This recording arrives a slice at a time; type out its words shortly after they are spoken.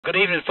Good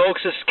evening,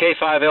 folks. This is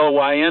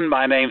K5LYN.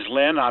 My name's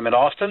Lynn. I'm in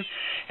Austin,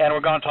 and we're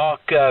going to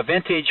talk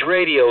vintage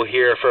radio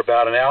here for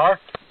about an hour.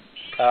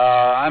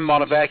 I'm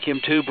on a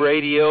vacuum tube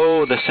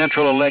radio, the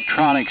Central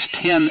Electronics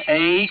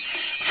 10A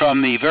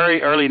from the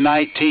very early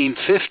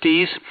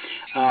 1950s.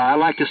 I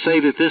like to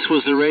say that this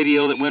was the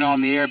radio that went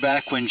on the air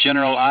back when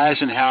General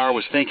Eisenhower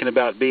was thinking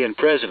about being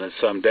president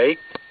someday.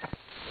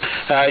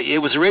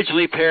 It was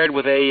originally paired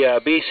with a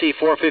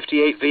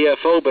BC458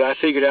 VFO, but I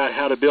figured out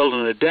how to build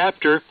an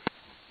adapter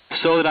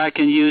so that I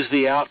can use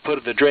the output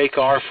of the Drake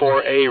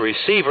R4A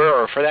receiver,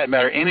 or for that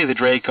matter, any of the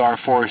Drake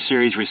R4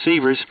 series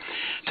receivers,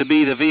 to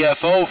be the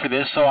VFO for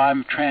this, so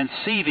I'm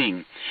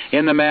transceiving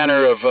in the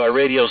manner of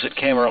radios that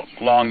came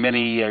along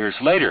many years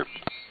later.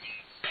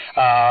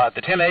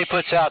 The 10A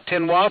puts out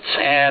 10 watts,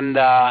 and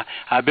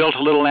I built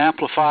a little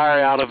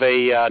amplifier out of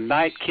a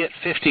Night Kit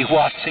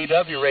 50-watt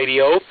CW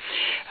radio,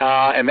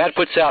 and that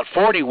puts out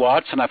 40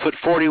 watts, and I put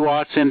 40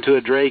 watts into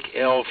a Drake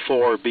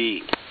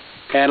L4B.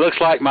 And it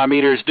looks like my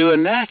meter is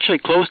doing actually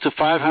close to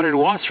 500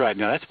 watts right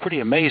now. That's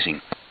pretty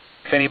amazing.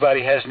 If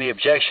anybody has any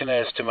objection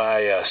as to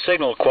my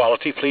signal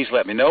quality, please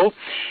let me know.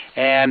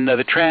 And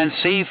the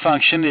transceive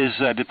function is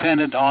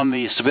dependent on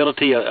the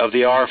stability of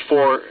the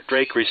R4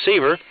 Drake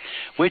receiver,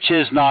 which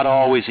is not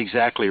always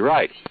exactly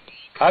right.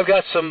 I've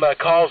got some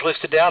calls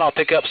listed down. I'll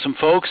pick up some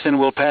folks, and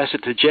we'll pass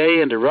it to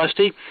Jay and to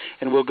Rusty,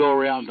 and we'll go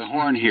around the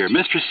horn here.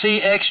 Mr.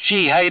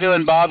 CXG, how you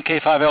doing, Bob?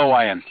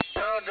 K5LYN.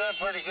 Oh, doing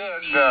pretty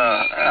good.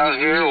 Out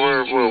here,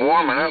 we're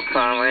warming up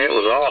finally. It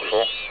was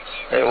awful.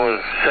 It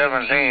was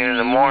 17 in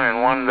the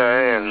morning one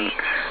day and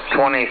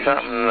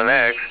 20-something the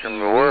next, and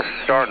we're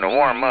starting to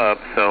warm up.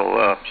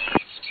 So,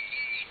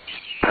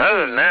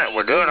 other than that,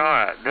 we're doing all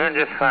right. Doing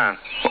just fine.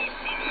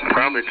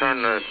 Probably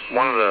turn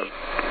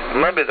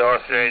maybe the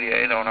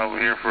RC88 on over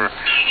here for a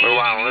little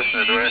while and listen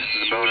to the rest of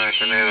the boat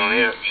after that on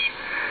it.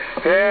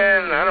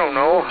 And I don't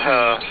know,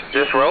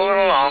 just rolling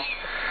along.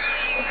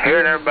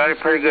 Hearing everybody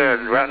pretty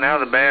good. Right now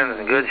the band's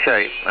in good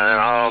shape,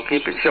 and I'll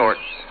keep it short.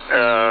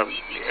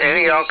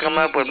 Any of y'all come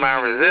up with my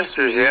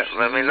resistors yet,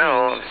 let me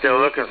know. I'm still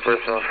looking for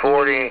some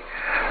 40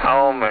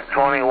 ohm at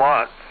 20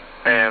 watts,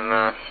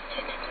 and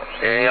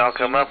any of y'all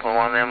come up with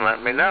one of them,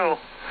 let me know.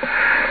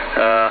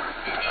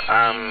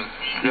 I'm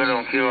good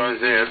on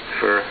QRZ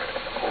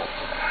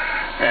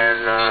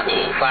and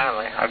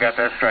finally, I got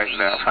that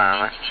straightened out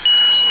finally.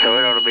 So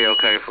it ought to be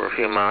okay for a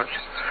few months.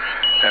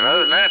 And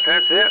other than that,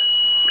 that's it.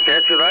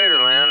 Catch you later,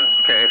 Lynn.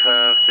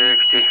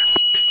 K560.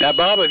 Now,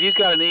 Bob, have you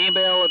got an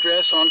email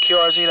address on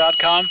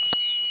QRZ.com?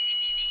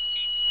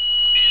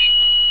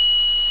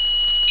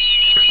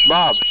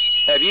 Bob,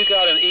 have you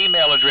got an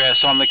email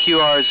address on the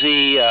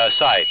QRZ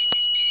site?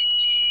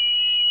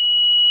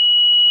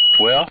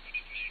 Well,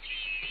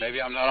 maybe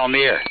I'm not on the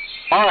air.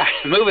 All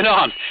right, moving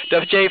on.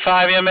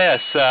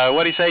 WJ5MS.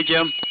 What do you say,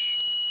 Jim?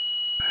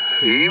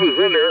 He was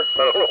in there.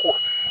 I don't know.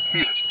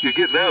 You're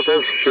getting out,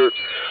 that's for sure.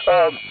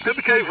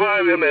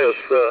 WK5MS,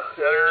 out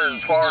here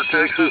in Far,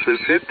 Texas, at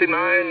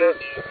 59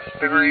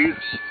 degrees.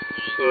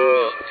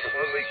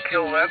 Let me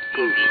kill that,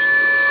 because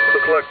it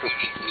looks like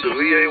the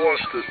VA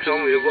wants to tell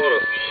me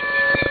about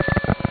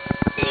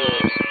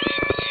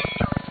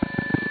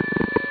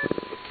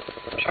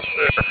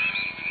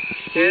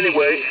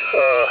Anyway,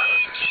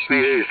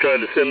 VA is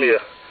trying to send me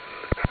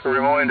a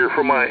reminder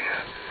for my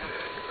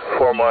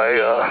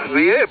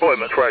VA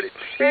appointment Friday.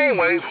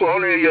 Anyway, we're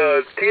on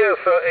the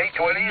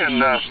TF-820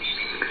 and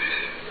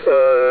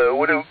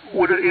with an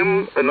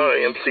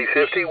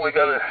MC50. We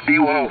got a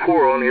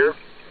D104 on here,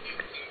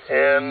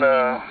 and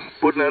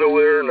putting that over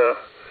there in the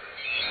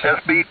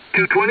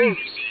SB220.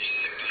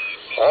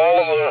 All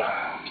of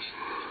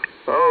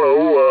I don't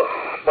know,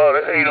 about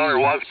 800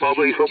 watts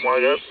probably, something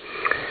like that.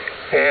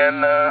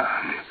 And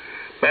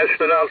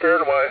matched it out there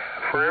to my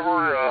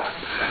forever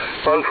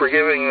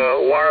unforgiving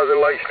wire that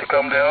likes to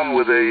come down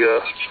with a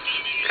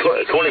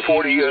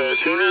 2040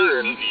 tuner,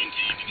 and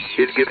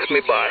it gets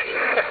me by.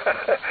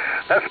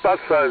 That's about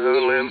the size of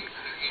it, Lynn.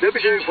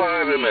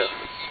 WJ5MS.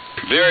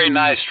 Very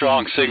nice,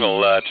 strong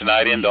signal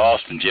tonight into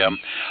Austin, Jim.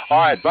 All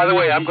right, by the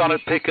way, I'm going to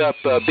pick up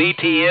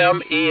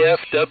BTM, EF,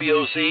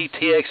 WZ,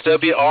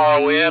 TXW,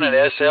 RON,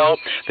 and SL.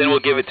 Then we'll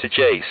give it to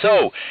Jay.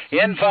 So,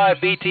 N5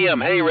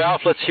 BTM. Hey,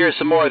 Ralph, let's hear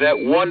some more of that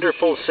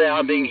wonderful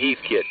sounding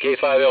Heathkit,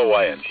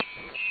 K5LYN.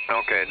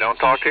 Okay, don't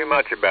talk too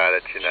much about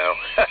it, you know.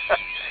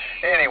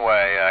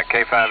 Anyway,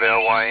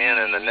 K5LYN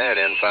and the net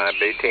N5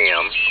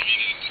 BTM.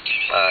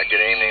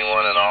 Good evening,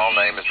 one and all.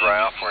 Name is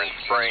Ralph. We're in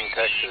Spring,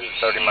 Texas,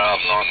 30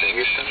 miles north of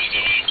Houston.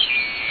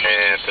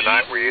 And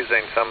tonight we're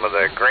using some of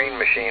the Green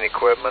Machine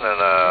equipment and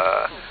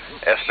a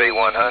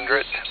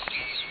SB100,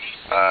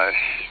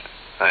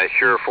 a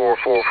Shure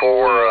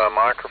 444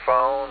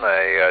 microphone,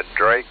 a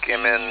Drake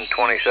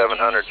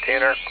MN2700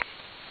 tenor,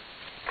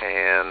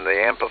 and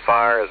the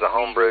amplifier is a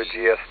homebrew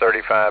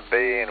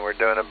GS35B, and we're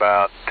doing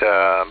about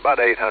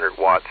 800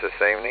 watts this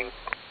evening.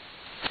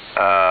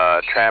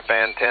 Trap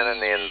antenna in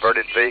the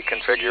inverted V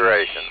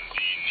configuration.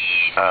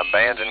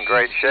 Band's in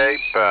great shape.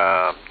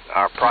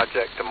 Our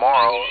project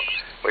tomorrow,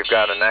 we've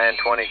got a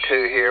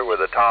 922 here with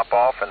the top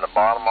off and the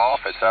bottom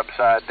off. It's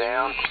upside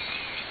down.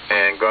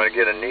 and going to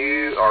get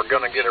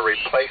a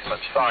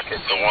replacement socket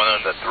for one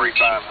of the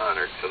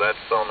 3500. So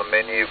that's on the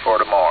menu for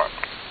tomorrow.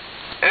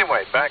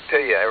 Anyway, back to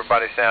you.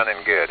 Everybody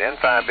sounding good.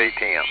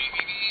 N5BTM.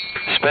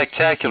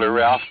 Spectacular,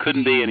 Ralph.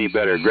 Couldn't be any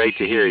better. Great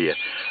to hear you.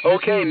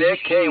 Okay, Nick.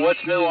 Hey,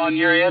 what's new on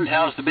your end?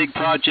 How's the big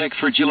project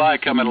for July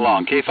coming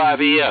along?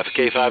 K5EF,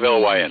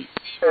 K5LYN.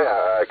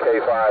 Yeah,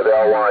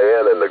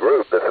 K5LYN in the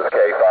group. This is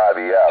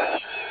K5EF.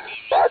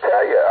 Well, I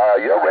tell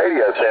you, your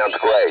radio sounds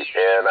great,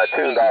 and I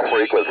tuned off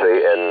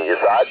frequency, and your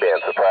sideband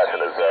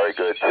suppression is very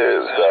good,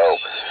 too. So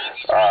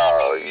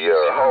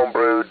your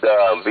homebrewed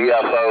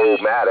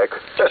VFO-matic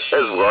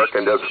is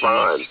working just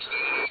fine.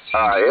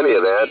 Any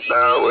event,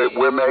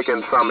 we're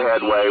making some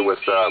headway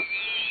with the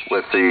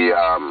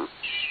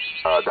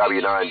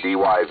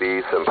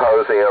W9DYV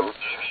Symposium.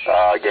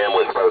 Again,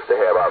 we're supposed to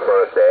have our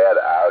first ad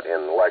out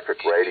in electric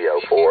radio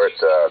for it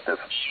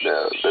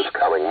this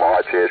coming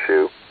March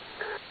issue.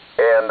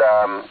 And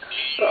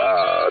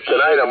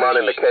tonight I'm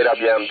running the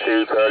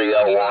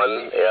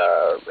KWM230L1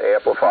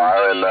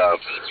 amplifier and the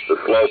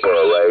sloper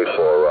array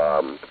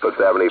for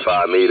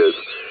 75 meters.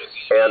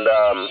 And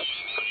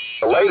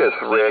the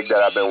latest rig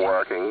that I've been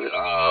working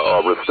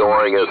or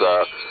restoring is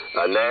a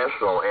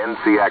National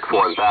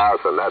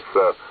NCX1000. That's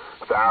a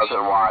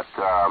 1,000-watt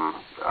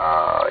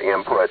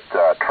input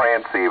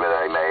transceiver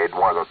they made.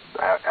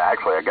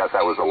 Actually, I guess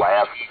that was the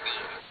last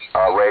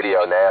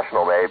radio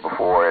National made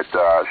before it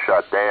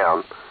shut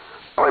down.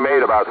 Only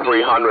made about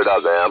 300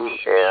 of them,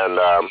 and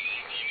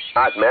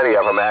not many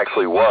of them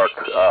actually worked.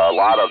 A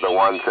lot of the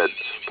ones that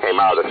came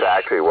out of the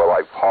factory were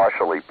like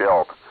partially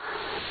built.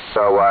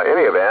 So in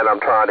any event, I'm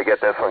trying to get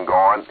this one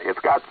going. It's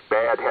got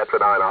bad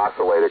heterodyne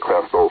oscillator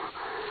crystals.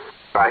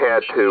 I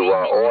had to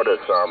order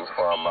some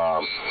from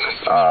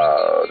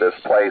this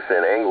place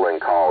in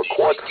England called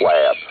Quartz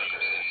Labs,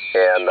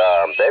 and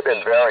they've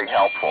been very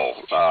helpful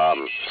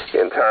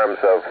in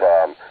terms of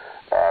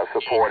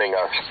supporting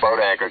us boat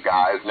anchor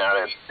guys now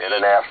that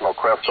International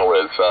Crystal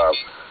has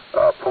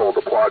pulled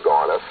the plug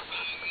on us.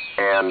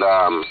 And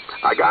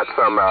I got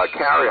some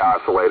carrier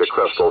oscillator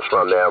crystals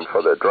from them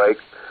for the Drake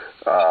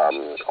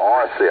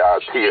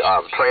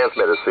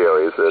transmitter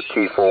series, the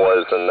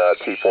T4s and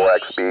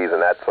T4XBs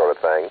and that sort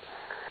of thing.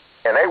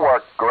 And they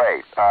work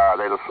great. I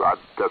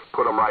just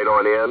put them right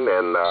on in,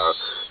 and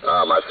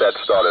my set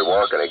started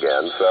working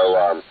again.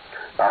 So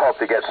I hope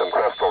to get some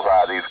crystals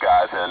out of these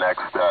guys in the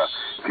next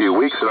few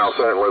weeks, and I'll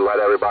certainly let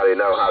everybody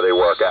know how they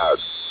work out.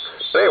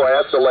 But anyway,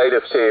 that's the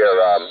latest here,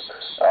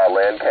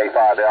 Lynn.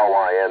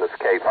 K5LYN is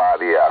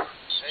K5EF.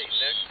 Hey,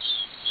 Nick.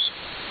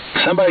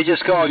 Somebody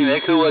just called you,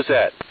 Nick. Who was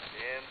that?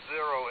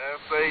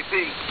 N0FAB.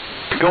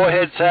 Go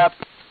ahead, Sap.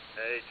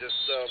 Hey,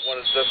 just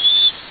wanted to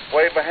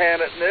wave a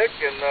hand at Nick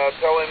and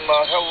tell him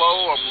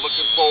hello. I'm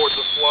looking forward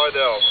to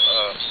Slidell.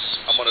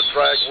 I'm going to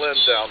drag Lynn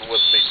down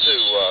with me,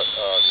 too,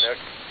 Nick.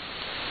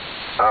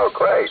 Oh,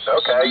 great.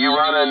 Okay. You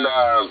running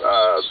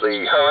the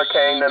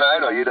hurricane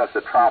tonight, or you just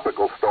a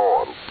tropical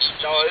storm?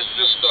 No, it's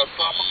just a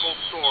tropical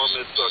storm.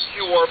 It's a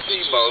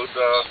QRP mode.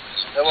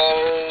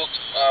 Hello,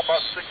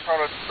 about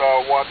 600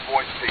 watt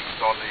voice peaks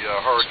on the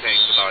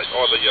hurricane tonight,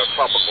 or the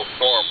tropical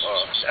storm.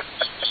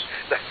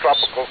 That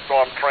tropical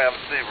storm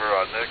transceiver,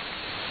 Nick.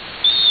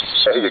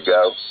 There you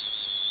go.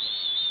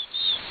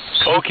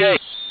 Okay.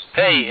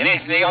 Hey,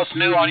 anything else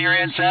new on your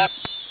end, Sap?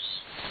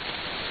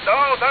 No,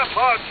 not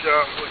much.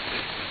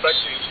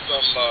 Expecting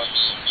some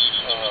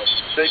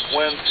big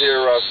winds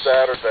here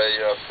Saturday,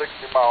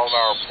 60 mile an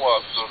hour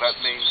plus. So that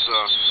means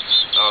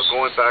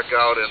going back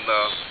out and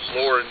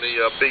lowering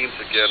the beams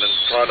again and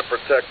trying to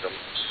protect them.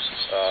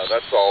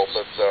 That's all.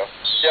 But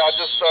yeah, I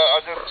just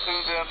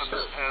tuned in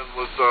and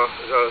was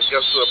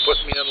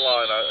putting me in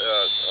line,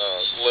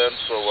 Lynn.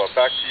 So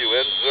back to you,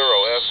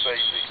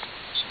 N0FAB.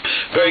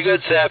 Very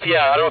good, Sap.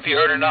 Yeah, I don't know if you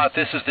heard or not.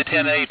 This is the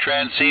 10A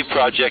Transceive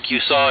project you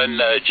saw in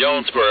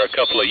Jonesboro a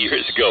couple of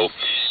years ago.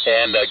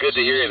 And good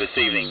to hear you this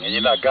evening. And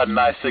you got a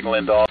nice signal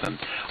into Austin.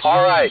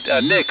 All right,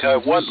 Nick, I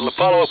want to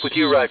follow up with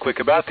you right quick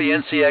about the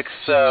NCX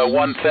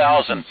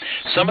 1000.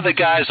 Some of the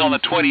guys on the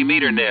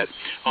 20-meter net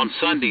on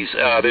Sundays,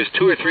 there's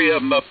 2 or 3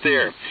 of them up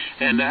there.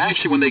 And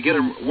actually, when they get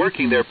them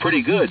working, they're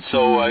pretty good.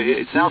 So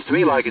it sounds to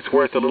me like it's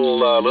worth a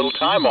little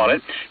time on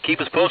it. Keep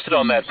us posted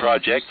on that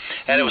project.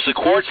 And it was the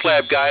Quartz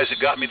Lab guys that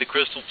got me the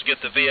crystals to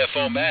get the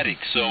VFO-matic.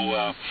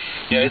 So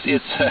yeah,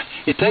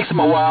 it takes them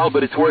a while,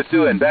 but it's worth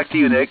doing. Back to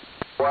you, Nick.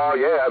 Well,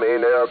 yeah, I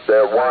mean,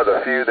 they're one of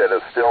the few that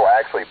have still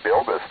actually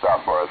built this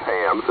stuff for us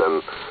hams,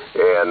 and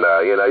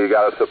you know, you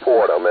got to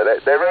support them, and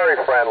they're very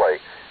friendly.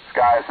 These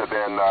guys have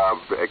been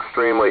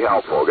extremely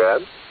helpful,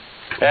 okay?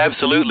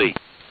 Absolutely.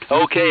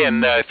 Okay,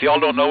 and if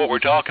y'all don't know what we're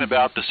talking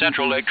about, the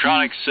Central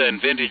Electronics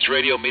and Vintage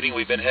Radio meeting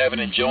we've been having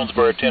in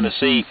Jonesboro,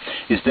 Tennessee,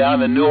 is down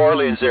in the New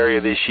Orleans area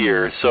this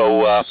year,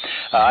 so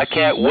I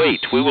can't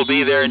wait. We will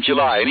be there in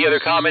July. Any other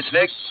comments,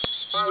 Nick?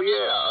 Oh,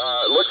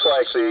 yeah. It looks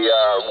like the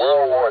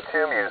World War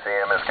II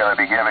Museum is going to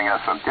be giving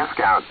us some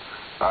discount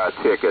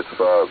tickets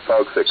for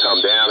folks that come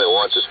down and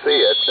want to see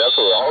it. That's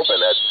what we're hoping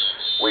that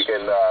we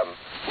can.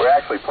 We're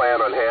actually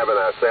planning on having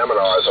our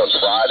seminars on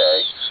Friday,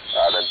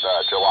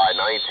 July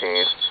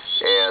 19th,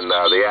 and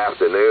the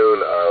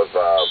afternoon of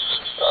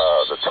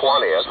the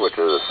 20th, which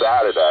is a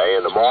Saturday.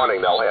 In the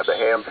morning, they'll have the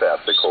Ham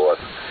Fest, of course.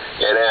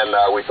 And then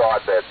we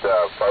thought that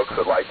folks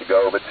would like to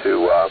go over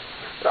to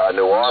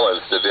New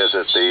Orleans to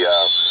visit the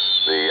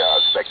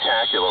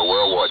spectacular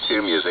World War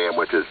II Museum,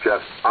 which is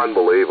just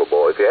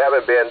unbelievable. If you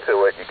haven't been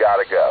to it, you got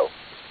to go.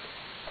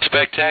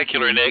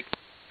 Spectacular, Nick.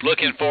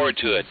 Looking forward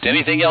to it.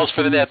 Anything else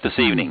for the net this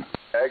evening?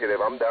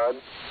 Negative. I'm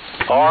done.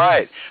 All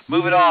right.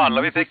 Moving on.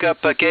 Let me pick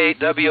up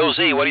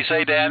KWOZ. What do you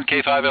say, Dan?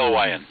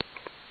 K5LYN.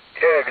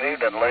 Yeah, good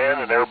evening, Lynn,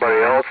 and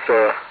everybody else.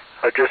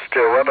 I just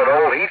run an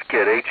old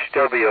Heathkit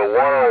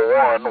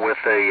HW101 with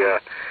an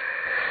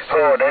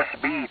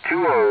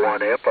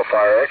SB201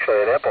 amplifier.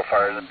 Actually, that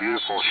amplifier is in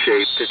beautiful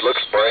shape. It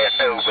looks brand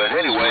new, but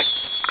anyway,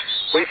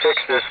 we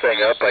fixed this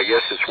thing up. I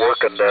guess it's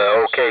working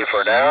okay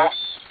for now.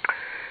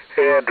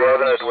 And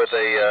driving it with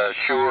a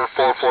Shure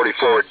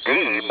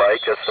 444D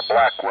mic, just the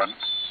black one.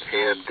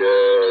 And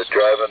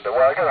driving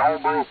I got a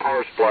homebrew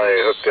power supply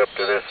hooked up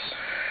to this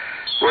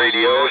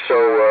radio, so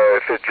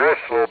if it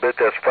drifts a little bit,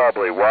 that's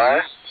probably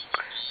why.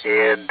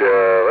 And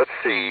let's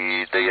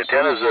see, the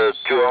antenna's a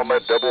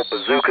 2-element double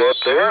bazooka up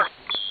there.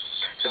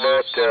 And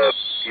that, that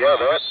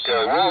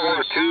World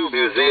War II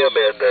museum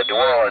in New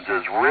Orleans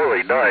is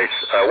really nice.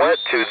 I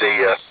went to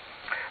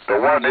the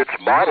one it's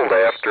modeled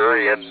after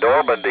in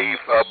Normandy,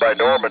 by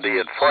Normandy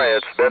in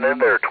France. Been in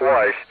there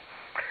twice.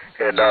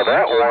 And now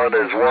that one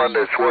is one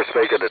that's worth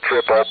making a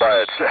trip all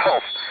by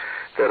itself.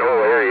 That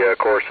whole area, of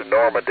course, in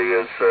Normandy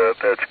is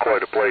that's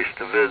quite a place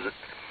to visit.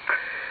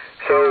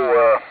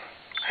 So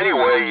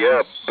anyway,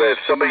 yeah, if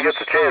somebody gets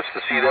a chance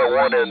to see that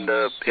one in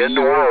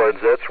New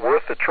Orleans, that's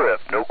worth the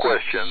trip, no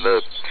question.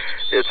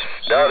 It's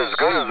not as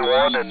good as the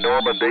one in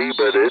Normandy,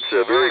 but it's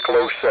a very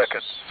close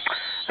second.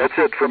 That's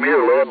it from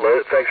here, Lynn.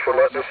 Thanks for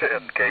letting us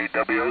in,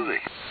 KWOZ.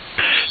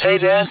 Hey,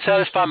 Dan,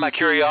 satisfy my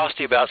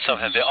curiosity about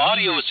something. The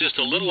audio is just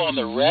a little on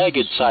the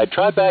ragged side.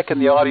 Try backing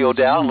the audio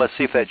down. Let's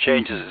see if that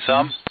changes it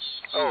some.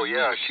 Oh,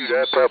 yeah, shoot,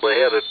 I probably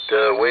had it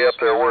way up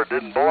there where it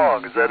didn't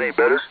belong. Is that any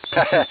better?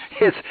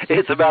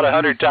 It's about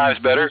 100 times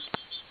better.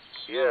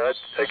 Yeah,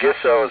 I guess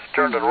I was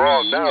turning the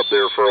wrong knob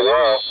there for a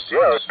while.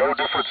 Yeah, no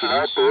difference in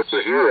output,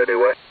 but here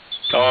anyway.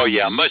 Oh,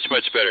 yeah, much,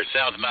 much better. It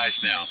sounds nice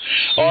now.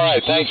 All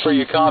right, thanks for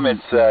your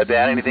comments,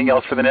 Dan. Anything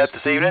else for the net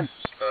this evening?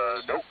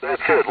 Nope,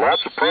 that's it.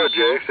 Lots of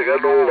projects. I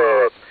got an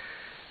old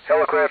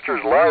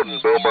Helicrafters Loudon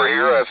boomer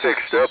here I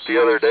fixed up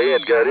the other day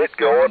and got it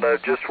going. I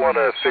just want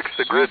to fix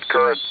the grid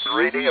current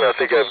reading, and I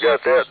think I've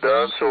got that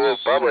done, so we'll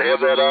probably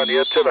have that on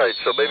yet tonight,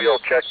 so maybe I'll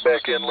check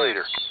back in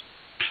later.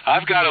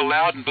 I've got a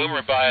Loudon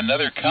boomer by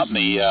another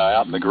company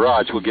out in the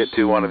garage we'll get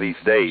to one of these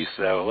days,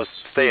 so let's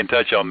stay in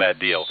touch on that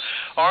deal.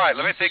 All right,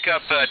 let me pick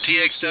up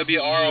TXW,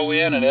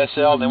 RON, and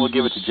SL, and then we'll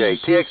give it to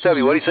Jake.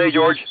 TXW, what do you say,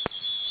 George?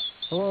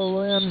 Hello,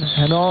 Lynn,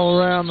 and all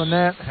around the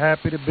net.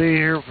 Happy to be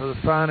here for the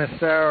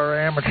finest hour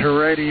amateur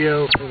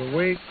radio for the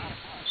week.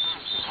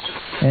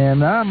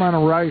 And I'm on a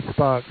rice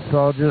box, so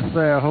I'll just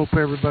say I hope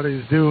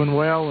everybody's doing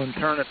well and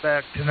turn it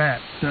back to that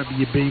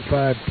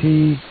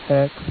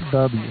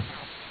WB5TXW.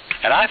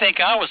 And I think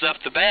I was up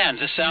the band.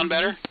 Does this sound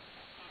better?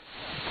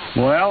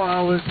 Well,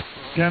 I was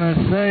going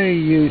to say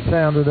you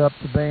sounded up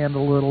the band a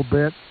little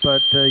bit,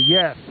 but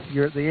yes,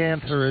 the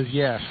answer is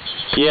yes.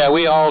 Yeah,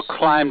 we all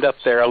climbed up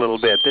there a little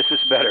bit. This is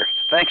better.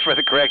 Thanks for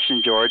the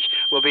correction, George.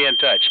 We'll be in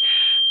touch.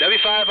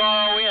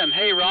 W5RON.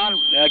 Hey, Ron,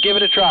 give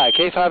it a try.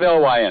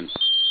 K5LYN.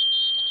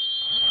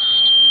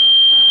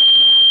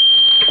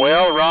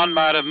 Well, Ron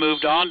might have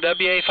moved on.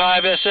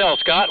 WA5SL.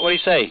 Scott, what do you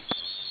say?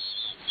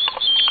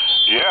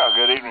 Yeah,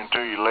 good evening to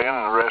you, Lynn,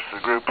 and the rest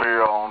of the group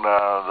here on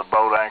the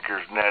Boat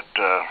Anchors Net.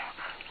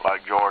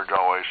 Like George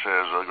always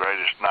says, the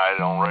greatest night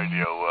on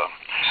radio.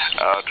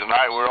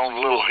 Tonight we're on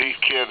the little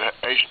Heathkit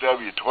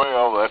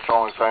HW12. That's the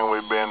only thing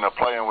we've been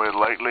playing with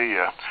lately.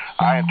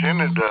 I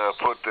intended to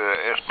put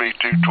the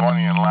SB220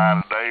 in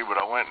line today,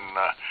 but I went and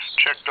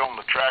checked on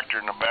the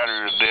tractor and the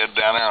battery was dead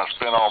down there. I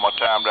spent all my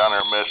time down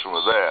there messing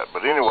with that.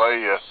 But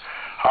anyway,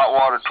 Hot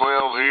Water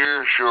 12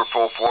 here, Shure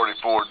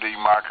 444D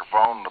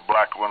microphone, the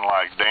black one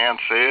like Dan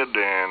said,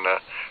 and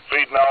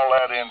feeding all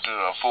that into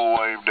a full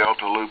wave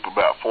delta loop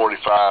about 45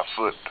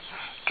 foot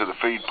to the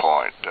feed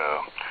point.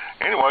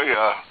 Anyway,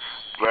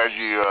 glad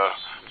you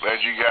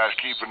guys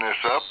keeping this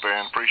up,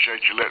 and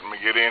appreciate you letting me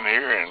get in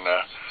here, and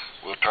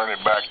we'll turn it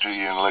back to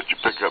you and let you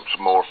pick up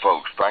some more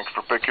folks. Thanks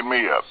for picking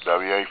me up.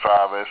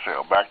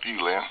 WA5SL. Back to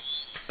you, Lynn.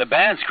 The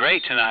band's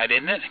great tonight,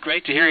 isn't it?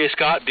 Great to hear you,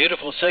 Scott.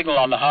 Beautiful signal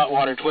on the Hot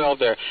Water 12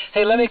 there.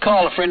 Hey, let me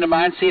call a friend of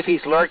mine, see if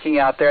he's lurking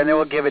out there, and then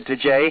we'll give it to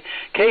Jay.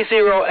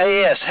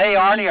 K0AS. Hey,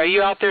 Arnie, are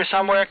you out there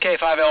somewhere?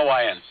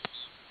 K5LYN.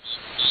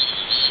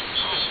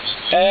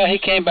 He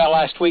came by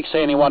last week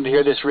saying he wanted to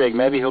hear this rig.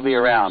 Maybe he'll be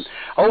around.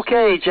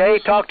 Okay, Jay,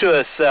 talk to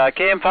us.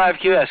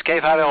 KM5QS,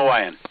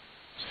 K5LYN.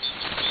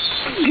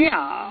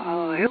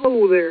 Yeah,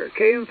 hello there,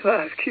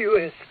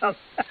 KM5QS.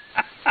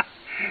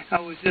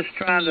 I was just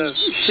trying to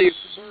see if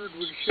the bird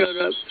would shut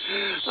up.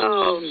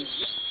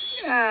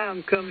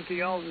 I'm coming to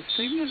y'all this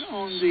evening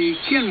on the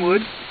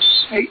Kenwood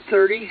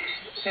 830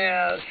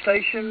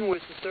 station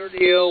with the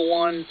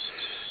 30L1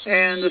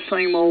 and the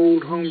same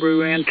old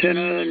homebrew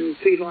antenna and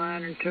feed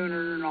line and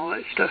tuner and all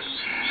that stuff.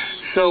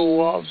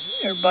 So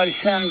everybody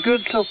sounding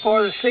good so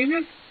far this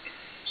evening.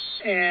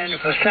 And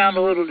if I sound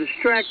a little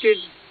distracted,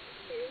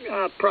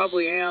 I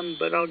probably am,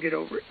 but I'll get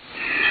over it.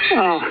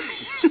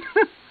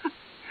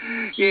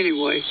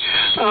 Anyway,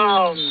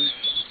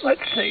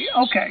 let's see.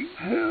 Okay,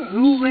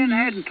 who Lynn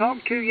hadn't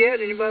talked to yet?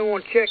 Anybody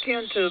want to check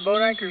into the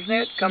Boat Anchors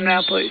Net? Come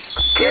now, please.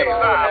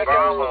 K5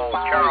 Bravo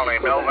Charlie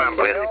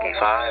November. Whiskey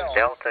 5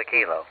 Delta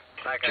Kilo.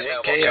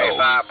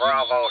 K5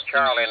 Bravo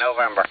Charlie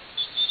November.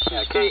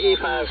 Yeah,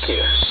 KE5Q.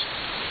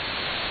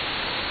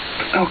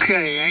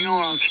 Okay, hang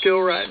on. I'm still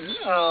writing.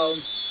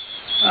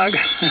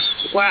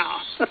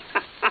 Wow.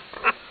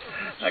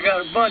 I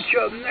got a bunch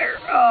of them there.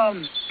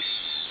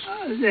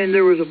 And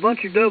there was a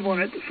bunch of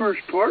doubling at the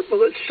first part, but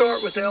let's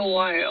start with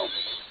LYL.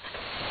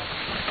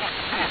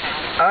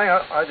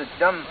 The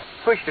dumb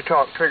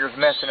push-to-talk trigger's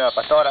messing up.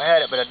 I thought I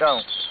had it, but I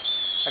don't.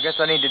 I guess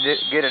I need to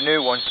get a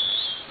new one.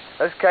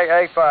 This is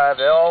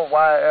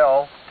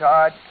KA5LYL,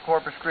 Todd,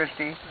 Corpus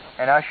Christi,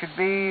 and I should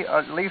be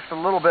at least a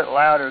little bit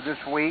louder this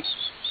week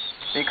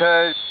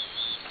because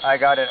I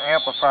got an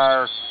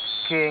amplifier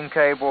keying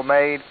cable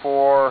made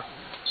for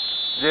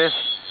this.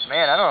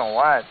 Man, I don't know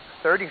why. It's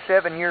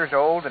 37 years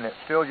old and it's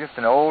still just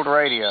an old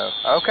radio.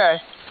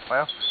 Okay,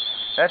 well,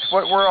 that's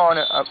what we're on,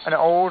 an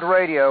old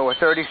radio, a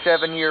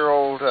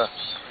 37-year-old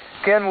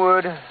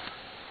Kenwood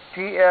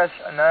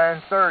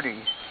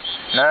TS930,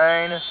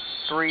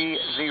 930,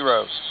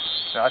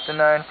 not the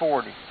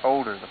 940,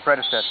 older, the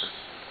predecessor.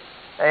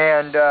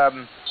 And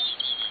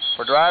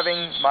we're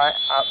driving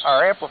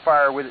our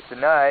amplifier with it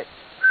tonight.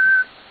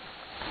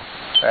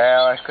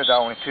 Well, that's because I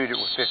only tuned it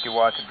with 50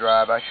 watts of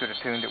drive. I should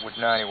have tuned it with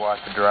 90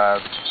 watts of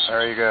drive.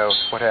 There you go.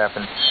 What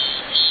happened?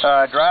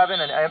 Driving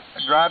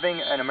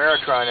an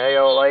Ameritron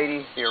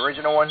AL80, the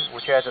original one,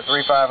 which has a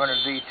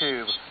 3500Z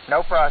tube.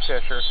 No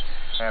processor.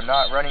 I'm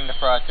not running the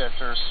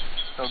processor.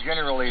 So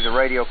generally, the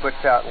radio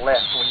puts out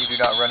less when you do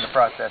not run the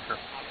processor.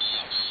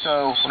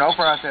 So, no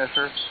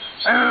processor.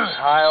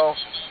 Heil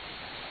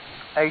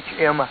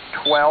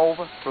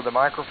HM12 for the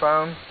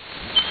microphone.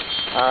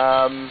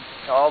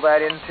 All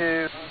that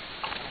into...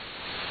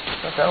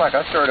 It sounds like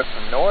I stirred up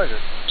some noises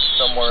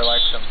somewhere,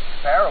 like some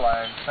power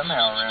lines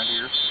somehow around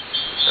here,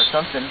 or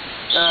something.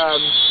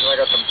 I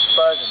got some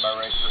fuzz in my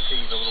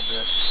receiver a little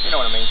bit. You know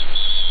what I mean.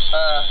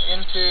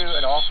 Into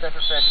an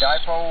off-center fed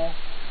dipole,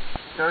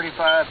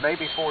 35,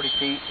 maybe 40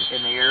 feet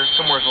in the air,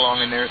 somewhere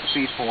along in there at the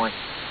feed point.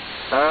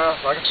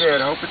 Like I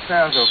said, I hope it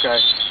sounds okay.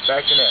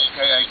 Back to that,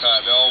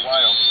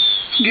 KA5LYL.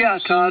 Yeah,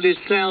 Todd, it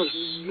sounds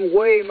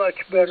way much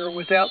better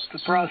without the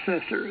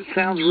processor. It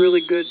sounds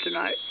really good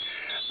tonight.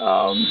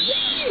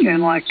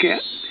 And like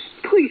that,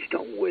 please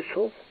don't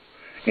whistle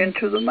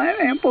into the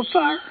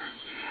amplifier.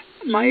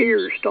 My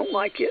ears don't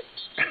like it.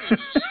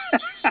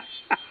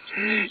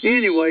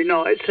 Anyway,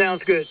 no, it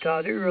sounds good,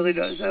 Todd. It really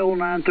does. The old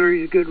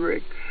 930 is a good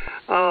rig.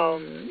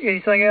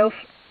 Anything else?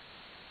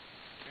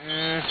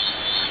 Yeah,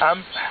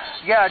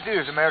 I do,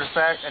 as a matter of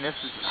fact, and this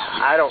is,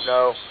 I don't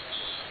know.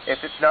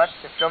 If it's not,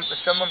 if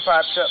someone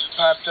pipes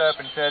up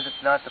and says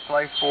it's not the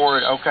place for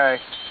it, okay.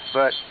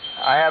 But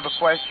I have a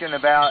question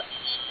about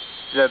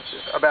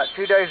about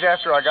 2 days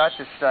after I got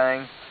this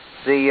thing,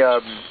 the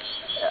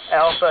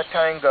Alpha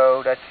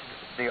Tango, that's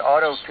the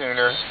auto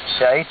tuner,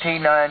 the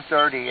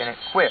AT930, and it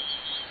quit.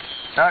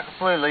 Not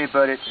completely,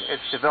 but it's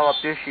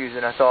developed issues,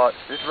 and I thought,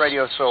 this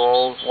radio's so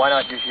old, why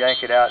not just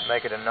yank it out and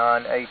make it a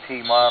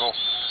non-AT model?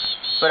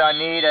 But I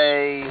need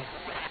an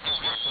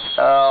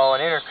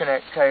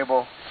interconnect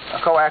cable, a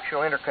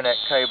coaxial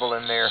interconnect cable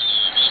in there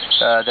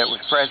that was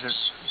present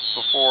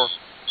before.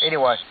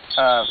 Anyway,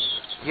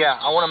 yeah,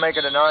 I want to make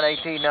it a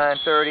non-AT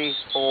 930,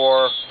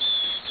 or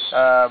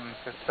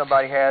if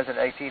somebody has an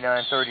AT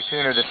 930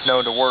 tuner that's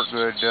known to work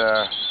good,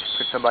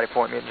 could somebody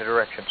point me in the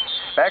direction?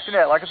 Back to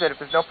that. Like I said, if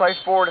there's no place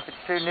for it, if it's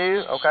too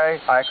new, okay,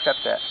 I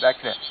accept that. Back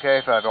to that.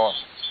 KA5R.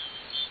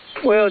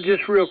 Well,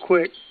 just real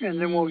quick, and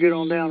then we'll get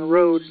on down the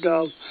road.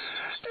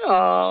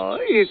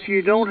 If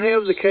you don't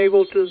have the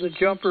cable to the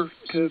jumper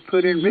to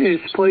put in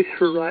its place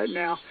for right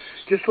now,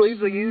 just leave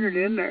the unit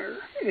in there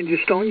and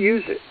just don't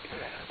use it.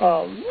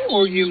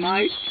 Or you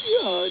might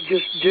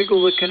just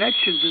jiggle the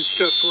connections and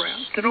stuff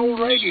around. It's an old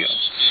radio.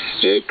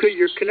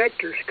 Your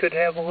connectors could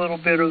have a little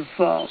bit of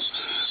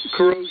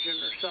corrosion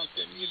or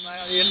something. You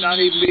might not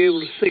even be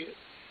able to see it.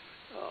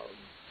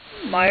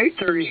 My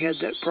 830 had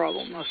that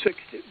problem. I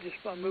fixed it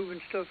just by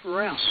moving stuff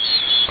around.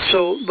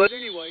 So, but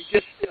anyway,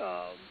 just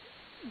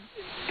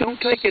don't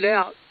take it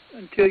out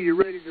until you're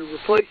ready to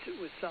replace it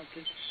with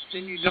something.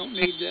 Then you don't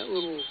need that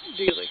little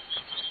dealie.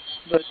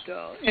 But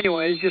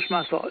anyway, it's just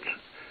my thoughts.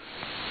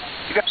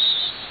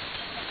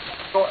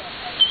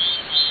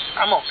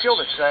 I'm going to kill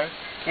this thing.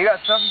 You got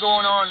something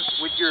going on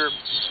with your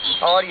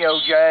audio,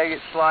 Jay.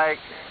 It's like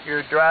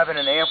you're driving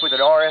an amp with an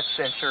RF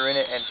sensor in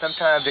it, and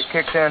sometimes it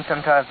kicks in,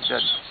 sometimes it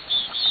doesn't.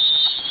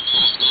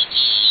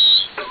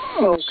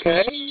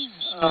 Okay.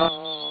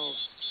 How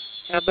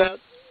about,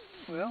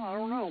 well, I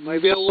don't know.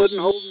 Maybe I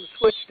wasn't holding the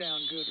switch down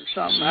good or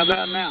something. How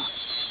about now?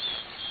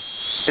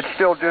 it's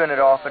still doing it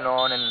off and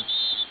on, and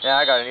now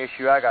I got an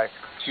issue. I got to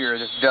cure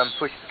this dumb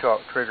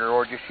push-to-talk trigger,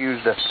 or just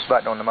use the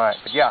button on the mic.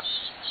 But yeah,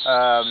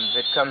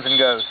 it comes and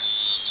goes.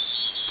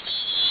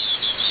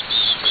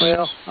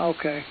 Well,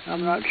 okay.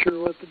 I'm not sure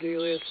what the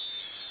deal is.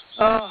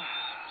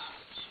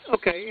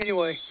 Okay,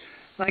 anyway.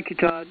 Thank you,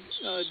 Todd.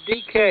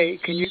 DK,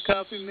 can you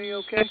copy me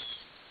okay?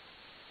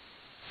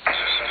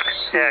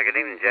 Yeah, good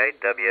evening, Jay.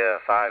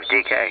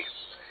 W5DK.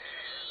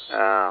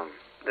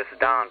 This is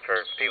Don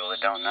for people that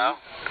don't know.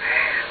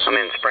 I'm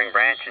in Spring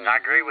Branch, and I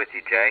agree with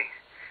you, Jay.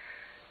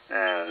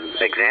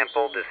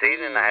 Example, this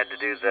evening I had to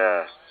do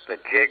the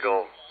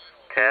jiggle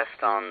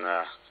test on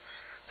the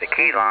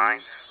key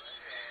line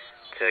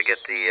to get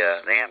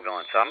the amp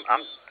going. So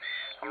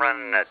I'm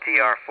running a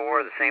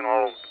TR4, the same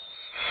old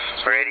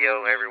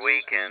radio every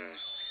week, and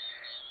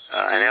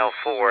an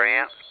L4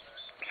 amp.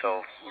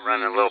 So we're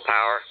running a little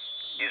power,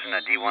 using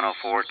a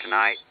D104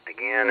 tonight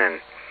again,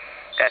 and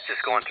that's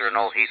just going through an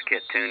old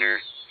Heathkit tuner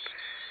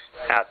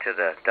out to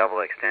the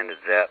double extended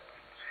ZEP.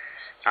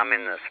 I'm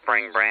in the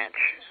Spring Branch,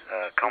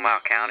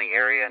 Comal County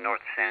area, north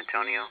of San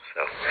Antonio.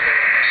 So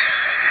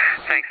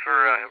thanks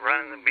for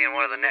being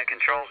one of the net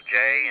controls,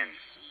 Jay,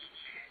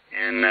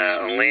 and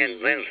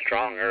Lynn was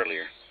strong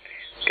earlier.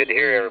 Good to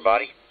hear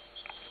everybody.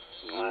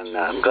 And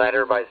I'm glad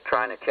everybody's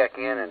trying to check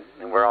in,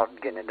 and we're all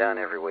getting it done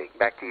every week.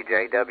 Back to you,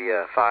 Jay.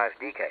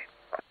 W5DK.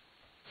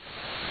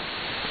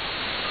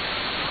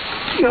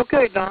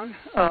 Okay, Don.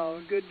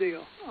 Good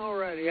deal. All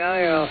righty.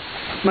 I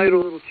made a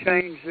little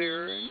change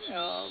there.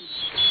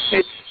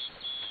 It's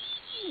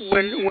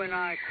when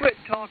I quit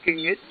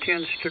talking, it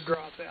tends to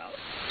drop out,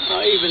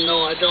 even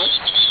though I don't.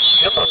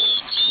 Hello.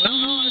 Well,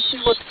 no, I see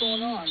what's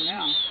going on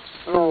now.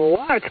 I don't know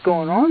why it's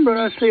going on, but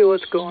I see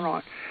what's going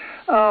on.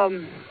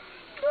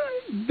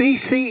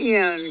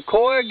 BCN,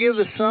 Coy, give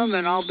us some,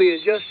 and I'll be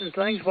adjusting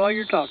things while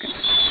you're talking.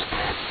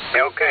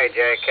 Okay,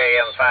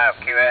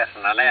 JKM5QS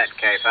and Annette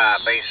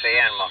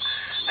K5BCN. Well,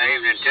 good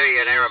evening to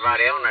you and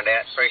everybody on the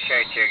net.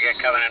 Appreciate you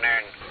coming in there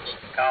and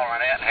calling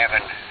Annette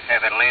and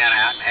having Lynn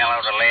out. And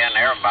hello to Lynn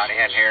and everybody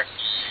in here.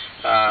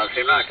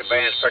 Seems like the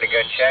band's pretty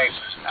good shape.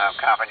 I'm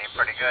copying you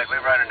pretty good.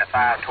 We're running the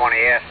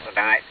 520S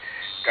tonight,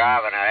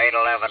 driving an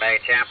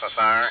 811H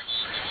amplifier.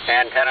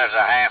 Antenna's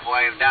a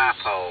half-wave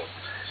dipole,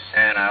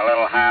 and a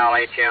little Heil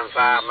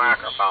HM5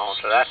 microphone.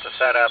 So that's the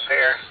setup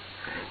here,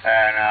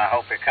 and I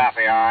hope you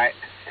copy all right.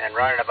 And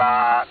running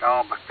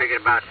picking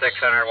about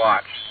 600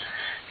 watts.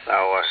 So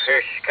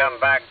here she come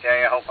back,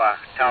 Jay. I hope I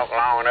talk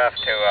long enough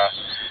to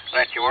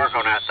let you work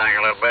on that thing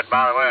a little bit.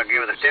 By the way, I'll give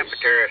you the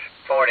temperature is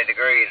 40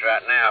 degrees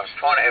right now.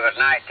 It was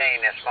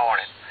 19 this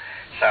morning.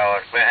 So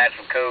we had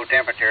some cool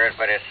temperatures,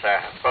 but it's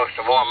supposed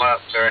to warm up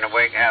during the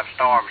week and have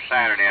storms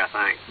Saturday, I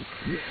think.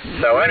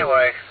 So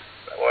anyway,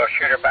 we'll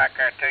shoot her back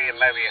there to you.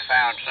 Maybe you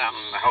found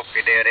something. I hope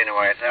you did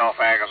anyway. It's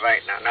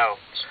self-aggravating, I know.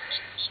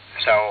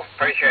 So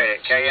appreciate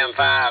it.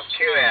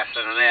 KM5QS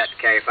and Annette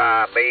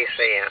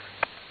K5BCN.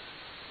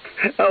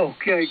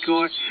 Okay,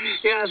 Coy.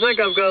 Yeah, I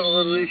think I've got a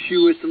little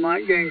issue with the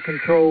mic gain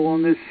control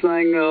on this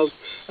thing.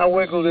 I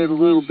wiggled it a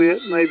little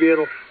bit. Maybe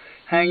it'll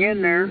hang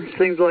in there.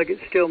 Seems like it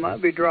still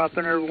might be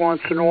dropping every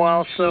once in a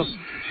while, so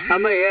I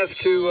may have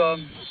to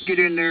get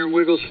in there and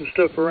wiggle some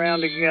stuff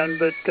around again.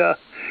 But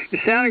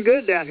it's sounding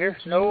good down here.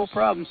 No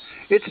problem.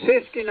 It's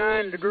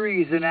 59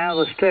 degrees in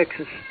Alice,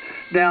 Texas.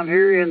 Down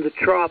here in the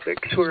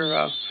tropics,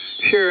 we're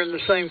sharing the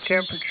same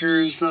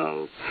temperature as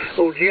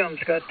old Jim's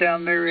got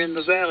down there in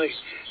the valley,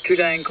 too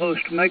dang close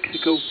to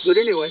Mexico. But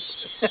anyway,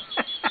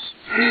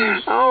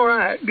 all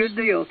right, good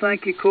deal.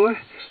 Thank you, Coy.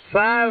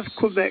 5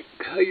 Quebec,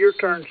 your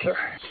turn, sir.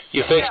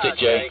 You fixed it,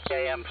 Jay.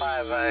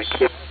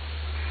 KM5Q.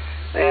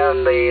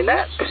 And the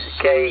net,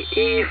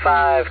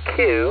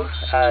 KE5Q,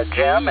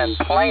 Jim in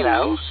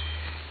Plano.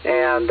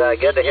 And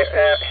good to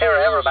hear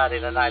everybody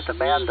tonight. The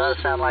band does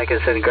sound like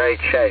it's in great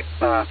shape.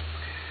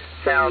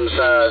 Sounds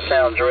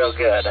real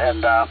good.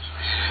 And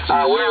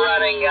we're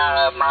running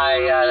my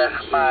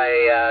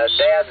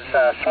dad's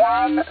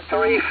Swan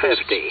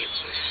 350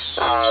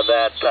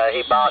 that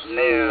he bought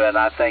new, and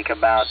I think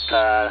about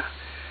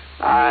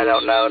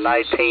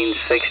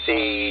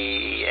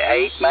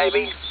 1968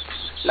 maybe.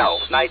 No,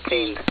 I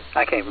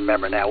can't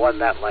remember now. It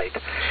wasn't that late.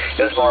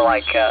 It was more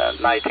like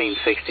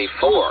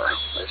 1964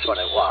 is what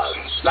it was.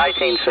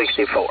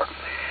 1964.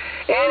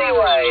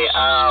 Anyway,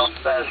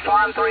 the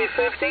Swan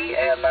 350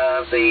 and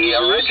the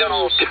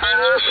original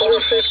Turner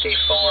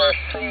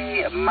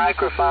 454C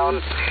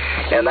microphone,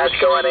 and that's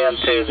going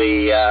into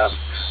the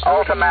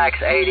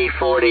Ultimax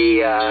 8040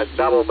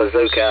 double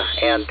bazooka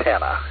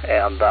antenna.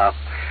 And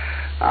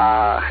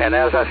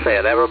as I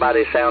said,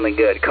 everybody's sounding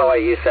good. Coy,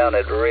 you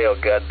sounded real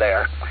good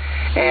there.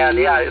 And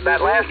yeah,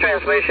 that last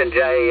transmission,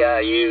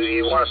 Jay,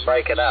 you weren't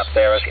breaking up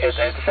there.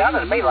 It sounded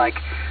to me like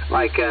it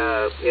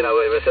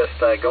was just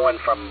going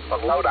from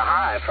low to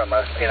high.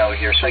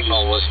 Your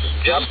signal was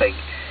jumping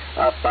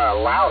up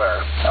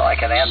louder,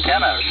 like an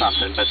antenna or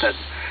something. But that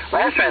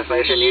last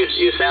transmission,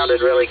 you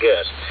sounded really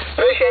good.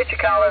 Appreciate you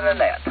calling the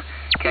net.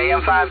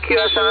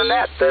 KM5QS on the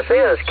net. This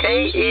is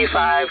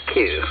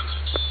KE5Q.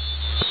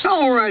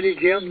 All righty,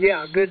 Jim.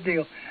 Yeah, good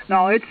deal.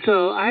 No, it's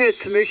I had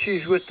some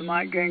issues with the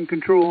mic gain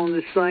control on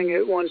this thing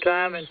at one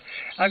time, and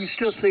I can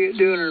still see it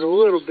doing it a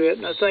little bit,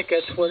 and I think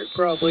that's what it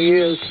probably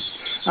is.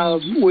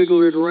 I'll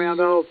wiggle it around.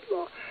 I'll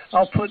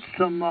put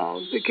some.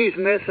 If it keeps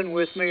messing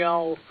with me,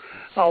 I'll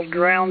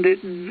drown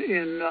it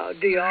in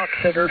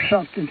deoxit or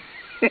something.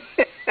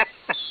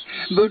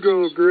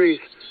 Boudreaux agrees.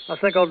 I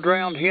think I'll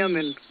drown him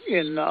in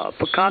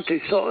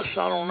picante sauce.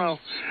 I don't know,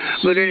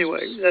 but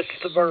anyway, that's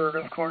the bird,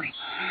 of course.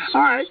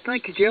 All right,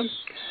 thank you, Jim.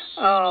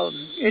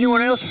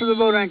 Anyone else for the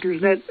Boat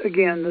Anchors Net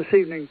again this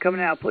evening?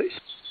 Coming out, please.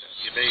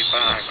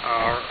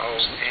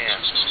 W5RON.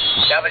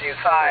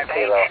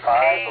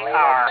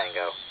 W5HTR.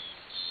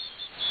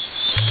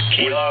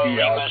 Kilo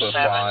Lima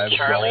 7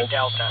 Charlie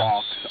Delta.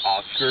 Fox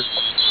Oscar.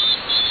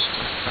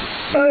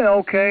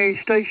 Okay,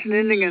 station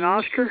ending in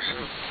Oscar.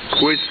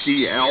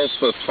 Whiskey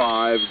Alpha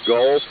 5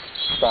 Golf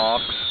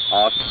Fox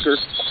Oscar.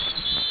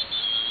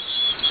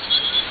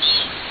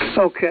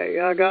 Okay,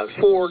 I got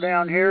 4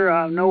 down here.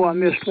 I know I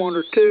missed 1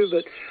 or 2,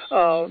 but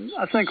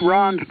I think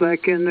Ron's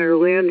back in there,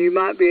 Lynn. You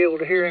might be able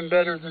to hear him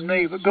better than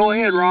me, but go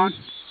ahead, Ron.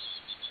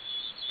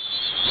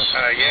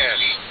 Yes.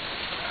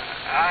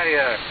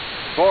 I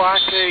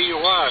tell you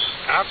what,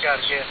 I've got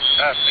to get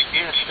up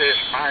against this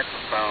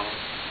microphone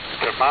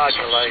to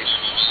modulate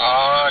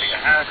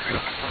audio,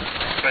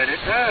 but it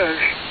does,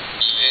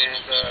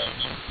 and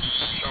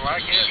so I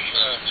guess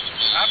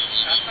I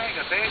think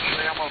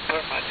eventually I'm gonna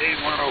put my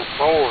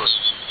D104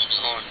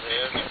 on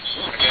this. I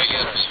gotta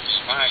get a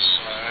mic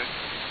plug,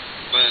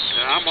 but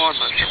I'm on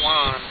my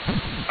Swan.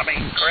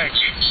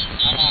 Correction,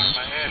 I'm on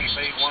my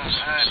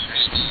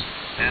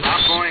SB100, and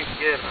I'm going to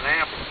get an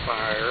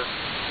amplifier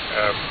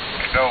to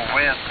go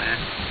with it,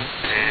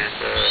 and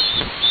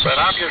but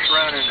I'm just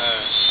running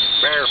a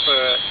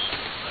barefoot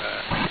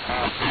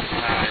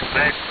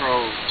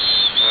Electro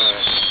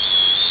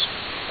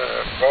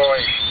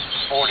Voice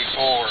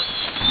 44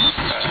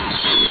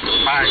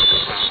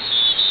 microphone,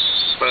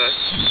 but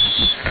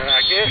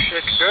I guess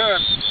it's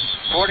doing.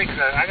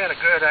 I got a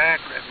good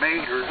accurate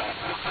meter.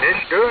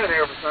 It's doing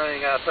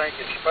everything I think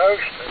it's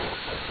supposed to.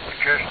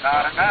 It's just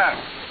not enough.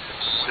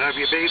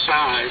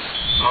 WB5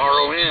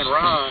 RON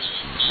Ron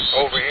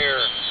over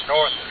here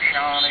north of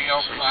Shawnee,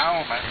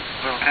 Oklahoma,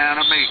 little town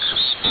of Meeker.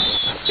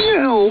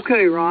 Yeah,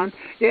 okay, Ron.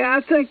 Yeah,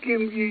 I think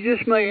you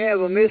just may have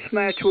a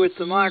mismatch with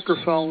the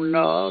microphone,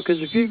 because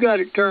if you've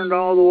got it turned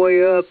all the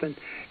way up and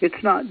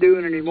it's not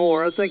doing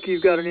anymore, I think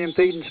you've got an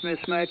impedance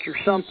mismatch or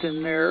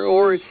something there,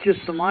 or it's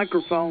just the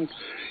microphone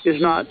is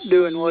not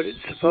doing what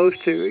it's supposed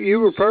to. You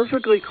were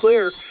perfectly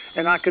clear,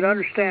 and I could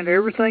understand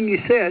everything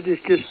you said.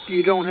 It's just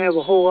you don't have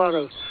a whole lot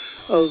of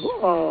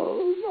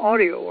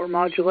audio or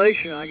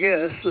modulation, I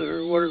guess,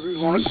 or whatever you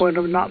want to call it,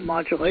 not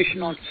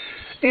modulation on.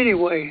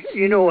 Anyway,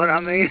 you know what I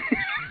mean.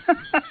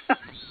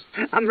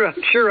 I'm not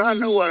sure I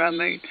know what I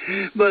mean,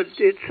 but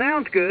it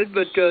sounds good,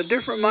 but a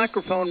different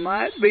microphone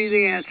might be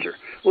the answer.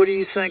 What do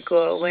you think,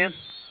 Lynn?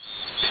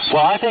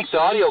 Well, I think the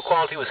audio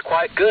quality was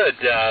quite good,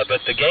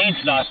 but the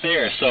gain's not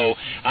there. So,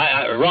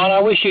 Ron, I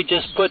wish you'd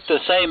just put the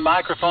same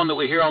microphone that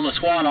we hear on the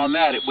Swan on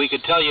that. We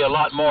could tell you a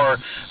lot more.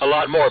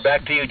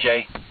 Back to you,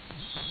 Jay.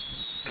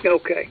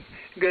 Okay,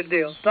 good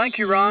deal. Thank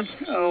you, Ron.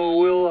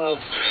 We'll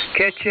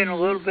catch you in a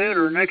little bit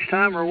or next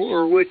time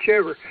or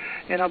whichever.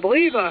 And I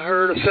believe I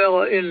heard a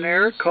fella in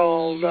there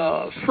called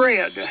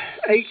Fred,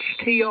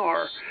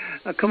 HTR.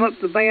 Come up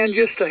the band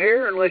just a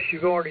hair, unless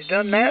you've already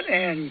done that,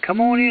 and come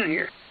on in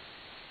here.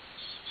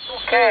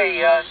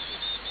 Okay,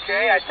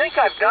 Jay, I think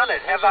I've done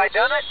it. Have I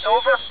done it?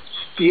 Over?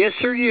 Yes,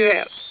 sir, you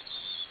have.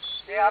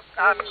 Yeah,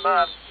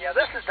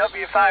 this is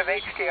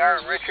W5HTR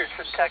in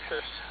Richardson,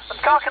 Texas. I'm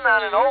talking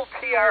on an old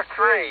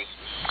TR3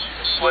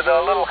 with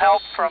a little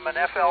help from an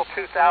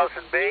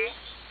FL2000B.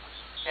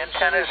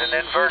 Antenna's an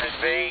inverted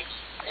V,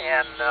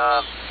 and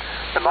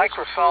the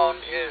microphone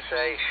is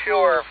a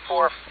Shure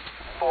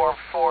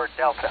 444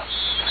 Delta.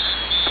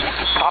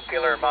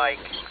 Popular mic.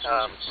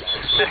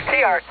 This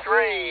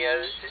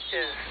TR3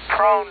 is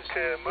prone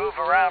to move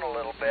around a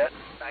little bit.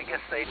 I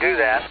guess they do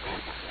that.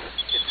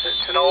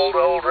 It's an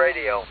old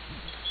radio.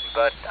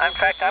 But, in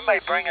fact, I may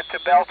bring it to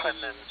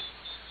Belton and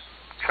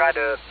try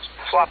to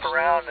swap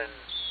around and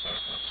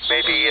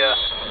maybe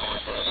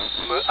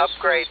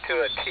upgrade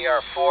to a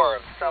TR4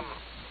 of some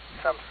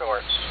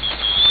sort.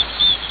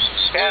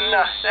 And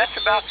that's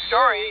about the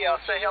story. I'll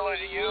say hello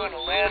to you and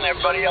Lynn,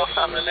 everybody else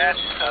on the net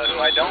who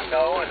I don't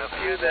know, and a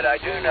few that I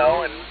do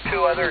know, and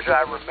 2 others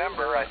I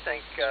remember. I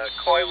think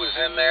Coy was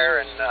in there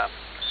and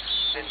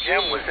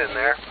Jim was in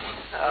there.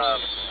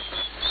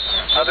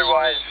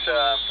 Otherwise,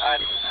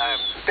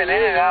 I've been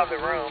in and out of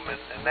the room,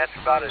 and that's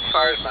about as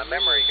far as my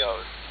memory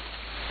goes.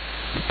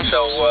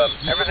 So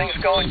everything's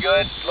going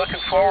good.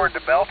 Looking forward to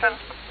Belton,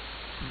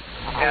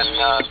 and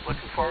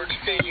looking forward to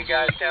seeing you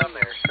guys down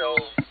there. So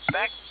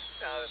back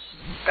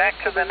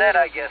to the net,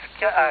 I guess.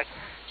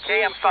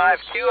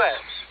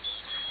 KM5QS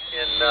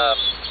in,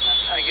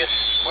 I guess,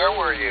 where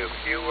were you?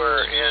 You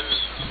were in,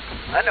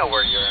 I know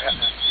where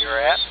you're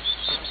at.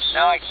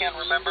 Now I can't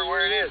remember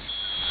where it is.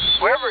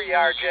 Wherever you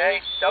are,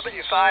 Jay,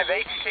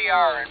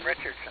 W5HTR in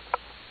Richardson.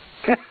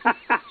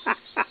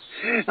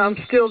 I'm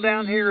still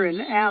down here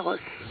in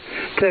Alice,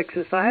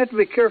 Texas. I have to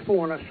be careful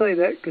when I say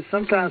that because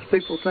sometimes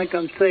people think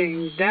I'm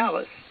saying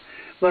Dallas,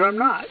 but I'm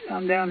not.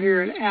 I'm down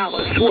here in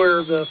Alice,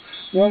 where the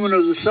woman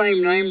of the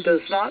same name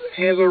does not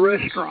have a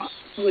restaurant,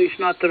 at least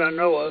not that I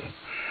know of.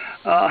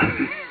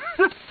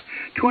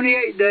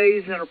 28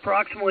 days and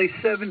approximately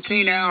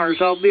 17 hours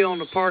I'll be on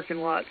the parking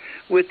lot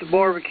with the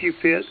barbecue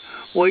pit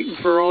waiting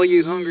for all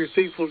you hungry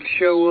people to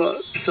show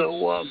up.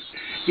 So,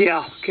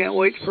 yeah, can't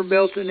wait for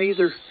Belton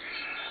either.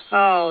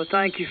 Oh,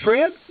 thank you,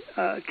 Fred.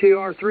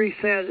 TR3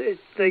 said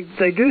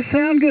they do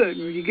sound good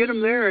when you get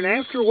them there, and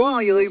after a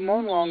while you leave them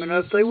on long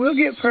enough, they will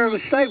get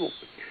fairly stable.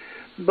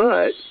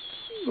 But,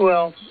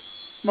 well,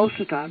 most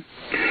of the time.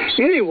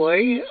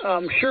 Anyway,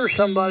 I'm sure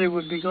somebody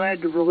would be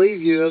glad to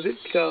relieve you of it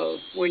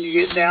when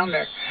you get down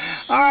there.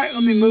 All right,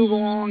 let me move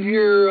along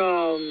here.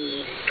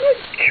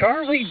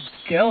 Charlie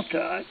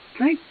Delta, I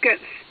think that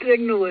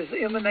signal is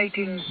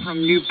emanating from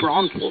New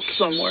Braunfels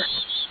somewhere.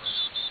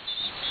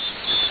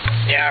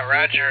 Yeah,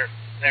 Roger.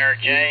 There,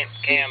 Jay,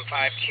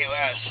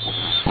 KM5QS,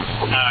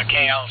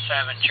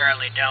 KL7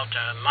 Charlie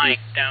Delta, Mike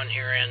down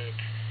here in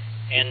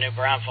New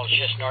Braunfels,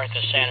 just north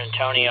of San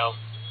Antonio.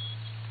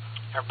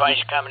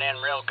 Everybody's coming in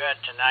real good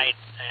tonight,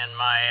 and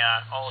my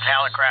old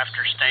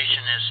Hallicrafter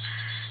station is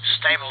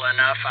stable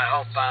enough. I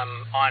hope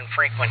I'm on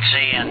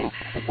frequency and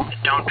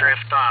don't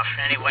drift off.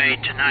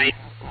 Anyway, tonight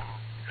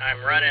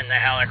I'm running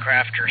the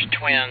Hallicrafters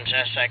Twins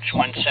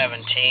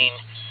SX117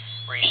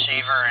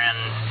 receiver and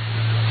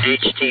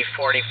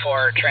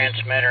HT44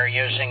 transmitter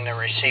using the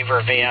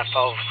receiver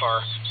VFO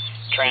for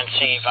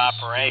transceive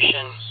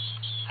operation.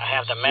 I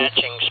have the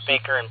matching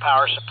speaker and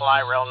power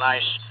supply, real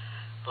nice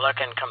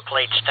looking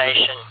complete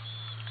station.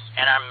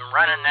 And I'm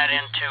running that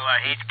into a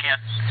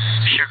Heathkit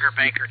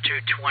Sugarbaker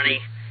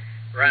 220,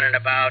 running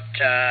about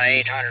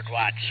 800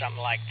 watts, something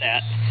like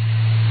that.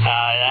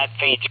 That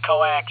feeds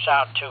coax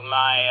out to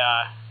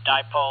my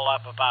dipole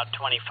up about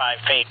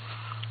 25 feet.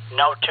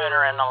 No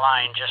tuner in the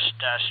line, just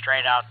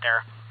straight out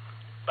there.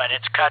 But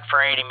it's cut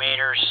for 80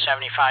 meters,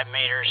 75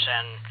 meters,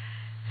 and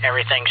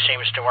everything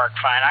seems to work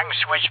fine. I can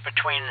switch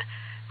between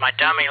my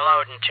dummy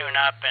load and tune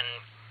up, and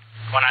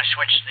when I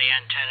switch to the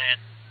antenna,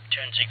 it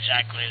tunes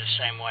exactly the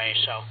same way.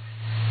 So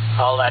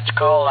all that's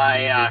cool.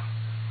 I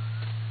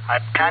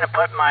kind of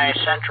put my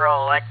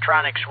Central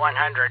Electronics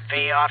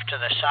 100V off to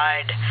the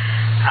side.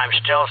 I'm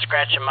still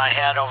scratching my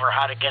head over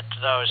how to get to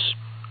those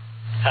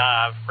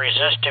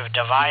resistive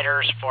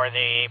dividers for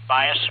the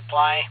bias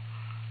supply,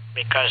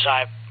 because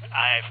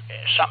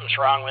something's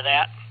wrong with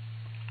that.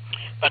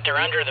 But they're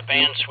under the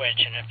band switch,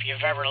 and if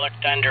you've ever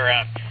looked under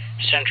a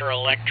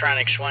Central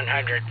Electronics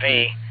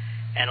 100V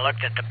and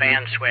looked at the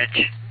band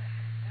switch,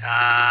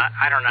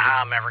 I don't know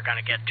how I'm ever going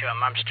to get to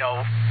them. I'm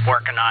still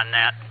working on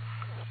that.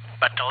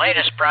 But the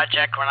latest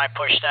project, when I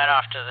push that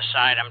off to the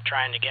side, I'm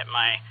trying to get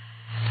my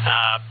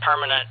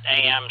permanent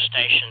AM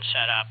station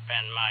set up,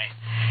 and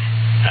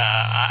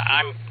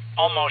I'm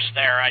almost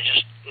there. I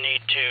just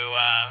need to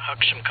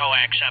hook some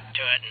coax up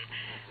to it, and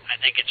I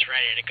think it's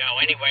ready to go.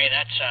 Anyway,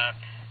 that's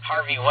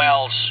Harvey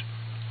Wells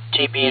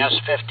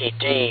TBS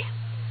 50D,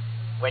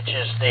 which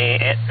is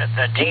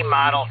the D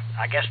model.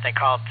 I guess they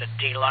call it the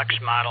deluxe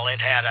model.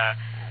 It had a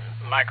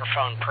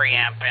microphone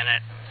preamp in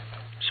it,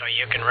 so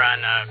you can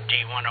run a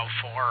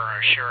D104 or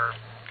a Shure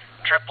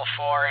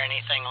 444,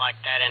 anything like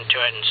that into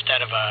it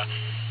instead of a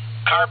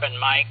carbon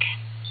mic.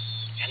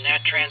 And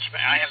that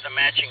I have the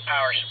matching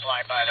power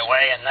supply, by the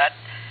way, and that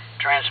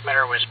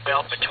transmitter was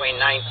built between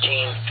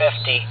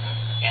 1950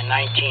 and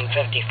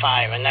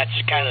 1955, and that's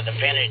kind of the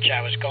vintage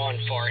I was going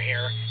for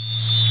here.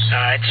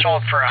 It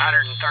sold for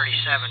 $137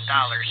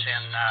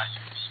 in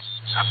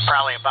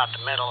probably about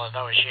the middle of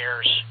those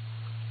years.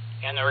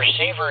 And the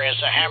receiver is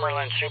a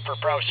Hammerlin Super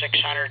Pro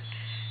 600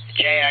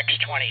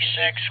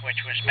 JX26,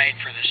 which was made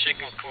for the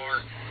Signal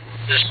Corps.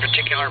 This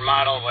particular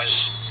model was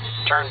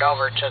turned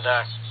over to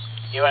the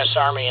U.S.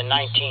 Army in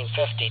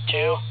 1952.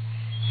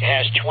 It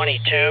has 20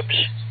 tubes,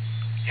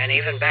 and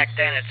even back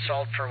then it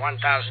sold for $1,250.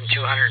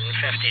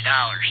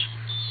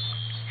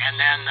 And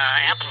then the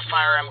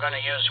amplifier I'm going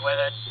to use with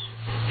it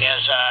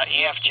is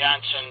E.F.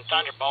 Johnson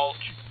Thunderbolt,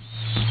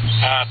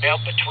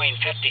 built between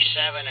 57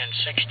 and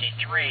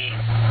 63.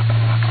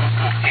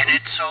 And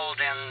it sold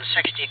in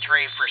 63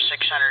 for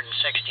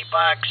 $660,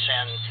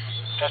 and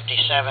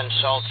 57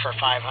 sold for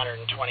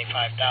 $525.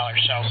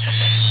 So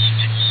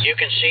you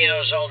can see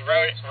those old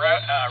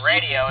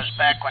radios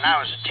back when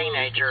I was a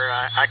teenager.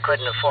 I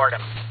couldn't afford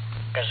them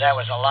because that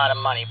was a lot of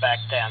money back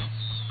then.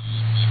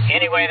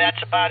 Anyway,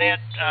 that's about it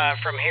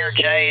from here,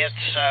 Jay.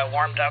 It's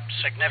warmed up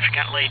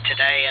significantly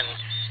today, and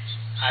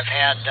I've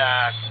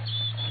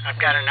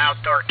got an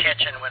outdoor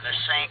kitchen with a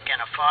sink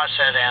and a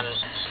faucet, and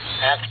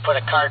I have to put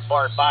a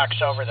cardboard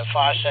box over the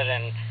faucet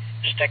and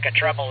stick a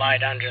trouble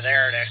light under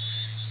there to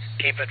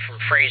keep it from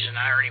freezing.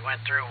 I already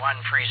went through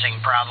one freezing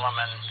problem,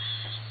 and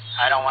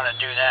I don't want to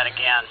do that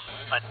again.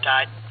 But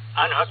I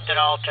unhooked it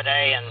all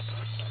today, and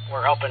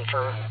we're hoping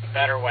for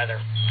better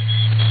weather.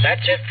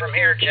 That's it from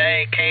here,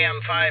 Jay.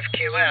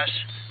 KM5QS.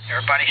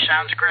 Everybody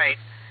sounds great.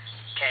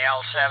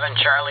 KL7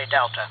 Charlie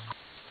Delta.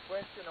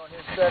 Question on his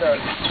set up.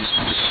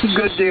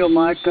 Good deal,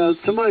 Mike.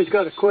 Somebody's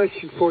got a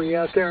question for you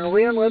out there. And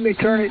Lynn, let me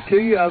turn it to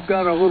you. I've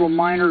got a little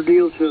minor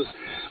deal to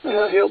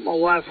help my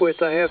wife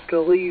with. I have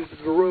to leave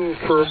the room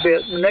for a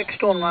bit.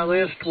 Next on my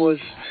list was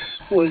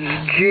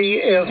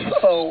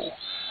GFO.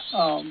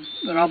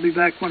 And I'll be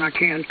back when I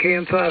can.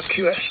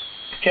 KM5QS.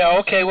 Yeah,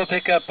 okay, we'll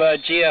pick up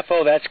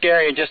GFO. That's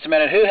Gary in just a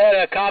minute. Who had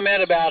a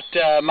comment about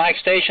Mike's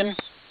station?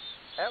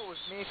 That was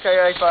me,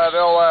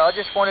 KA5LY. I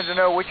just wanted to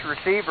know which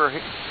receiver.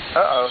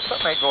 Uh-oh,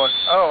 something ain't going.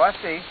 Oh, I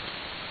see.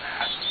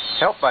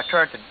 Helped by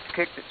trying to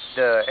kick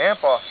the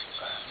amp off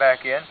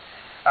back in.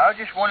 I was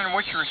just wondering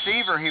which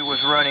receiver he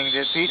was running.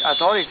 I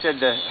thought he said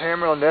the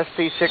Hammerland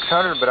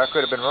SP600, but I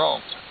could have been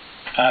wrong.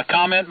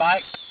 Comment,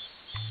 Mike?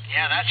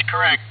 Yeah, that's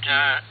correct.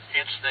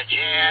 It's the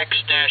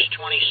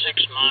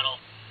JX-26 model,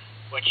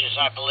 which is,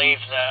 I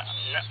believe, the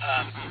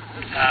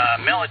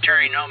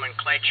military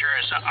nomenclature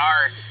is a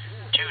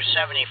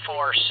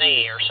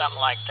R274C or something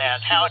like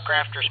that.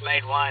 Hallicrafters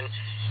made one,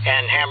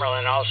 and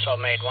Hammerland also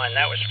made one.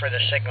 That was for the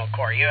Signal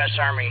Corps, U.S.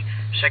 Army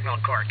Signal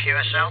Corps.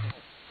 QSL?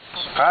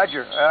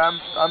 Roger.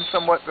 I'm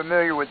somewhat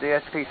familiar with the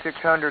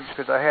SP600s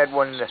because I had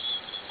one in the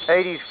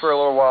 80s for a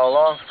little while.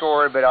 Long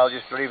story, but I'll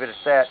just leave it at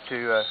that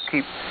to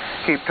keep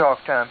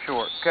talk time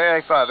short.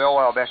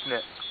 KA5LY, back to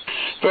net.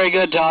 Very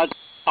good, Todd.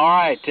 All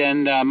right,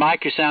 and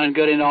Mike, you're sounding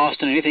good in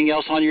Austin. Anything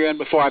else on your end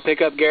before I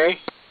pick up Gary?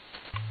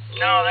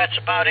 No, that's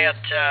about it.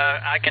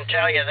 I can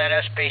tell you that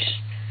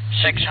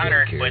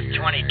SP600 with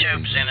 20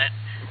 tubes in it,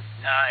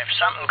 if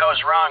something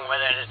goes wrong with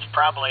it, it's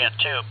probably a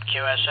tube.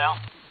 QSL?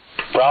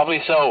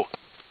 Probably so.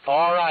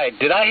 All right.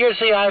 Did I hear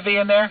CIV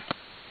in there?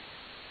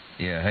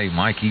 Yeah, hey,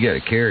 Mike, you got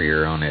a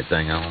carrier on that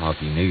thing. I don't know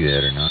if you knew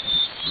that or not.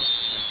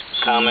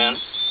 Comment?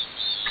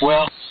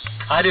 Well,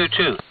 I do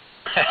too.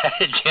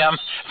 Jim,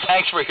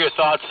 thanks for your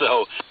thoughts,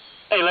 though.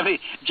 Hey,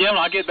 Jim,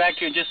 I'll get back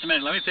to you in just a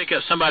minute. Let me pick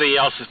up somebody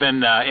else who's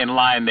been in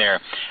line there.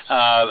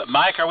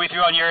 Mike, are we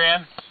through on your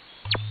end?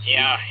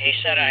 Yeah, he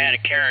said I had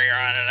a carrier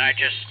on it. I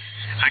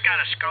got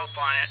a scope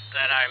on it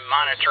that I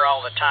monitor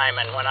all the time,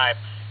 and when I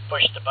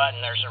push the button,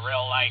 there's a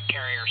real light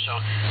carrier, so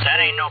that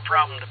ain't no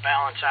problem to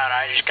balance out.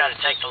 I just got to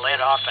take the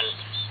lid off and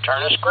turn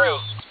a screw.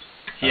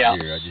 Yeah.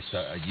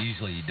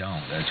 Usually you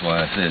don't. That's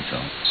why I said so.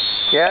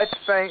 Yeah, it's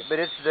faint, but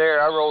it's there.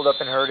 I rolled up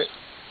and heard it.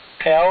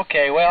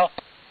 Okay. Well,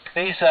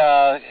 these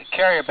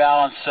carrier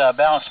balance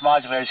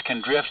modulators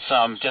can drift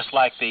some, just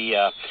like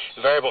the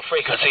variable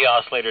frequency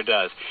oscillator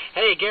does.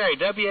 Hey, Gary,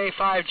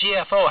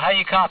 WA5GFO, how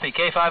you copy?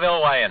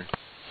 K5LYN.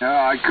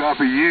 I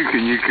copy you.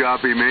 Can you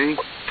copy me?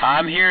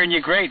 I'm hearing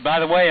you great. By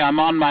the way, I'm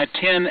on my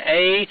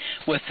 10A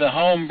with the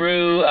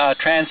homebrew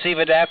transceive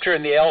adapter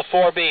and the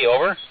L4B.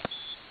 Over.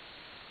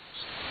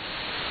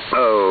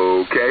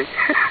 Okay.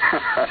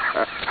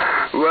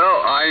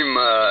 Well,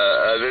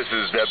 this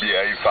is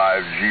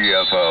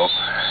WA5GFO,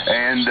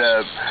 and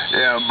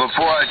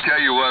before I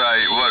tell you what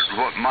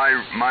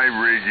my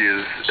rig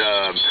is,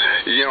 I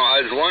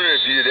was wondering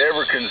if you'd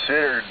ever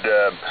considered,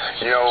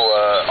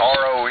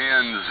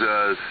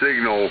 RON's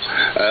signal,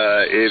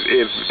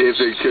 if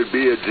it could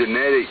be a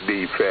genetic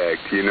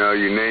defect. You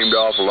named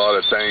off a lot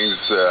of things,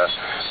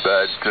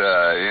 but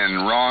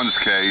in Ron's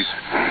case,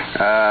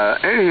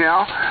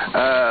 anyhow,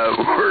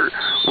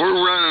 we're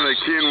running a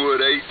Kenwood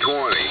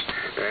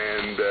 820,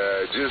 and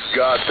just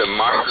got the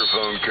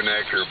microphone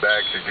connector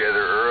back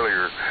together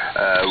earlier.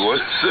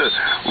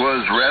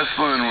 Was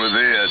wrestling with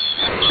it,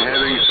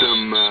 having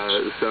some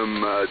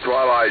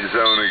Twilight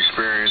Zone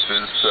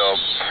experiences. So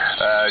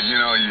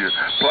you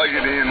plug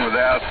it in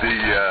without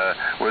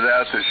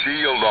the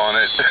shield on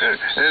it,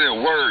 and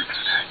it works.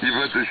 You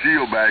put the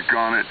shield back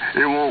on it,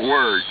 it won't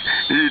work.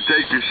 You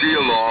take the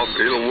shield off,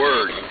 it'll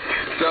work.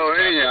 So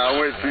anyhow, I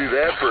went through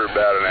that for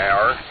about an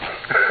hour.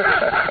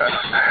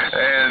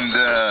 And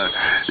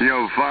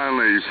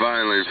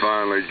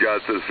finally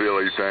got the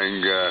silly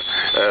thing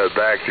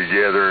back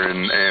together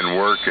and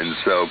working.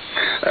 So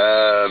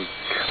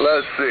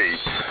let's see.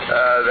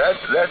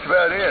 That's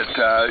about it.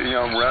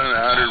 I'm running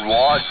 100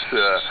 watts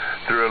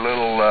through a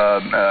little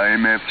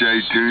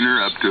MFJ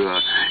tuner up to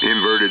a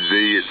inverted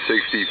V at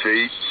 60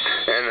 feet.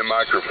 And the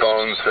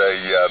microphone's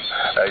a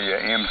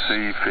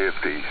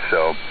MC50.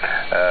 So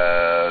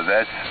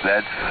that's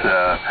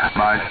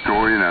my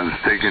story, and I'm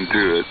sticking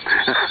to it.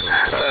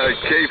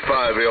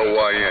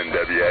 K5LYN,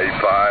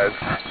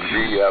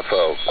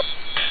 WA5GFO.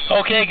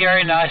 Okay,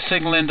 Gary, nice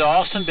signal into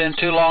Austin. Been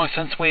too long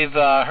since we've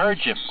heard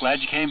you. Glad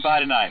you came by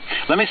tonight.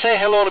 Let me say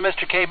hello to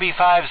Mr.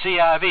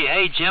 KB5CIV.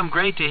 Hey, Jim,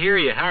 great to hear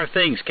you. How are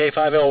things,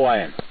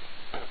 K5LYN?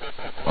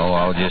 Oh,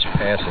 I was just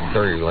passing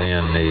through,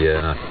 Lynn.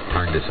 I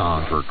turned this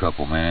on for a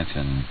couple minutes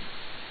and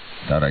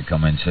thought I'd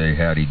come in and say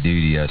howdy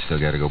doody. I still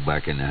got to go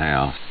back in the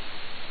house.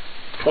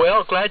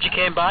 Well, glad you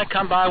came by.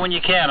 Come by when you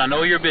can. I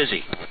know you're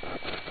busy.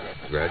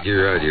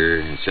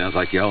 Roger. It sounds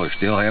like y'all are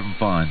still having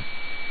fun.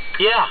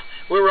 Yeah,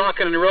 we're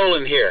rocking and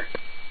rolling here.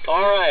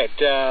 All right.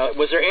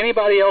 Was there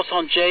anybody else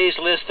on Jay's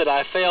list that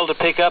I failed to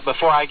pick up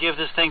before I give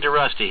this thing to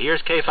Rusty?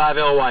 Here's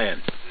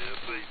K5LYN.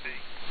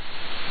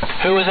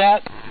 FCP. Who was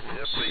that?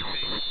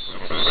 FCP.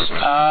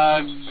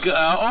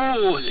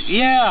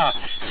 Yeah,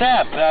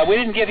 Sap, we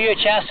didn't give you a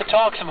chance to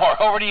talk some more.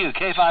 Over to you,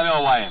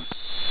 K5LYN.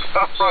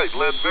 All right,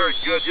 Len, very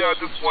good. Yeah, I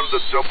just wanted to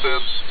jump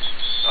in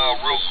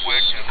real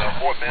quick. And,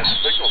 boy, man,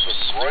 signals are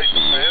great. The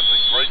fans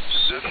in great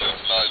condition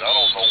tonight. I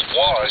don't know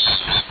why,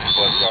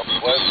 but I'm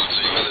glad to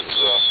see that it's,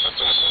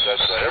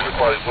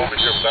 everybody's over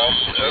here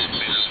mounting F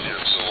meters here.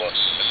 So,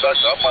 in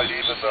fact, I might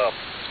even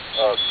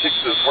kick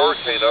this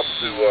hurricane up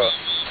to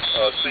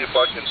see if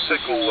I can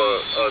tickle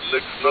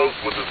Nick's nose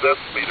with his S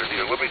meter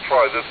here. Let me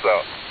try this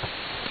out.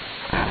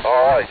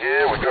 All right,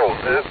 here we go.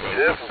 This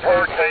is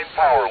hurricane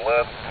power,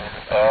 Len.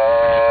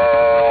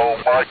 Oh,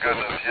 my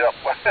goodness, yep.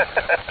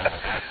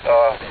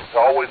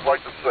 I always like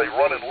to say,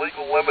 running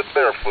legal limit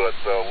barefoot.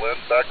 Len,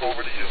 back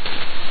over to you.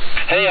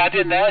 Hey, I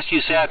didn't ask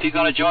you, Sap, you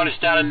going to join us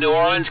down in New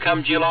Orleans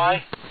come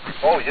July?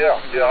 Oh, yeah.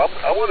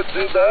 I want to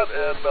do that,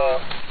 and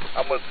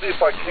I'm going to see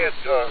if I can't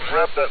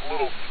grab that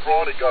little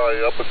scrawny guy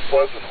up at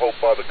Pleasant Hope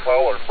by the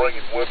collar and bring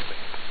him with me.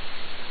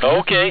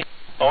 Okay.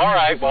 All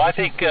right. Well, I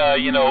think,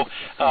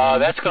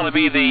 that's going to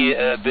be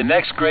the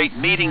next great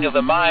meeting of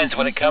the minds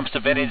when it comes to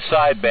vintage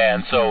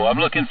sideband. So I'm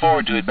looking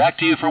forward to it. Back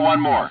to you for one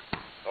more.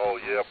 Oh,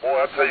 yeah. Boy,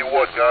 I tell you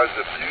what, guys,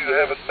 if you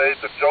haven't made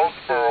the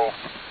Jonesboro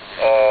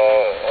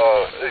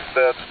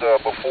event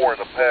before in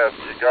the past,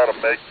 you got to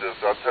make this.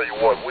 I'll tell you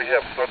what, we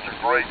have such a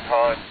great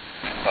time.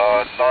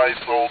 Nice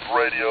old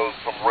radios,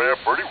 some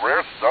pretty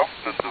rare stuff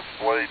been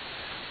displayed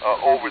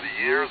over the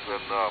years,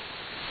 and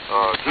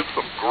just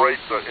some great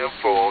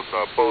info on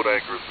boat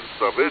anchors and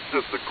stuff. It's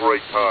just a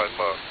great time.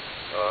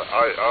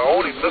 I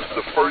only missed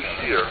the first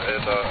year,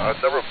 and I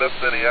never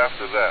missed any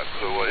after that.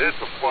 So it's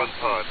a fun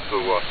time. So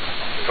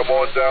come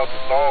on down to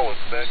New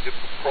Orleans, man. Get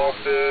some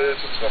crawfish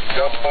and some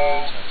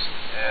gumbo,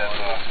 and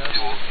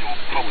you'll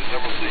probably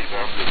never leave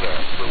after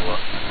that. So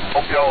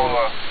hope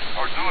y'all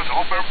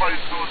hope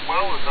everybody's doing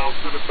well, and I'll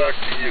send it back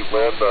to you,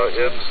 man.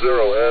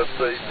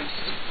 N0SAB.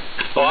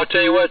 Well, I'll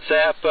tell you what,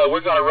 Sap,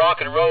 we're going to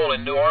rock and roll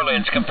in New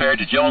Orleans compared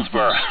to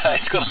Jonesboro.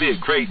 It's going to be a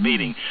great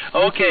meeting.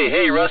 Okay,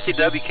 hey, Rusty,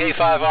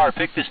 WK5R,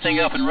 pick this thing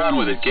up and run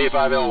with it,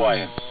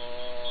 K5LYN.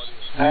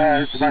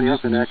 There's somebody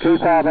else in there,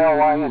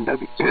 K5LYN,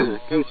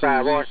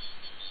 K5R.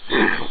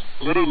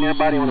 Good evening,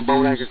 everybody on the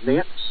Boat Anchors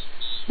Net.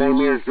 Name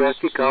here is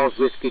Rusty, calls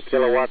Whiskey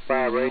Kilowatt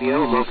 5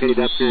 Radio. I'm located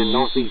up here in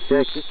Northeast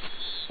Texas,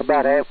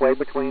 about halfway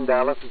between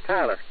Dallas and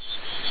Tyler.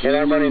 And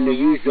I'm running the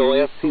usual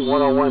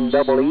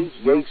FT101EE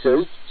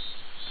Yaesu.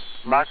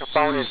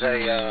 Microphone is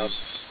a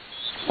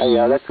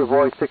Electro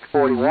Voice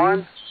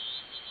 641,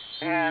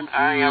 and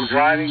I am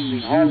driving the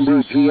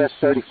Homebrew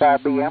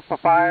GS35B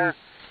amplifier,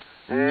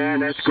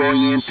 and that's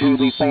going into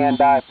the fan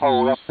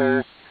dipole up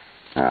there.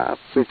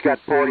 It's got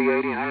 40,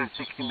 80,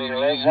 160 meter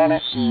legs on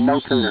it, and no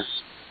tuner.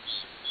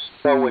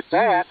 So with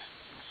that,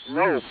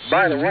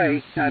 by the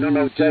way, I don't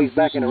know if Jay's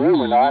back in the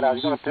room or not. I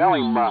was going to tell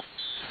him, I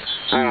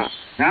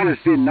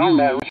just didn't know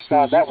that.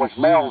 That was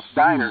Mel's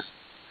Diner.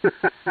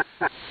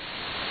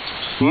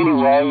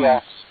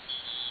 Anyway,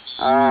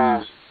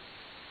 I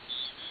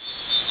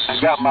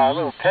got my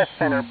little test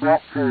center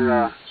built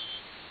for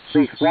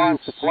these Swan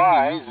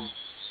Supplies, and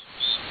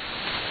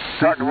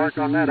starting to work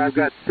on that. I've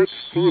got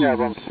 16 of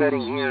them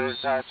sitting here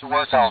to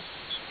work on.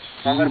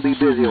 I'm going to be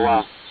busy a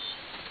while.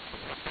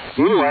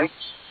 Anyway,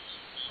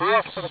 who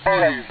else for the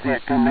Boat Anchors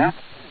Net come now?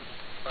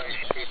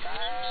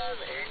 65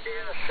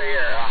 India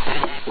Sierra.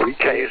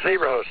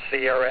 K0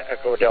 Sierra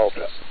Echo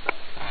Delta.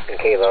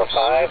 Kilo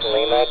 5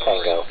 Lima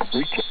Tango.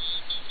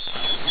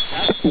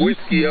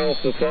 Whiskey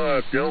Alpha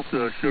 5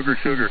 Delta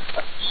Sugar.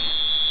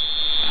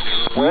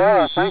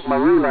 Well, I think my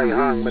relay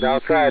hung, but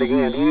I'll try it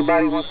again.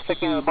 Anybody wants to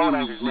stick into the Boat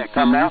Anchors Net?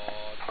 Come now.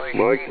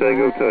 Mike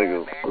Tango.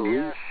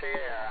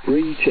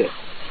 3 check.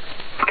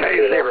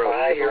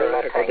 K0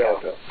 Sierra Echo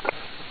Delta.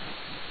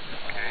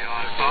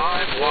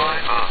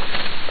 K5YI.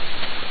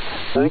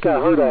 I think I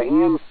heard a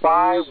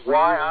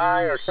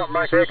N5YI or something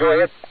like that. Go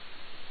ahead.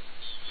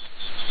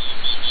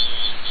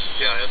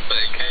 Yeah, it's a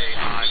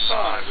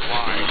K5YI.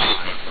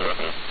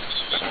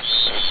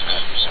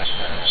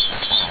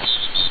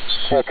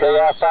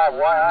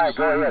 KI5YI,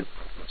 go ahead.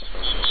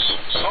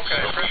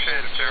 Okay,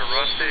 appreciate it there,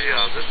 Rusty.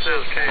 This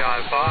is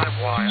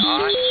KI5YI.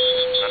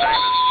 The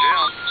name is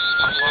Jim.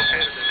 I'm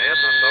located in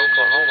Edmond,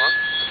 Oklahoma.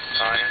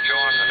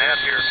 Enjoying the net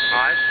here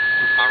tonight.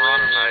 I'm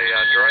running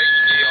a Drake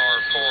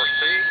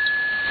TR4C,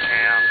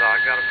 and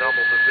I got a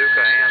double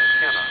bazooka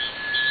antenna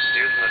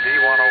using a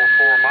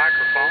D104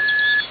 microphone.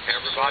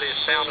 Everybody is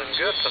sounding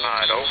good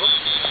tonight, over.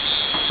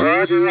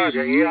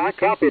 Roger. Yeah, I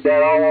copied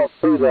that all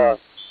through the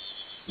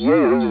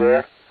Yahoo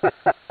there.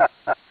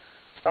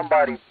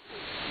 Somebody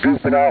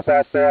goofing off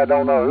out there, I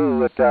don't know who,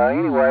 but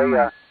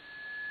anyway,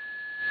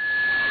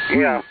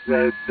 yeah,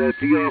 the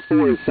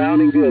TR4 is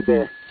sounding good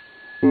there.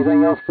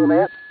 Anything else from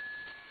that?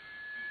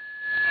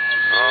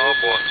 Oh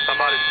boy,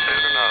 somebody's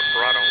tuning up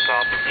right on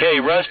top of Hey,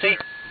 Rusty,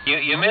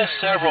 you missed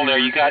several there.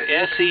 You got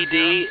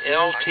SED,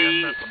 LT,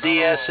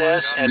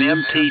 DSS, and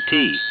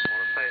MTT.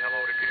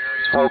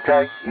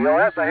 Okay, you'll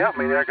have to help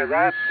me there because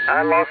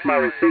I lost my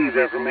receive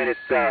there for a minute.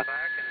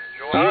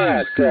 All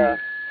right,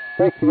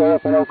 60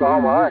 up in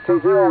Oklahoma. All right,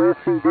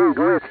 K0SCD.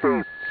 Go ahead,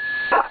 Steve.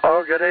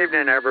 Oh, good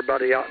evening,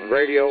 everybody out in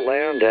Radio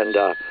Land, and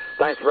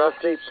thanks,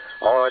 Rusty.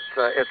 Oh,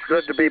 it's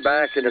good to be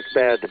back, and it's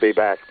bad to be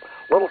back.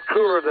 A little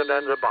cooler than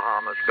in the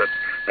Bahamas, but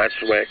that's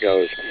the way it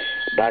goes.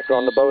 Back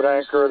on the boat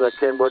anchor, the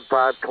Kenwood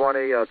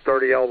 520,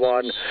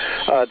 30L1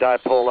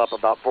 dipole up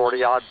about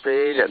 40-odd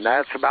feet, and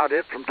that's about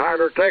it from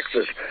Tyler,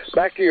 Texas.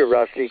 Back to you,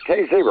 Rusty.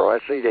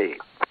 K0SCD.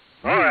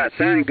 All right,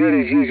 sounding good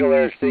as usual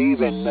there,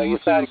 Steve, and you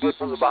sounded good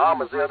from the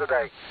Bahamas the other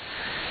day.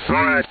 All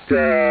right,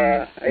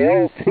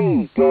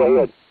 LT, go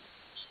ahead.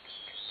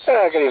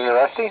 Good evening,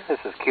 Rusty. This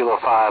is Kilo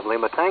 5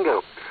 Lima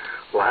Tango.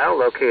 Wow,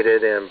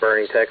 located in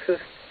Bernie, Texas,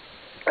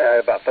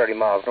 about 30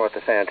 miles north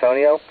of San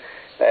Antonio.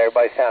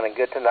 Everybody's sounding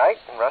good tonight.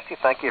 And Rusty,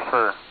 thank you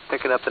for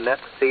picking up the net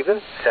this evening.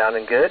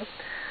 Sounding good.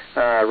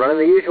 Running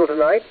the usual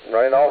tonight.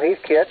 Running all Heath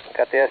kit.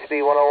 Got the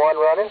SB 101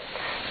 running.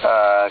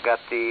 Got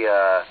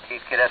the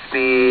Heath kit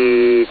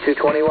SB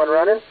 221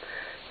 running.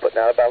 Putting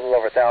out about a little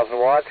over 1,000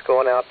 watts.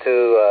 Going out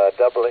to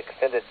double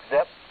extended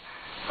zip.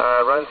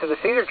 Running through the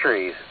cedar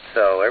trees.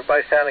 So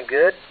everybody's sounding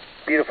good.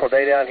 Beautiful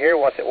day down here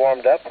once it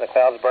warmed up and the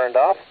clouds burned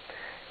off.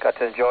 Got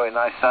to enjoy a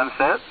nice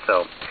sunset.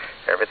 So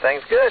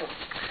everything's good.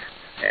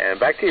 And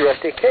back to you,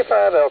 Rusty.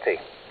 K5LT.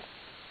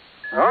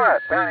 All right,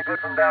 sounding good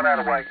from down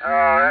that way. All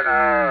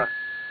right,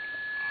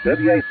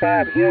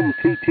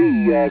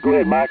 WA5MTT. Go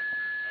ahead, Mike.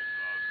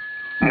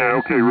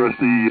 Yeah, okay,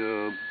 Rusty.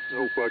 I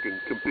hope I can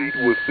compete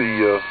with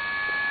the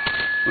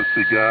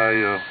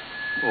guy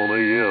on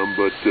AM,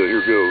 but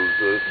here goes.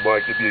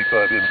 Mike,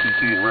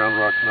 WA5MTT in Round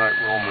Rock tonight.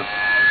 We're on the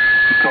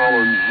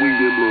Collins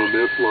Winged Emblem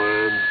S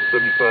line,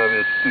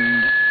 75S2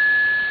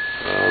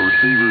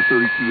 receiver,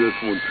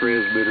 32S1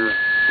 transmitter.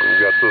 We've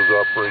got those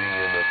operating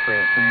in a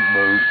transceive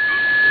mode,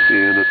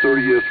 and a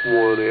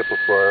 30S1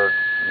 amplifier,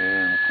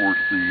 and of course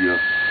the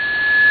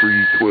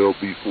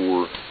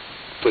 312B4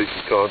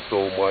 station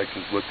console mic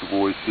is Let Your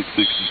Voice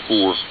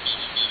 664.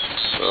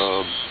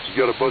 You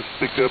got a bunch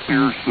picked up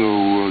here,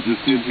 so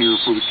just in here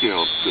for the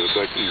count.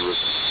 Back to you, Rick.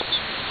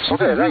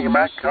 Okay, thank you,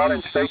 Mike.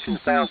 Collins station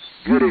sounds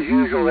good as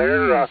usual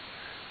there.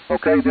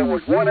 Okay, there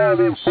was one out of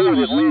them four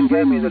that Lynn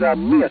gave me that I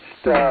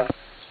missed.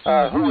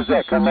 Who was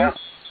that come out?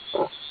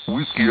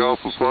 Whiskey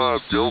Alpha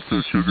 5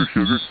 Delta Sugar.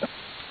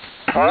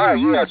 All right,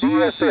 yeah,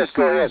 DSS,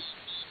 go ahead.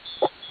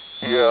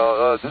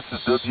 Yeah, this is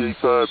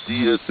WA5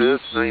 DSS.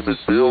 Name is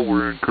Bill.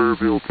 We're in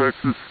Kerrville,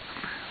 Texas.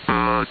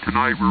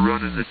 Tonight we're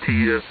running the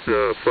TS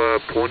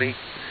 520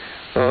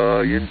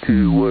 into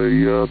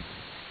a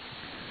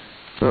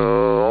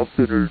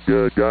off-centered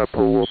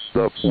dipole up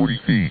about 40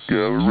 feet.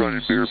 We're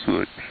running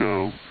barefoot,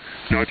 so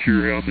not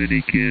sure how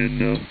many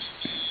can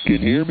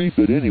hear me,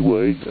 but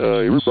anyway,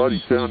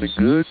 everybody's sounding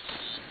good,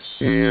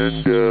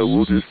 and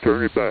we'll just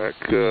turn it back.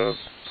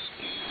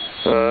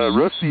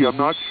 Rusty, I'm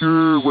not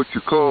sure what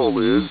your call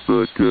is,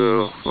 but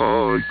go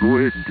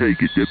ahead and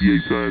take it.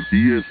 WA5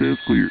 DSS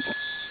cleared.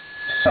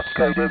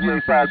 Okay,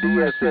 WA5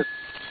 DSS,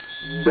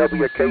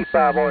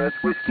 WK5R,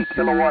 that's Whiskey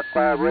Kilowatt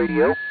 5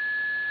 radio.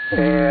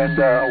 And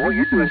what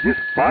you're doing is just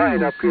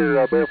fine up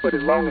here, barefoot,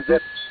 as long as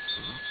that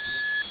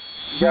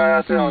guy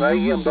out there on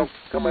AM don't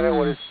come in there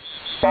with his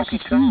funky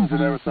tunes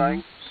and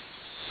everything.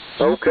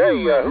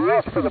 Okay, who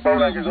else for the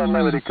Boat Anchors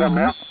Unlimited coming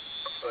out?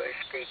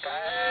 Whiskey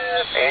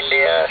 5,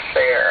 India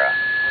Sierra.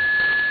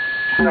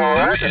 All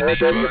right,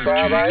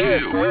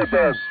 W5IS, go ahead,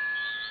 Doug.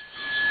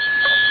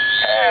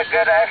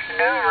 Good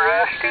afternoon,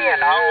 Rusty,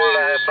 and all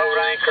boat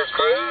anchor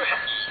crews.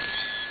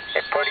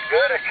 It's pretty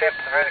good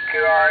except for the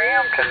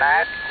QRM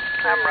tonight.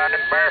 I'm running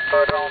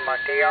barefoot on my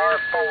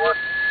TR4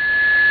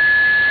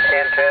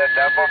 into a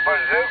double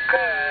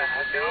bazooka,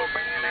 dual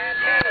band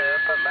antenna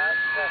up about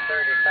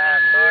 35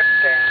 foot,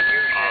 and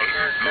usually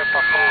shirts up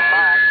a full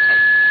mic.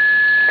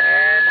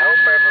 And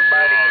hope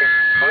everybody can.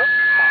 Oops,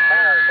 my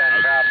power done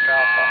dropped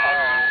off.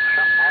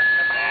 Something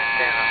happened to my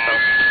antenna. So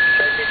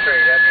 73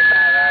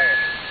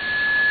 W5IS.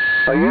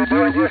 Are you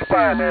doing just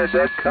fine there,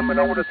 Doug, coming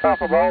over the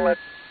top of all that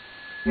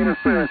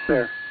interference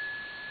there?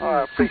 All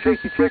right,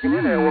 appreciate you checking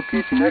in there. We'll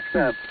catch you next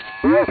time.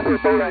 Who else for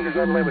Boat Anchors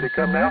Unlimited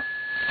coming out?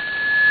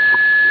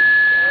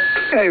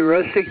 Hey,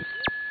 Rusty.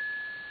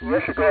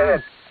 Yes, sir, go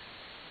ahead.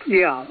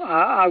 Yeah,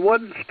 I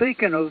wasn't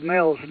speaking of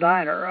Mel's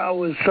Diner. I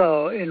was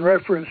in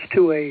reference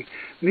to a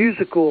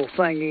musical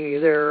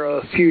thingy there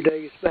a few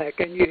days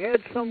back, and you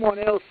had someone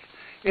else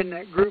in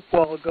that group a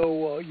while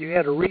ago. You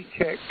had a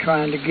recheck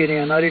trying to get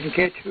in. I didn't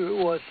catch who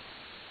it was.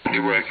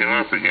 You're breaking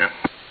up again.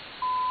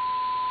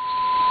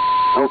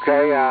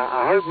 Okay,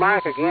 I heard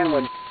Mike again.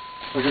 Was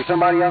there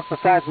somebody else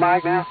besides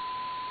Mike now?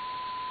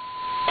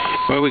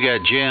 Well, we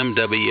got Jim,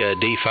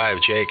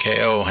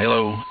 WD5JKO.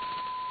 Hello.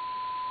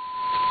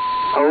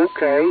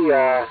 Okay,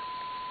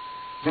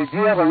 did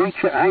you have a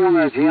recheck? Hang on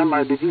there, Jim.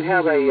 Did you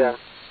have a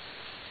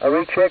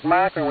recheck,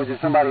 Mike, or was it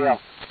somebody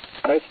else?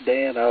 That's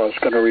Dan. I was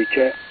going to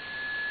recheck.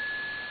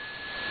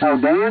 Oh,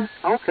 Dan?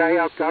 Okay,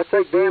 I'll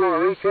take Dan on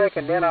a recheck,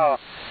 and then I'll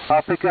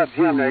pick up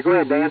Jim there. Go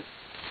ahead, Dan.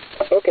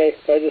 Okay,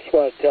 I just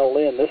want to tell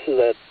Lynn, this is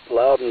that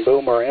Loudon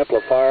Boomer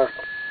amplifier.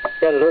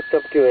 Got it hooked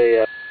up to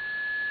a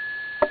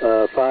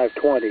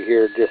 520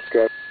 here, just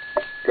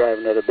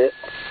driving it a bit,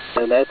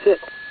 and that's it.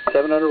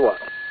 700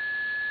 watts.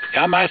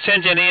 I might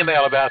send you an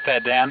email about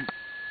that, Dan.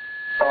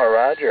 Oh,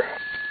 Roger.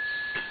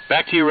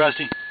 Back to you,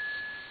 Rusty.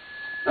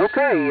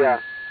 Okay,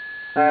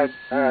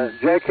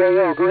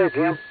 JKO, go ahead,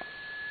 Jim.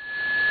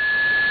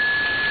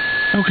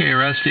 Okay,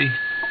 Rusty.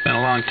 Been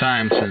a long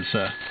time since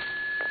saw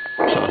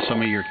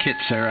some of your kits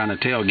there on the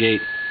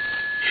tailgate.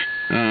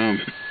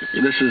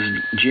 This is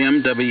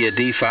Jim,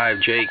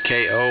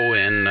 WD5JKO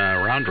in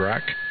Round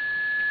Rock.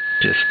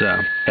 Just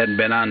hadn't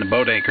been on the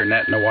boat anchor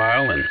net in a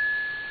while, and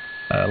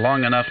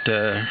long enough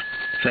to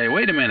say,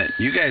 wait a minute,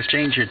 you guys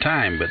changed your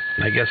time, but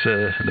I guess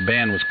the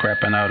band was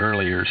crapping out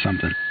earlier or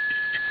something.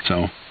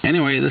 So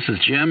anyway, this is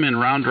Jim in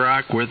Round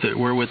Rock.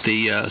 We're with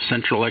the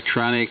Central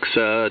Electronics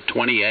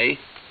 20A,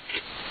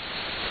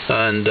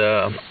 and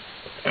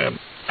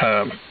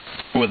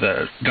with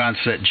a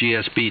Gonset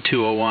GSB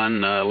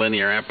 201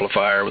 linear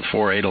amplifier with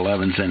 4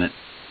 811s in it,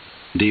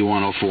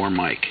 D104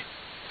 mic.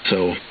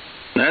 So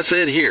that's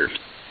it here.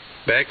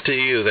 Back to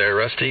you there,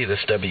 Rusty.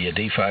 This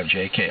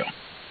WD5JKO.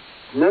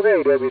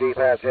 Okay,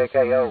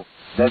 WD5JKO,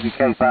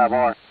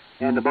 WK5R,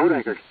 and the boat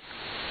anchors.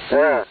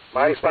 Yeah,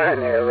 mighty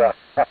fine there.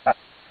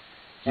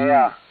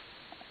 Yeah,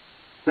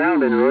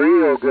 sounding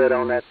real good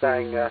on that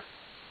thing. Yeah,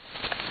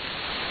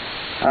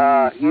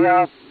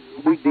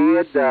 we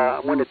did.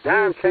 When the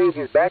time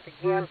changes back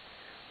again,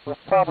 we'll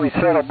probably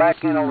settle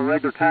back in on the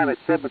regular time at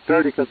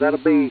 7:30, because that'll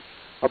be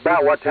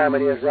about what time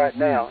it is right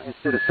now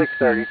instead of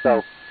 6:30.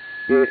 So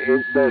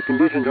the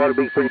conditions ought to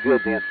be pretty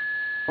good then.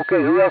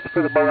 Okay, who else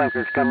for the boat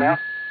anchors come now?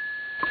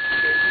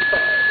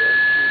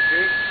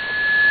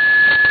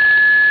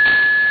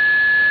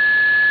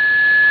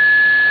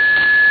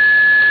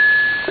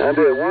 I'll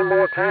do it one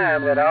more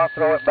time, then I'll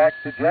throw it back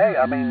to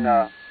Lynn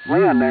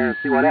there and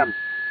see what happens.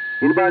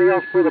 Anybody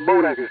else for the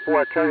boat anchors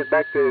before I turn it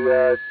back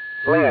to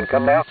Lynn?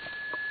 Come now.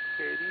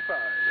 KD5,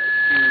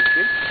 that's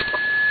QG.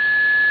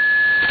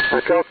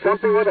 I caught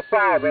something with a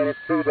 5 in it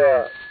through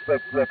the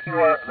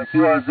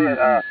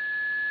QRZ,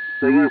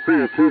 the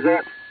interference. Who's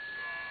that?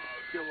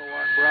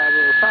 Kilowatt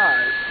Bravo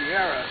 5,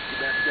 Sierra,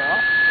 Quebec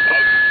Golf.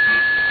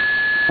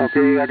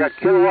 Okay, I got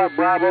Kilowatt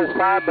Bravo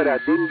 5, but I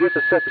didn't get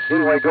the second.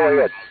 Anyway, go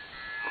ahead.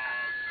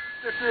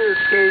 This is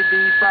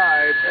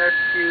KD5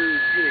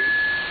 SQG.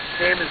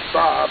 Name is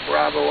Bob,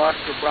 Bravo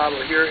Oscar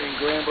Bravo here in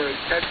Granbury,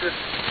 Texas.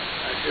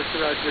 I just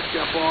thought I'd just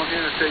jump on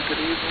here and say good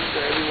evening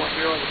to everyone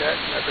here on the net.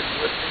 I've been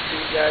listening to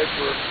you guys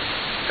for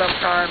some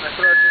time. I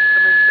thought I'd just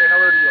come in and say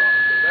hello to you all.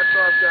 So that's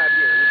all I've got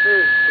here. This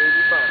is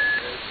KD5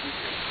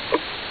 SQG.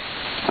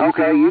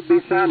 Okay, you'd be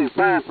sounding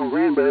fine from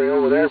Granbury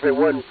over there if it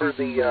wasn't for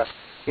the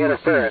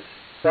interference.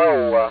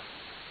 So,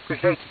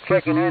 appreciate you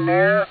checking in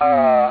there.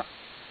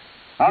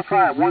 I'll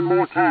try it one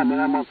more time, then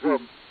I'm going to throw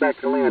it back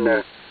to Lynn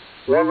there.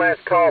 One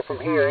last call from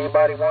here.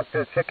 Anybody want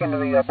to check into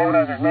the boat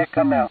anchor's net?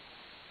 Come out.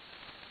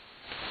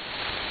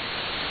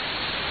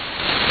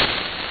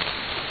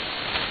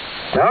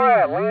 All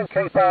right, Lynn,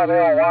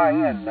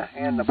 K5LYN,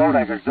 and the boat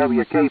anchor's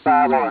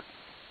WK5R.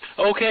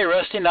 Okay,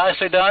 Rusty,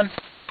 nicely done.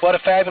 What a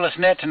fabulous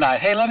net tonight.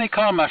 Hey, let me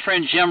call my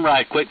friend Jim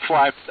right quick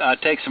before I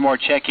take some more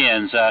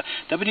check-ins.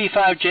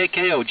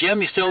 WD5JKO. Jim,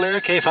 you still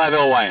there?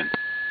 K5LYN.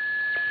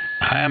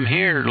 I'm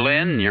here,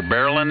 Lynn. You're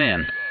barreling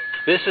in.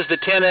 This is the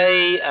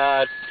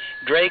 10A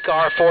Drake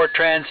R4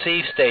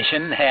 transceive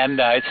station, and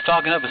it's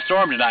talking up a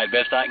storm tonight,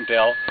 best I can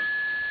tell.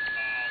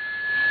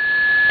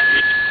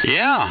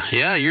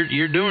 Yeah,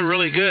 you're doing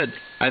really good.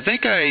 I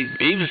think I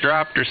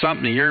eavesdropped or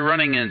something. You're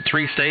running in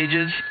 3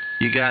 stages.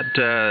 You got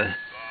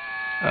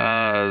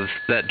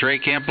that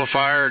Drake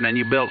amplifier, and then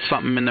you built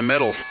something in the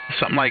middle,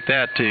 something like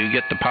that to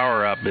get the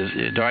power up.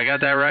 Do I got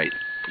that right?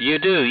 You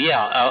do,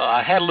 yeah.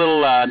 I had a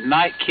little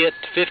night kit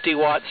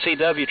 50-watt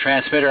CW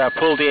transmitter. I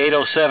pulled the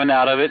 807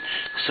 out of it,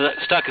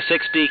 stuck a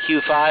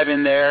 6DQ5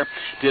 in there,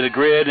 did a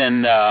grid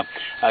and a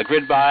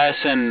grid bias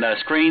and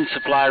screen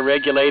supply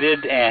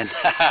regulated, and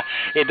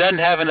it doesn't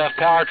have enough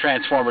power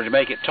transformer to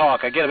make it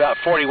talk. I get about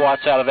 40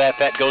 watts out of that.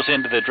 That goes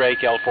into the Drake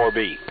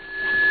L4B.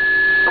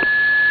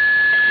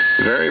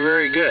 Very,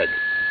 very good.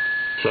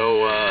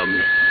 So,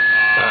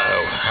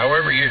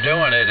 however you're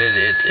doing it,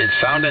 it's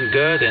sounding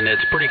good and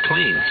it's pretty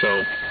clean.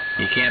 So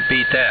you can't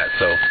beat that.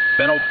 So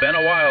been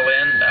a while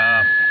in.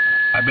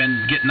 I've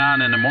been getting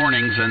on in the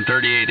mornings on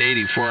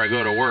 3880 before I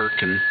go to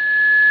work, and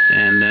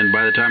then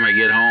by the time I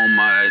get home,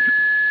 I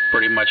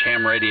pretty much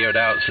ham radioed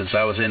out since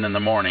I was in the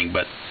morning.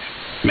 But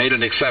made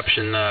an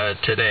exception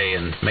today,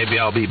 and maybe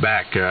I'll be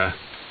back in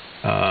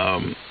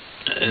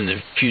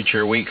the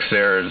future weeks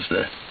there as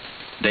the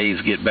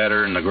days get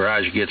better and the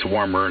garage gets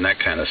warmer and that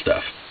kind of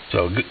stuff.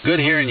 So good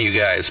hearing you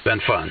guys. Been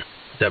fun.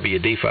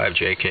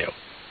 WD5JKO.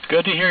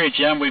 Good to hear you,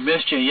 Jim. We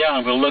missed you. Yeah,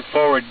 and we'll look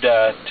forward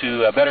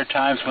to better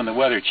times when the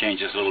weather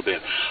changes a little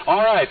bit.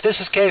 All right, this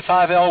is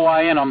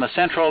K5LYN on the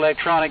Central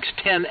Electronics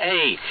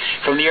 10A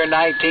from the year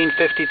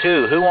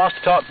 1952. Who wants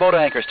to talk boat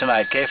anchors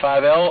tonight?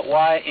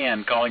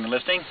 K5LYN, calling and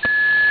listening.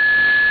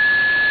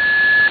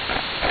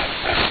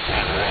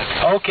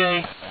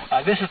 Okay.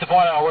 This is the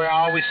point where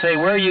I always say,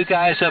 where are you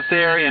guys up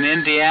there in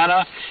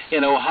Indiana,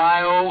 in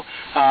Ohio,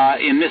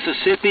 in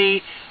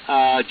Mississippi,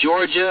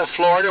 Georgia,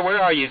 Florida.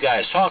 Where are you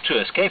guys? Talk to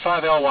us.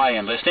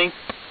 K5LYN, listening.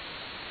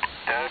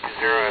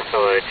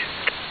 W0SLH.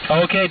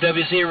 Okay,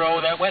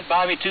 W0. That went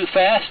by me too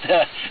fast.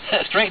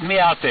 Straighten me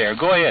out there.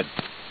 Go ahead.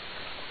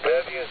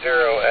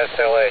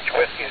 W0SLH.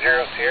 Whiskey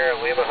Zero Sierra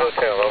Lima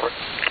Hotel, over.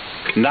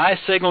 Nice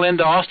signal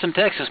into Austin,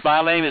 Texas.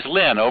 My name is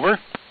Lynn, over.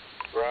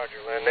 Roger,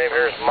 Lynn. Name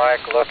here is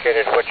Mike,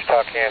 located in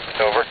Wichita, Kansas,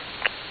 over.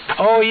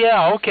 Oh,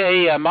 yeah,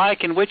 okay,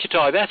 Mike in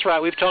Wichita. That's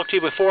right, we've talked to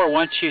you before.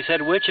 Once you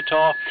said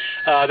Wichita,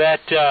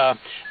 that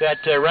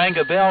rang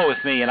a bell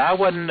with me, and I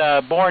wasn't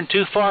born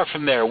too far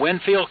from there,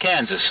 Winfield,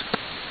 Kansas.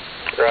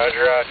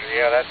 Roger, roger.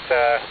 Yeah, that's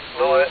a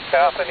little bit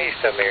south and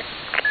east of here.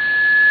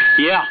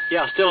 Yeah,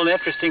 still an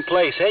interesting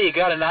place. Hey, you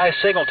got a nice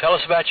signal. Tell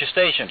us about your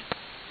station.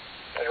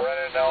 I'm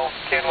running an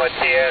Kenwood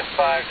TS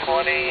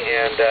 520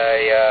 and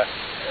a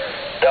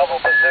double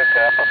bazooka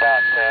up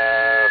about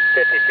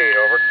 50 feet,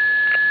 over.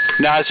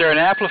 Now, is there an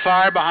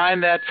amplifier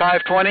behind that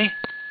 520?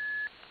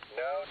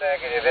 No,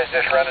 negative. It's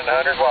just running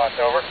 100 watts,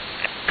 over.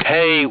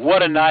 Hey,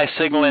 what a nice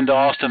signal into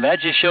Austin. That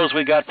just shows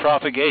we got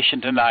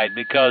propagation tonight,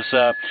 because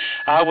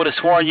I would have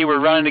sworn you were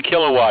running a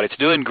kilowatt. It's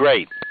doing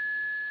great.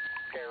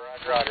 Okay,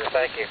 roger,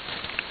 thank you.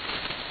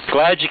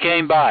 Glad you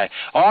came by.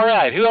 All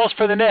right, who else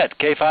for the net?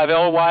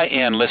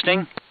 K5LYN,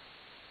 listening.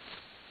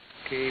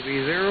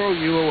 KB0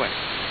 UOA.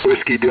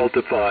 Whiskey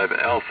Delta 5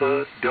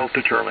 Alpha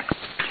Delta Charlie.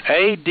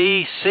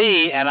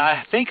 ADC, and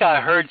I think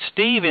I heard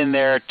Steve in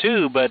there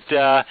too, but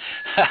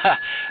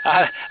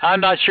I'm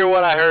not sure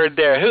what I heard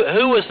there.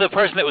 Who was the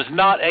person that was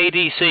not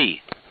ADC?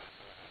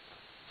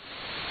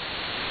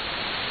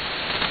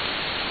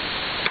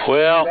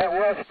 Well, that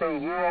was the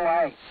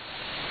UOA.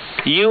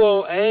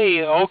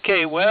 UOA,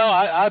 okay, well,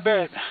 I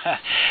better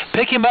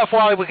pick him up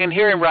while we can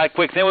hear him right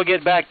quick, then we'll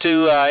get back to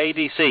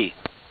ADC.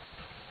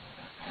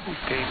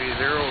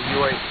 KB0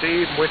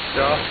 UAC,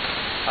 Wichita.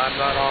 I'm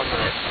not on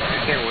the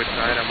Kenwood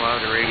side, I'm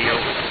on the radio,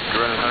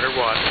 running 100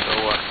 watts,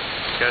 so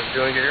guys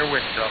doing it here in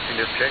Wichita, you can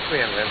just check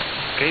me in then.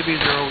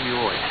 KB0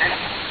 UAC.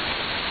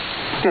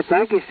 Okay,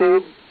 thank you,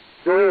 Steve.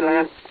 Go ahead,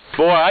 Lynn.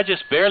 Boy, I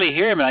just barely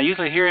hear him, and I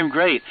usually hear him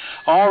great.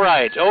 All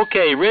right,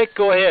 okay, Rick,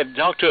 go ahead,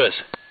 talk to us.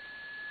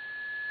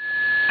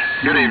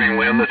 Good evening,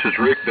 Lynn. This is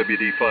Rick,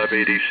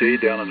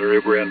 WD5ADC, down in the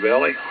Rio Grande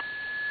Valley.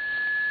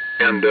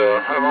 And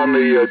I'm on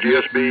the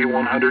GSB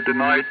 100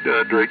 tonight,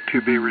 Drake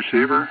 2B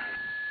receiver.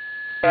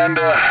 And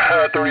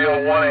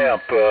 3001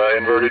 amp,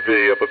 inverted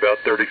V, up about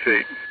 30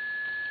 feet.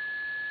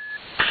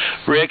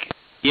 Rick,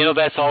 you know,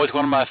 that's always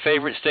one of my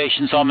favorite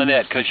stations on the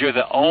net, because you're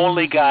the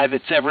only guy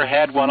that's ever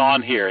had one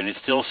on here, and it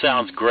still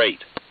sounds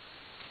great.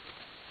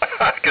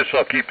 I guess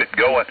I'll keep it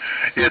going.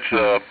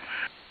 It's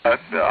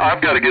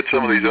I've got to get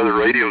some of these other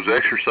radios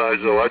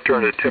exercised, though. I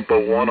turned a Tempo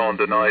 1 on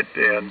tonight,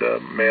 and,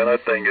 man,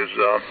 that thing is,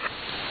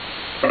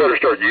 I better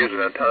start using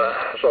it.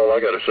 That's all I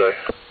got to say.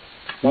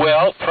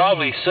 Well,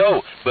 probably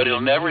so, but it'll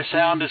never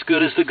sound as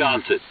good as the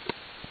Gonset.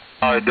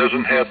 It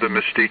doesn't have the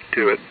mystique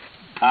to it.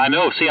 I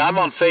know. See, I'm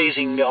on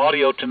phasing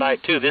audio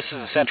tonight, too. This is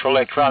the Central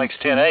Electronics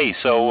 10A,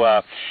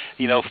 so,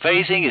 you know,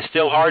 phasing is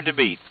still hard to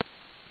beat.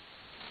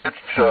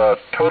 It's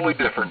totally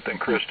different than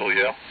Crystal,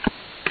 yeah?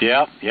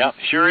 Yeah,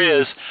 sure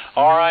is.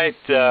 All right,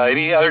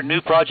 any other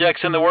new projects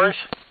in the works?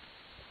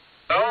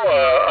 No,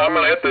 I'm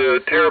going to have to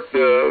tear up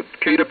the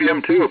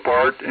KWM2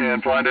 apart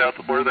and find out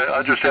where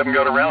I just haven't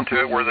got around to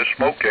it, where the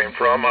smoke came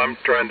from. I'm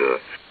trying to,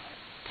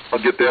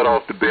 I'll get that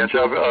off the bench.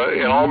 I've,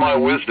 in all my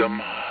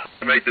wisdom,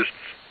 to make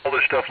all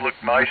this stuff look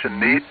nice and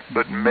neat,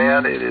 but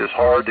man, it is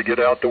hard to get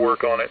out to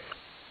work on it.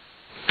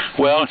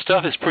 Well,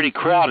 stuff is pretty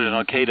crowded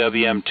on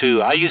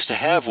KWM2. I used to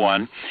have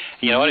one,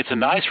 you know, and it's a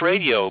nice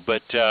radio,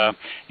 but I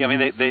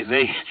mean,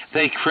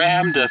 they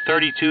crammed a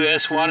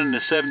 32S1 and a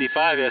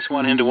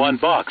 75S1 into one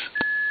box.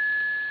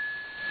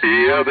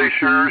 Yeah, they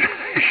sure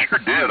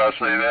did. I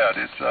say that.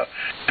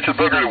 It's a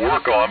bugger to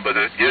work on, but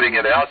getting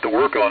it out to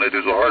work on it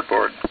is the hard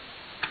part.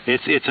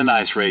 It's a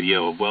nice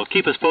radio. Well,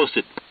 keep us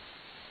posted.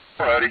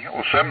 Alrighty,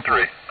 well,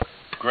 7-3.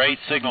 Great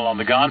signal on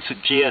the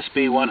Gonset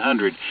GSB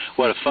 100.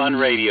 What a fun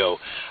radio.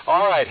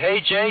 All right,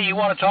 hey, Jay, you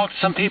want to talk to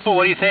some people?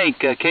 What do you think?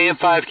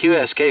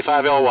 KM5QS,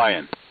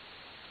 K5LYN.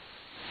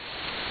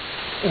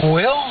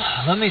 Well,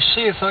 let me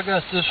see if I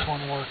got this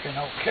one working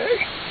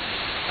okay.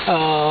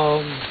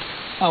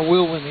 I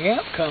will when the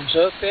amp comes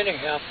up.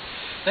 Anyhow,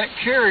 that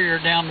carrier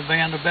down the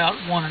band about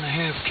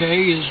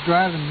 1.5K is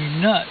driving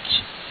me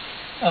nuts.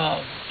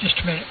 Just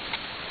a minute.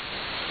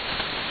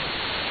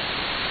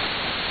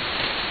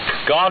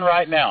 Gone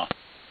right now.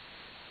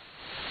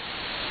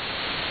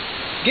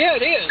 Yeah,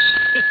 it is.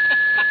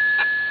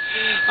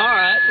 All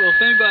right. Well,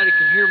 if anybody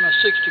can hear my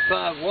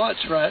 65 watts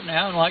right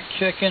now and like to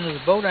check into the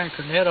boat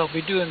anchor net, I'll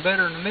be doing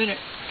better in a minute.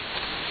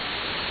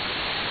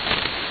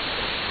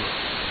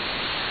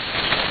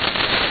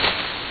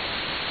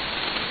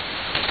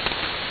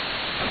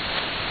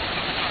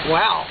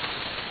 Wow.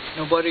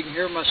 Nobody can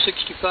hear my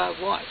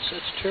 65 watts.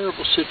 That's a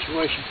terrible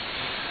situation.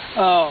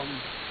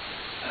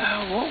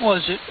 What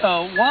was it?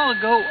 A while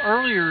ago,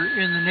 earlier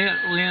in the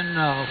net, Lynn,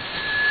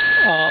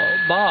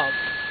 Bob,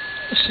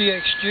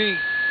 CXG,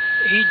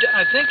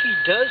 I think he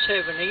does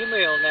have an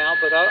email now,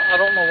 but I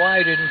don't know why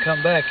he didn't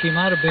come back. He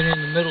might have been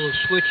in the middle of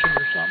switching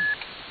or something.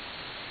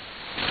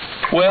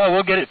 Well,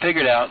 we'll get it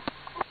figured out.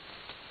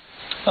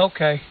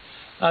 Okay.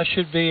 I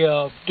should be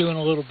doing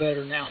a little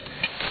better now.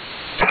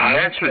 I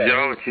answered,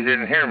 Joe, but you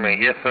didn't hear me.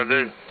 Yes, I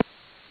do.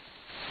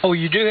 Oh,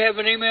 you do have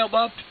an email,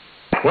 Bob?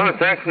 Well,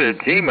 it's actually a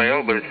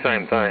Gmail, but it's the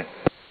same thing.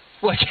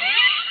 What?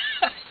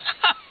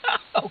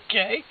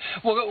 Okay.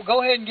 Well,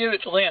 go ahead and give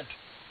it to Lynn.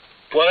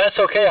 Well, that's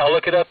okay. I'll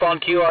look it up on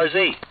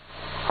QRZ.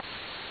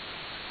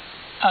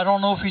 I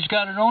don't know if he's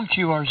got it on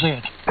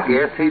QRZ.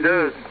 Yes, he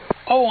does.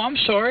 Oh, I'm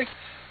sorry.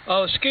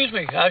 Excuse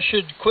me. I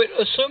should quit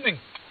assuming.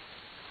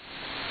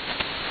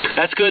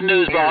 That's good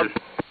news, Bob.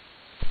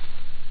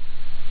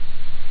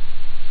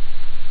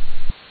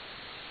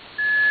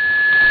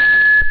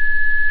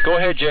 Go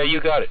ahead, Jay. You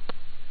got it.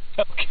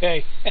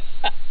 Okay.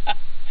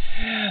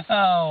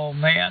 Oh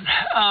man.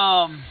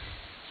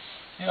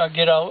 I'll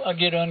get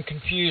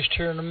unconfused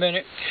here in a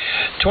minute.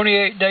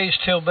 28 days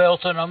till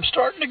Belton. I'm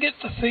starting to get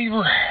the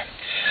fever.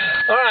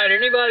 All right.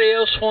 Anybody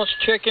else wants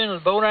to check into the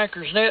Boat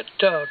Anchors Net?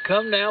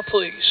 Come now,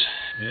 please.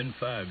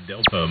 N5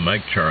 Delta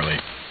Mike Charlie.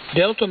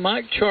 Delta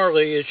Mike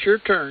Charlie, it's your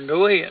turn.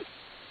 Go ahead.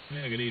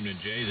 Yeah, good evening,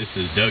 Jay. This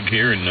is Doug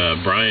here in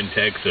Bryan,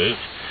 Texas.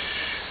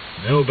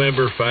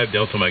 November 5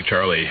 Delta Mike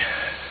Charlie.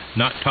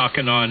 Not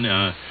talking on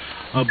a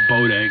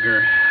boat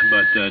anchor,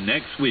 but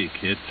next week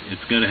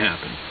it's going to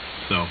happen.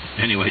 So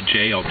anyway,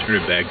 Jay, I'll turn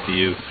it back to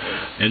you.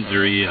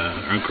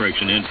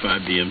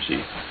 N5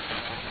 BMC.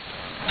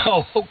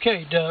 Oh,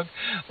 okay, Doug.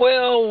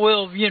 Well,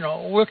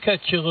 we'll cut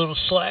you a little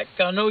slack.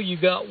 I know you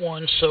got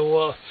one,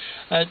 so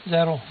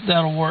that'll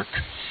work.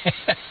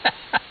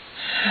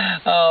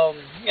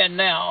 And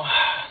now,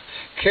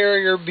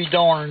 carrier be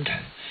darned.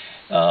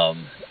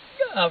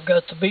 I've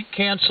got the beat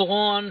cancel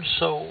on,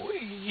 so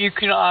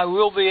I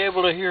will be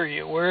able to hear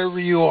you wherever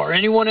you are.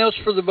 Anyone else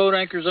for the Boat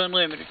Anchors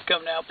Unlimited?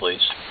 Come now,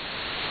 please.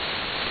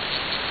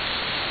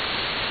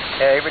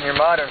 Yeah, even your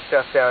modern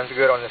stuff sounds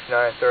good on this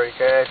 930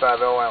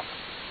 KA5LL.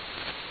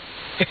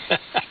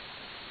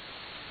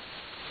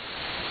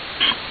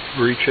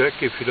 Recheck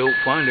if you don't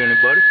find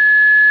anybody.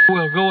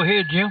 Well, go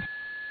ahead, Jim.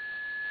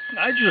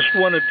 I just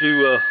wanted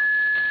to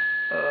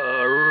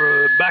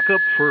back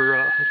up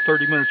for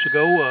 30 minutes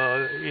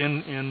ago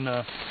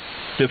in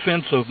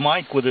defense of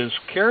Mike with his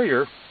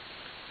carrier.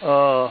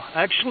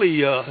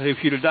 Actually,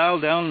 if you'd have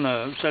dialed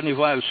down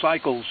 75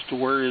 cycles to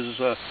where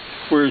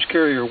his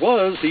carrier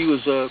was, he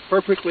was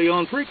perfectly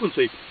on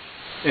frequency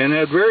and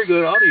had very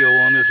good audio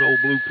on this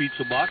old blue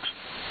pizza box.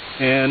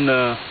 And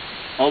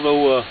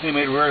although he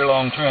made a very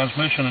long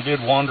transmission, it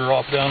did wander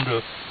off down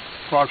to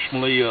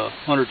approximately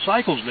 100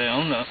 cycles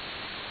down.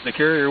 The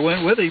carrier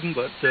went with him,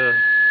 but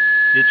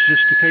it's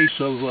just a case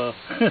of,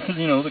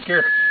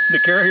 the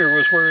carrier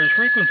was where his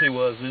frequency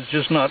was. It's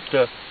just not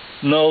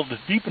nulled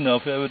deep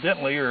enough,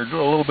 evidently, or a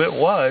little bit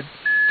wide,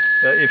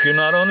 if you're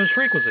not on his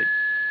frequency.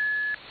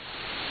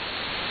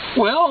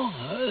 Well,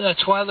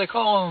 that's why they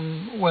call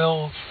them,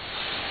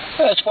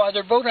 that's why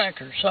they're boat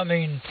anchors. I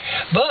mean,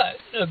 but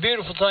the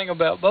beautiful thing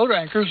about boat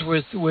anchors,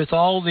 with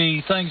all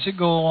the things that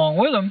go along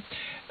with them,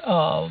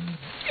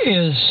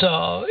 is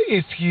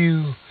if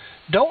you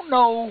don't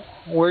know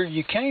where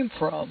you came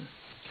from,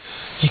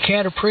 you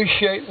can't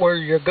appreciate where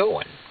you're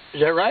going.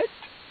 Is that right?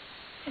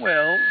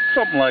 Well,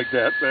 something like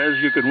that. But as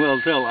you can well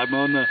tell, I'm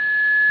on the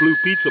blue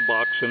pizza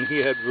box, and he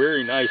had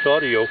very nice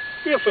audio,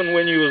 if and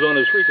when he was on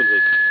his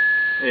frequency.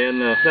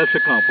 And that's a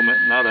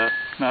compliment, not a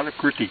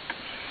critique.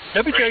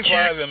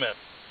 WJ5MS.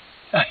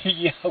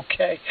 Yeah,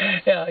 okay.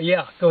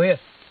 Yeah, go ahead.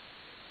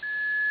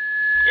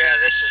 Yeah,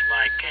 this is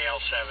Mike,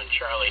 KL7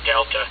 Charlie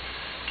Delta.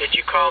 Did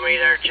you call me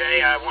there,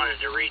 Jay? I wanted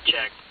to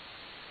recheck.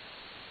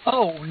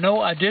 Oh,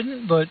 no, I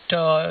didn't, but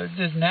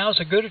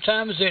now's as good a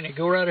time as any.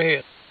 Go right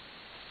ahead.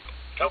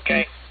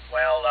 Okay.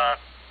 Well,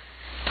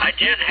 I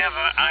did have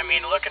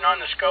looking on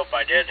the scope,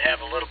 I did have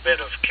a little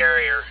bit of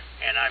carrier,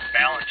 and I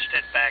balanced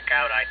it back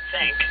out, I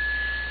think.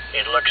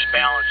 It looks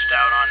balanced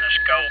out on the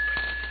scope.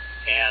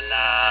 And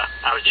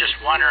I was just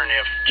wondering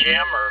if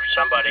Jim or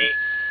somebody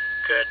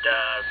could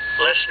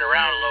listen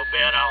around a little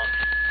bit.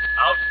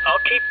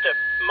 I'll keep the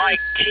mic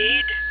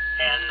keyed,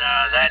 and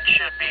that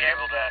should be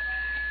able to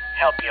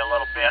help you a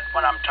little bit.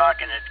 When I'm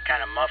talking, it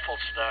kind of muffles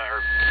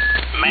or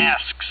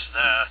masks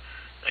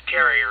the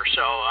carrier.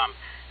 So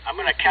I'm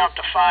going to count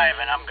to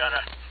 5, and I'm going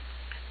to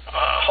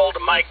hold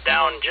the mic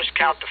down, just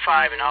count to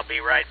 5, and I'll be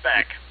right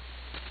back.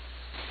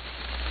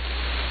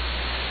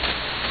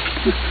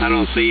 I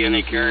don't see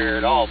any carrier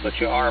at all, but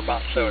you are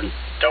about so.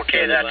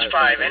 Okay, that's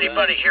 5.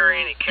 Anybody hear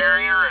any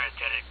carrier?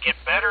 Did it get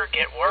better,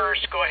 get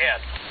worse? Go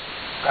ahead.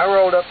 I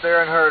rolled up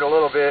there and heard a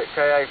little bit,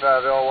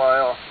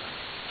 KA5LYL.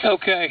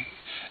 Okay.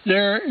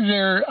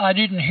 There. I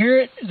didn't hear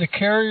it. The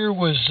carrier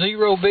was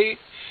 0 beat,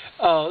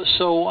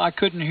 so I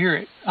couldn't hear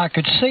it. I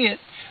could see it,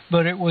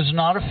 but it was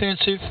not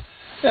offensive.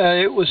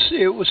 It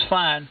was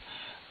fine.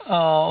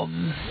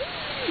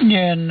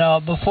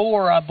 And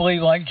before, I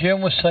believe, like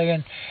Jim was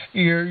saying,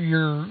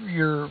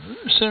 your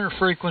center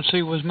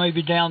frequency was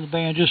maybe down the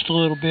band just a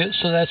little bit,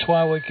 so that's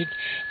why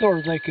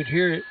they could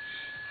hear it.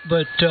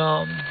 but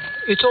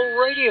it's old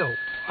radio.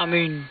 I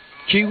mean,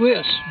 gee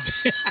whiz.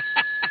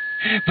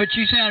 But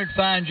you sounded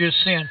fine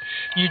just then.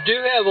 You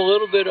do have a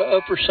little bit of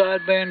upper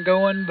sideband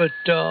going, but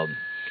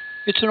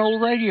it's an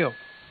old radio.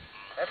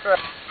 That's right.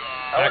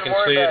 I can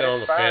see it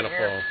on the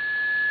Panaphone.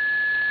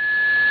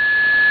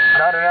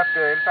 Not enough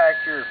to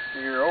impact your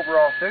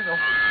overall signal.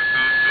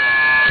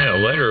 Yeah,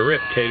 let her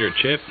rip, Tater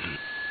Chip.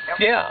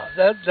 Yeah,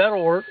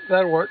 that'll work.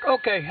 That'll work.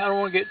 Okay, I don't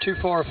want to get too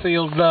far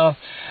afield.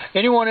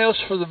 Anyone else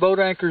for the Boat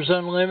Anchors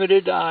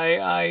Unlimited?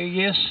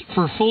 Yes,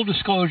 for full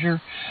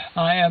disclosure,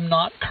 I am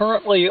not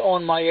currently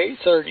on my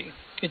 830.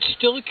 It's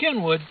still a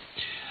Kenwood,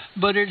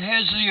 but it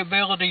has the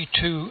ability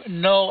to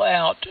null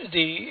out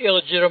the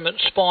illegitimate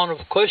spawn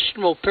of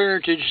questionable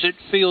parentage that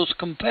feels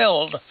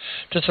compelled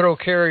to throw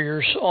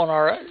carriers on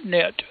our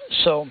net.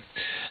 So,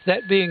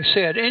 that being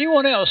said,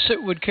 anyone else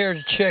that would care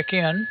to check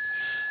in,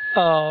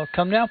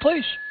 come now,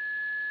 please.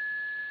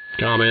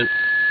 Comment.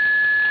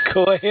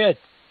 Go ahead.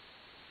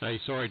 Hey,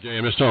 sorry, Jay,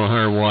 I'm just on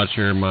 100 watts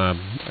here. My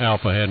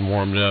alpha hadn't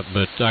warmed up,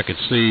 but I could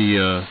see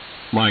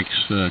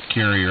Mike's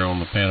carrier on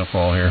the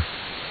Panaphone here.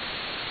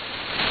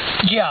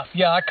 Yeah,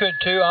 I could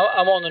too.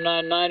 I'm on the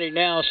 990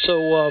 now,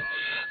 so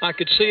I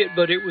could see it,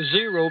 but it was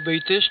 0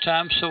 beat this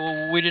time,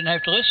 so we didn't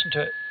have to listen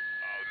to it,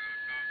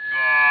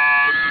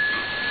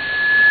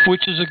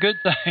 which is a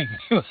good thing.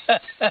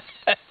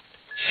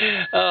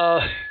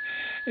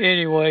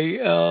 Anyway,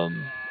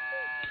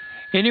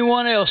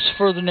 anyone else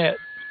for the net?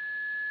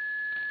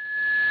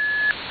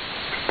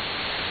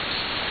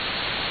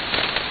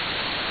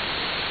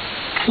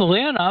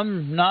 Lynn,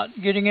 I'm not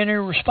getting any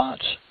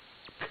response.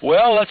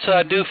 Well, let's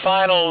do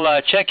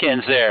final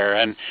check-ins there,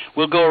 and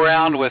we'll go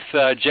around with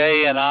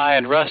Jay and I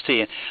and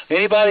Rusty.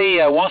 Anybody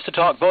wants to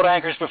talk boat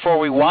anchors before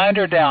we wind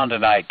her down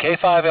tonight?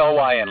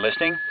 K5LYN,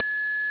 listening?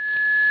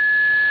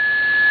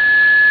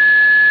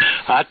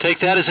 I'd take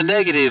that as a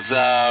negative.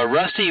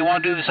 Rusty, you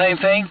want to do the same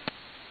thing?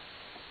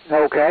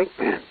 Okay.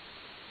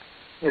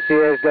 This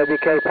is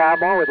WK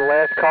Pieball with the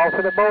last call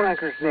for the Boat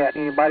Anchors Net.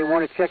 Anybody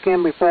want to check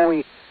in before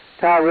we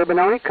tie a ribbon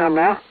on it? Come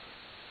now.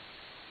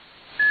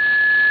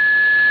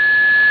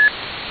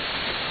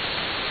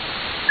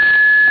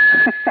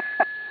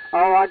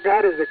 All I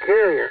got is a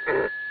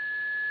carrier.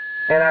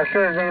 And I'm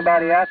sure there's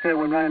anybody out there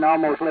with running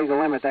almost legal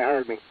limit that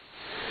heard me.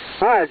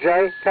 All right,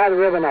 Jay, tie the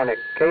ribbon on it.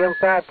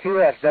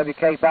 KM5QS,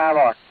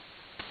 WK5R.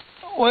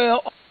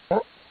 Well,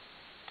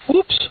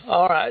 whoops.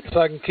 All right, if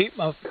I can keep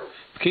my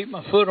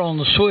foot on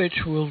the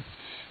switch, we'll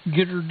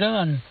get her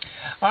done.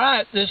 All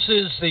right, this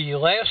is the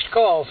last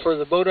call for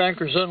the Boat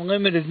Anchors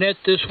Unlimited Net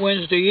this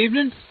Wednesday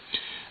evening.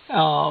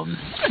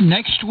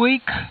 Next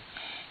week,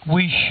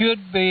 we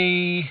should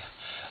be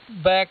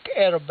back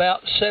at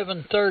about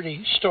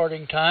 7:30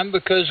 starting time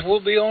because we'll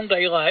be on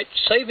daylight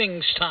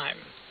savings time.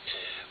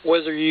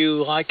 Whether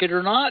you like it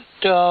or not,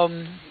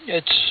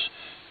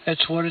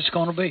 that's what it's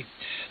going to be.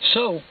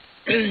 So,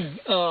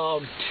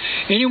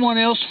 anyone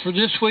else for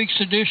this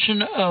week's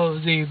edition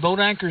of the Boat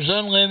Anchors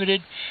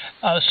Unlimited,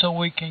 so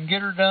we can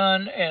get her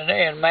done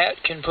and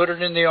Matt can put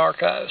it in the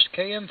archives.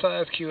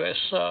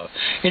 KM5QS.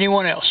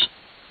 Anyone else?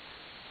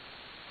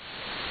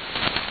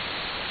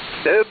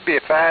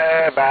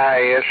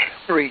 W5IS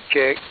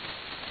recheck.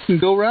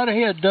 Go right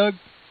ahead, Doug.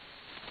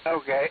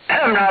 Okay.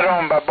 I'm not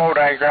on my boat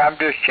anchor. I'm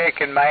just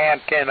checking my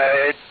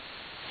antenna.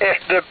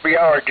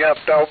 SWR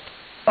jumped off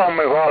on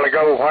me a while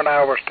ago when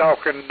I was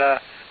talking to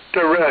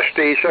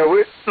Rusty, so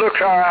it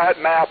looks all right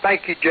now.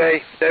 Thank you,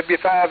 Jay.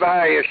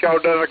 W5IS, y'all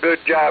done a good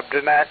job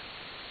tonight.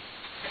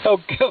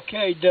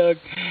 Okay, Doug.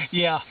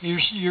 Yeah,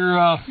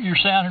 you're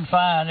sounding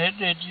fine.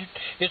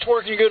 It's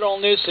working good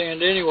on this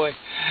end anyway.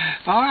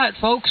 All right,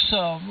 folks.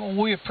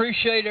 We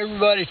appreciate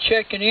everybody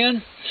checking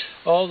in.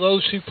 All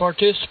those who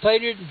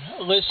participated,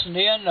 listened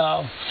in.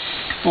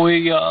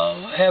 We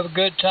have a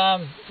good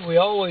time. We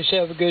always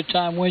have a good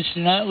time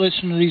Wednesday night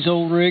listening to these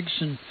old rigs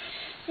and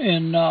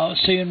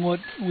seeing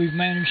what we've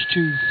managed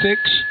to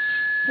fix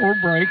or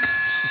break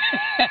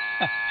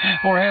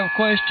or have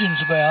questions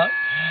about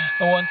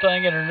one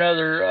thing and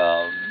another.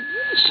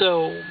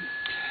 So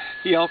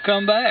y'all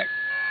come back.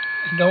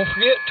 And don't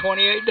forget,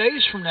 28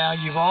 days from now,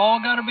 you've all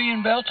got to be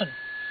in Belton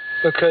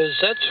because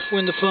that's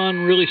when the fun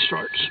really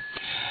starts.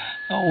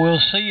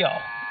 We'll see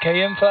y'all.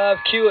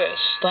 KM5QS.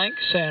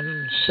 Thanks,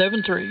 and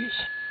 7-3s.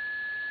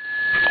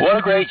 What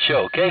a great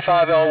show.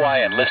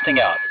 K5LYN, listening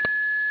out.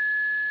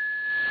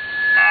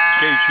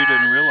 In case you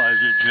didn't realize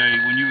it,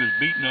 Jay, when you was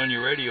beating on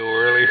your radio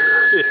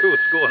earlier, it was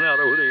going out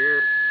over the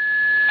air.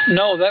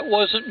 No, that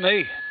wasn't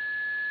me.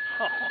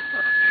 Oh,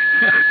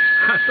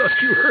 I thought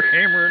you were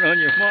hammering on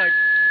your mic.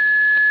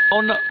 Oh,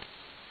 no.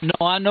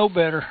 No, I know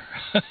better.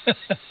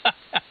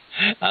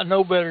 I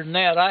know better than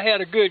that. I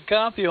had a good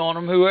copy on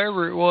them,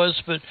 whoever it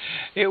was, but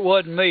it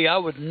wasn't me. I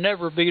would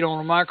never beat on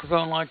a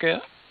microphone like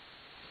that.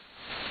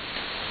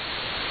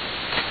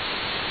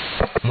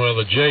 Well,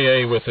 the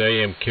JA with the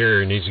AM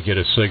carrier needs to get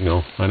a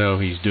signal. I know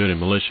he's doing it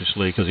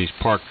maliciously because he's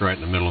parked right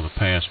in the middle of the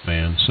pass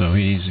band, so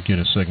he needs to get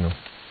a signal.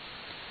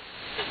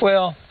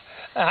 Well,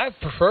 I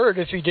prefer it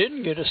if he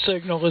didn't get a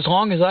signal, as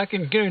long as I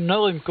can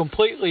null him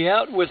completely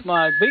out with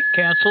my beat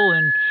cancel,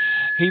 and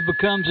he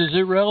becomes as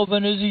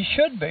irrelevant as he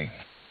should be.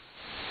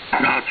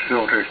 Notch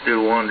filters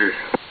do wonders.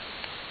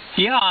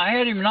 Yeah, I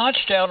had him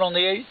notched out on the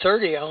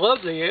 830. I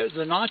love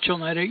the notch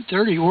on that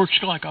 830. It works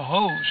like a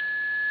hose.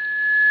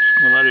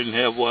 Well, I didn't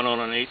have one on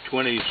an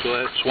 820, so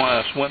that's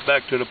why I went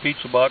back to the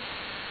pizza box.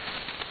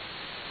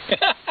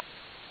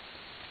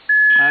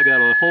 I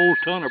got a whole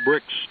ton of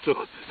bricks to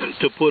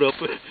put up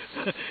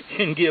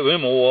and give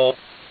him a wall.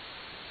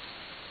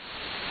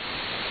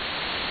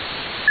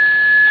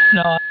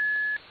 No,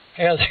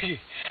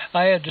 I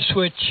had to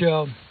switch.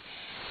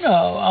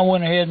 I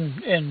went ahead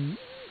and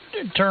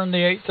turned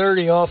the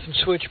 830 off and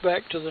switched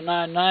back to the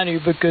 990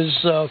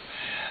 because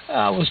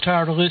I was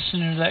tired of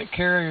listening to that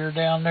carrier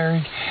down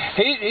there.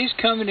 He's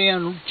coming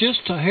in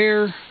just a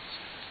hair.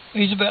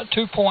 He's about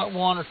 2.1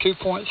 or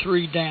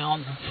 2.3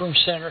 down from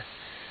center,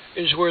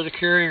 is where the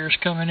carrier's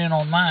coming in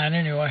on mine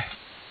anyway.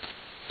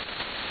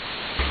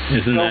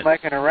 Still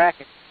making a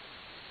racket.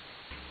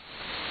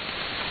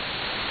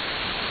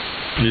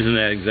 Isn't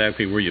that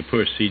exactly where you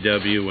push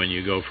CW when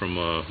you go from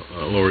a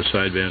lower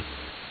sideband?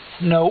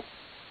 Nope.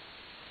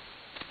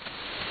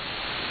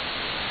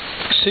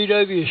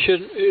 CW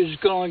is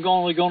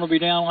only going to be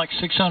down like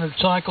 600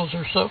 cycles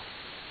or so.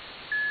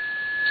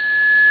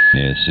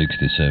 Yeah,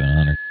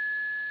 6,700.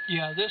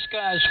 Yeah, this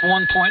guy's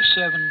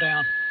 1.7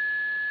 down.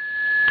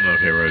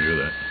 Okay, roger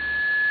that.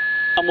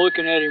 I'm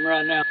looking at him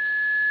right now.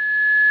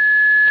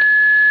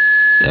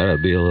 That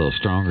would be a little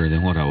stronger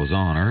than what I was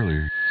on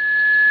earlier.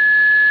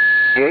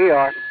 Yeah, you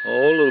are.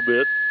 Oh, a little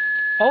bit.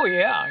 Oh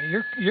yeah,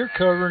 you're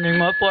covering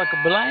him up like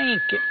a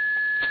blanket.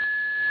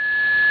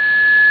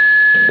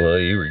 Well,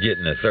 you were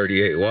getting the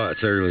 38 watts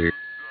earlier.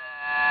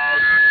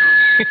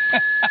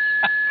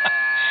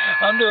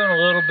 I'm doing a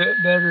little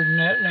bit better than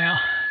that now.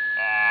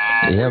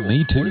 Yeah,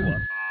 me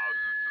too.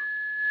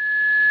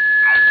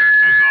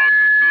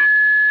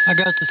 I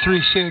got the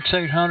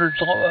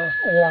 36800s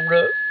warmed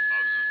up.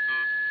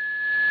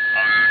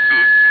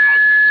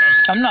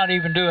 I'm not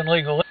even doing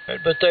legal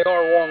limit, but they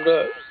are warmed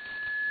up.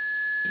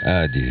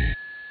 I do.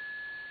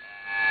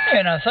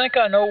 And I think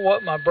I know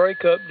what my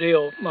breakup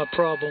deal, my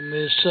problem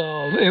is.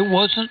 It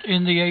wasn't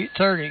in the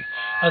 830.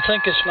 I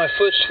think it's my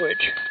foot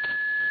switch.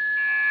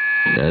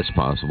 That's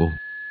possible.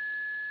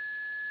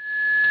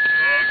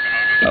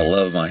 I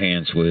love my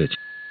hand switch.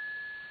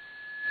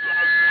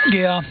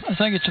 Yeah, I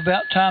think it's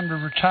about time to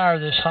retire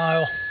this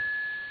Heil.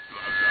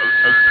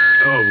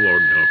 Oh,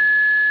 Lord, no.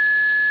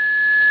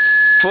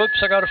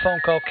 Whoops, I got a phone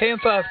call.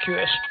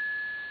 KM5QS.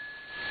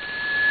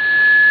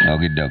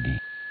 Okie dokie.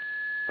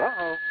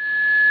 Uh-oh.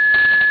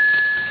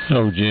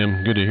 Oh,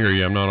 Jim, good to hear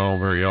you. I'm not on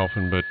very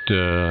often, but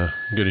good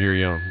to hear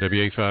you on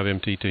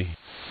WA5MTT.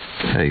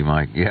 Hey,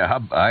 Mike. Yeah,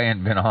 I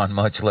ain't been on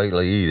much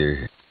lately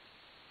either.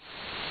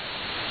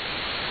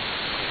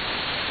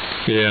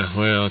 Yeah,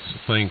 well, it's a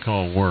thing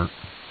called work.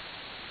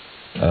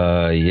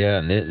 Yeah,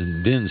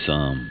 and then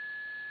some.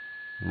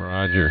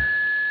 Roger.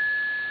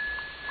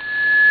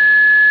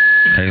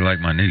 Hey, like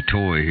my new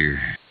toy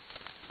here.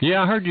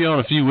 Yeah, I heard you on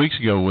a few weeks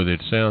ago with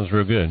it. Sounds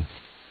real good.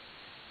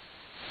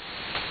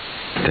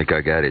 I think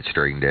I got it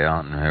straightened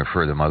out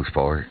for the most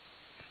part.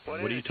 What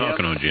are you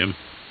talking on, Jim?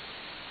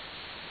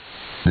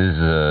 This is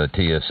a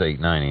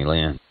TS890,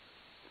 Lynn.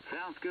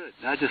 Sounds good.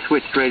 I just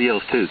switched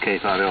radios too,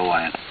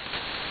 K5LYN.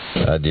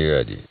 I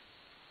do.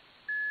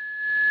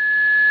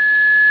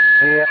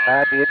 Yeah,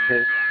 I did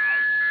too.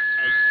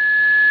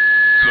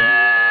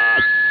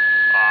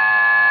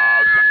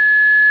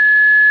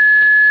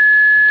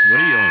 What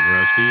are you on,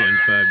 Rusty?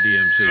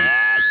 N5DMC?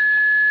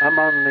 I'm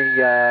on the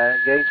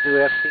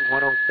Yaesu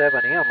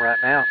FT107M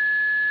right now.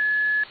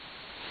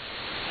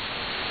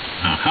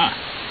 Aha.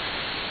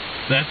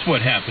 That's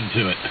what happened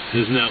to it.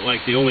 Isn't that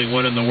like the only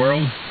one in the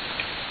world?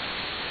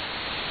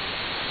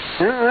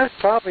 There's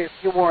probably a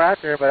few more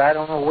out there, but I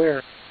don't know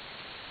where.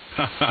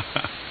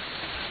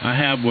 I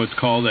have what's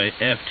called a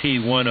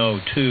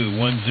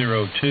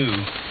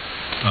FT102,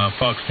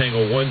 Fox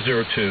Tango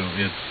 102.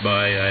 It's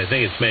by, I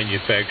think it's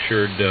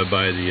manufactured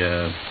by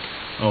the,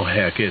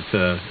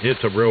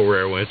 it's a real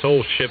rare one. It's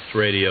old ship's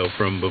radio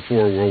from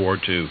before World War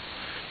II.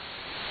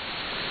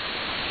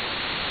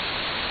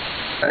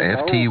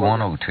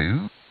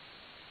 FT102?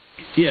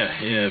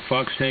 Yeah,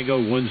 Fox Tango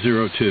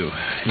 102.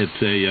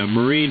 It's a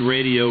marine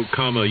radio,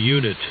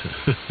 unit,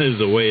 is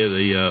the way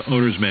the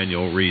owner's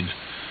manual reads.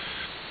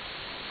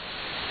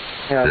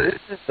 Yeah, this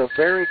is the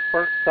very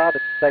first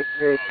solid state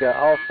rig,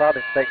 all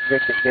solid state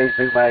rig that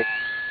Yaesu made.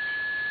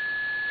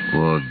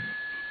 Well,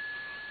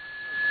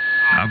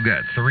 I've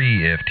got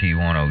 3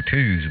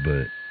 FT102s,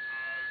 but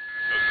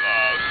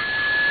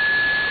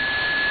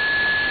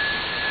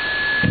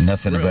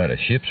nothing about a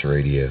ship's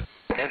radio.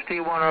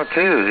 FT102 is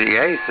the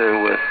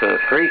Yaesu with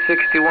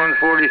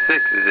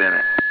 36146s in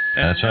it.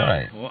 That's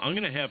right. Well,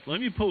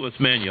 let me pull this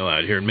manual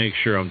out here and make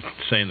sure I'm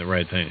saying the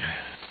right thing.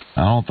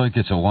 I don't think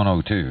it's a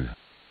 102.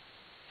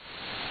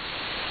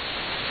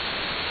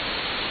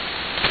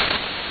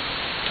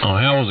 Oh,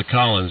 how was the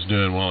Collins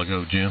doing a while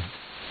ago, Jim?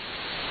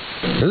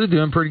 They're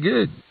doing pretty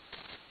good.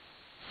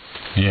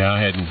 Yeah, I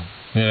hadn't.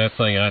 Yeah, that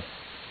thing I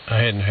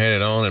hadn't had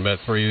it on in about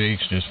 3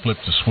 weeks. Just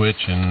flipped the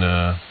switch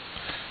and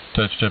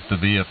touched up the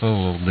VFO a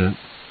little bit.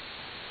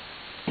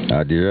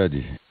 I do.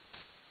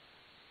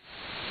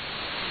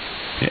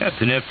 Yeah,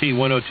 it's an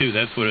FT102.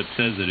 That's what it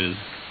says it is.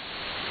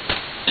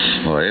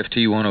 Well,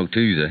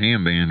 FT102 is a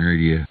ham band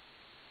radio.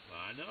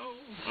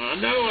 I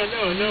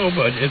know,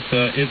 but it's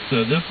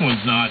this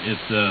one's not.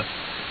 It's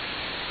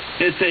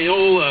a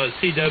old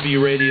CW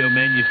radio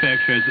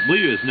manufacturer. I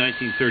believe it was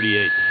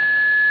 1938.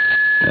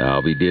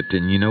 I'll be dipped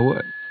in. You know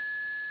what?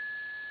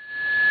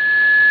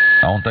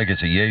 I don't think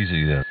it's a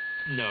Yaesu though.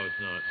 No, it's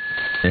not.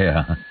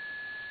 Yeah.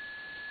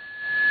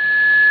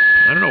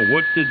 I don't know,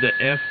 what did the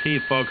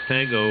FT Fox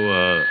Tango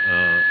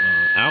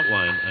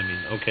outline? I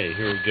mean, okay,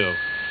 here we go.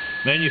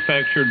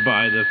 Manufactured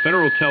by the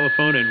Federal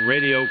Telephone and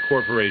Radio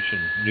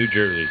Corporation, New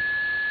Jersey.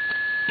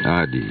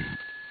 I do.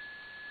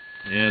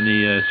 And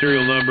the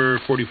serial number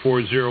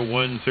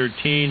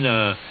 440113,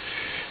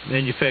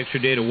 manufacture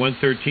date of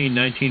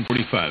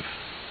 1/13/1945.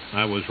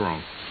 I was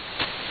wrong.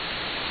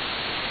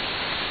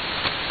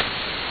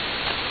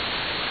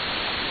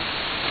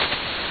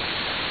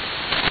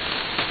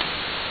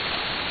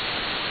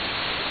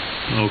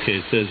 Okay,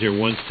 it says here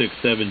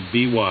 167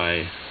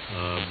 BY,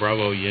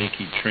 Bravo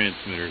Yankee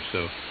transmitter.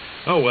 So,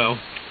 oh well.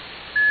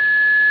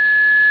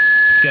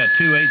 It's got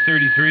two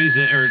 833s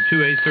or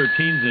two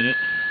 813s in it.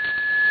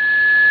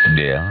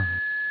 Yeah.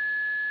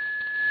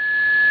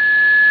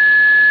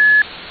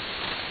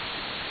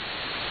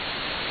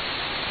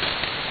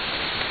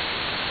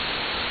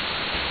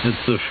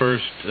 It's the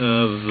first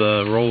of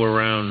the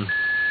roll-around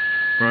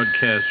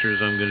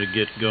broadcasters I'm going to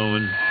get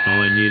going.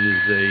 All I need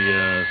is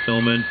a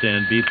filament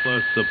and B+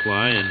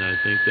 supply, and I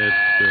think that's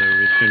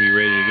it's going to be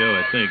ready to go,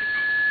 I think.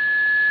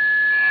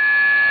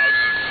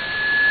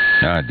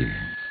 I do.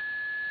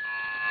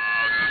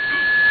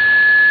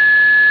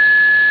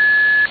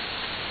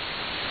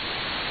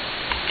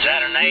 Is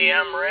that an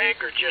AM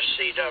rig or just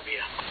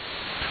CW?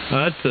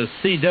 It's a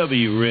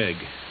CW rig,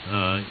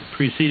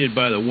 preceded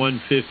by the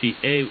 150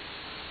 AY,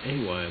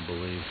 I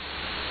believe.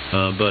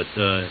 But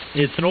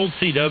it's an old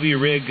CW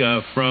rig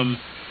from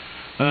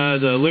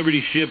the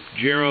Liberty ship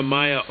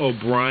Jeremiah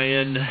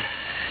O'Brien,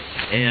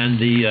 and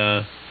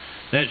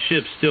that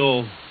ship's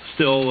still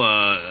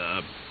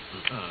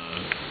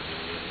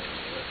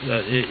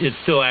it's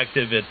still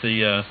active at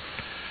the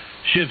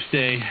ship's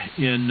day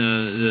in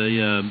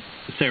the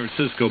San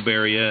Francisco Bay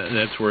Area.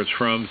 That's where it's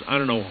from. I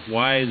don't know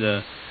why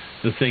the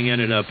thing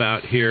ended up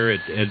out here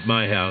at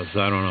my house.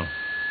 I don't know.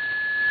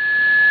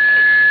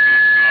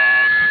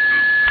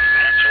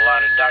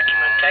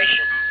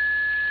 Documentation.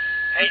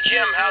 Hey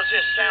Jim, how's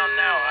this sound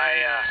now?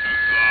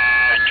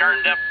 I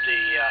turned up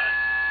the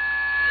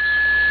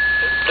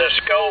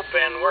scope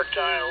and worked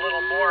on it a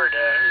little more. Do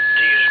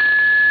you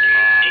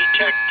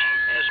detect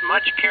as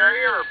much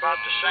carrier, or about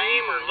the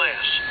same, or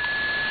less?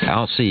 I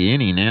don't see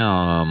any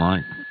now,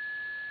 Mike.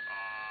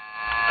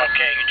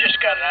 Okay,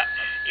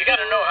 you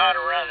gotta know how to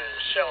run an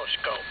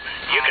oscilloscope.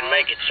 You can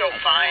make it so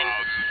fine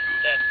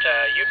that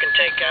you can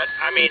take out.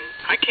 I mean,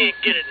 I can't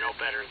get it no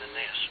better than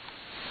this.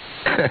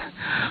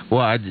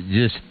 Well,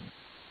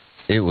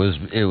 it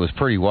was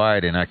pretty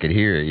wide and I could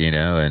hear it,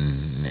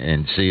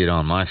 and see it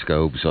on my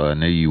scope, so I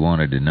knew you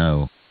wanted to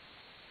know.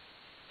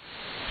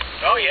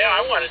 Oh yeah,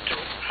 I want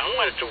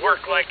it to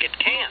work like it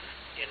can.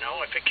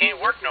 If it can't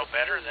work no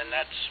better, then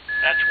that's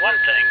one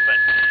thing. But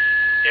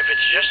if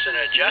it's just an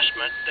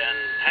adjustment, then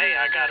hey,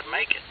 I got to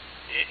make it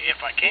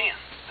if I can.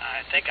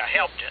 I think I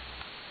helped it.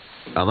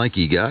 I think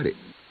you got it.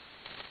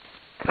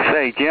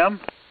 Say, Jim.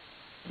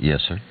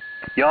 Yes, sir.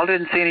 Y'all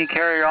didn't see any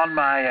carrier on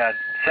my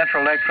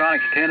Central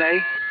Electronics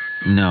 10A?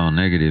 No,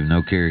 negative,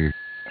 no carrier.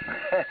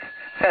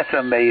 That's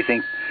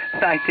amazing.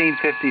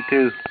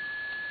 1952.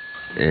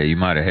 Yeah, you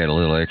might have had a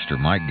little extra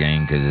mic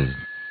gain,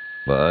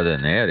 but other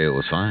than that, it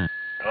was fine.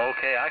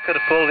 Okay, I could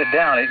have pulled it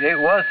down. It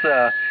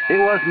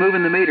was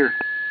moving the meter.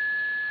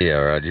 Yeah,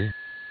 Roger.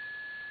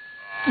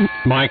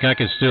 Mike, I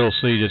can still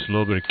see just a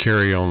little bit of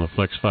carrier on the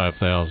Flex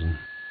 5000.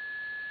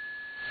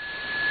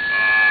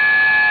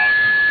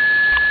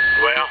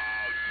 Well,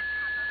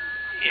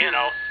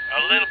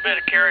 a little bit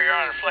of carrier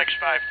on a Flex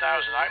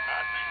 5000.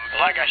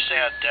 Like I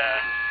said,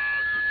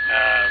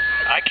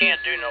 I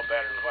can't do no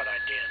better than what I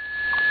did.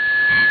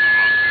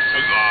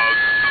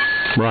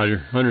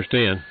 Roger,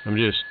 understand. I'm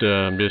just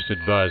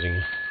advising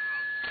you.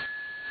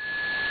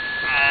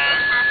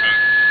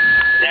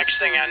 Next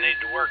thing I need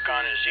to work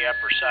on is the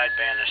upper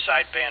sideband, the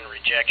sideband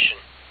rejection.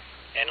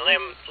 And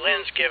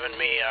Lynn's given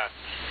me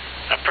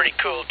a pretty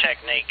cool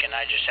technique, and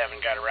I just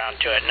haven't got around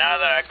to it. Now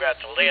that I've got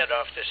the lid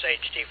off this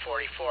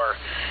HD44,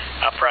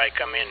 I'll probably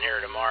come in here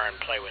tomorrow and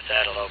play with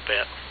that a little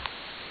bit.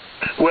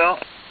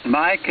 Well,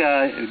 Mike,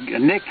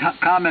 Nick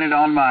commented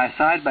on my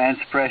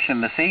sideband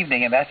suppression this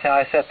evening, and that's how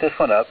I set this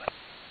one up.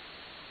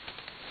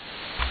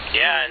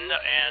 Yeah,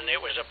 and it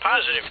was a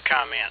positive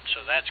comment,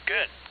 so that's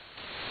good.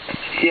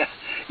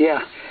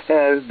 Yeah.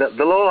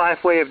 The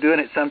low-life way of doing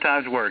it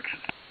sometimes works.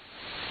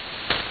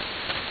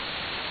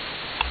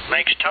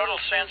 Makes total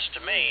sense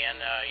to me, and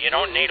you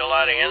don't need a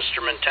lot of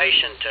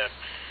instrumentation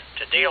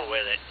to deal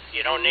with it.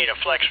 You don't need a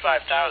Flex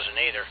 5000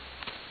 either.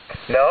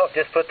 No,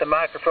 just put the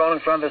microphone in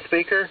front of the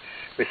speaker,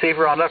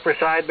 receiver on upper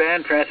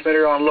sideband,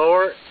 transmitter on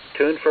lower,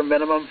 tuned for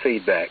minimum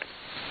feedback.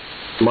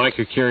 Mike,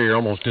 your carrier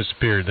almost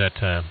disappeared that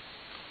time.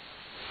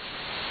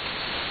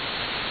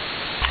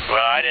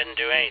 Well, I didn't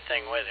do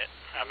anything with it.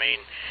 I mean,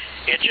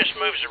 it just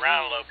moves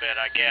around a little bit,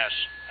 I guess.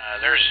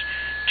 There's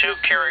 2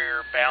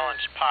 carrier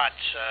balance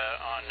pots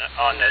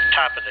on the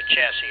top of the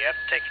chassis. You have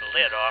to take the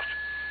lid off.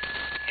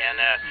 And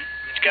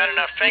it's got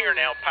enough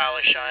fingernail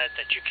polish on it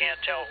that you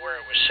can't tell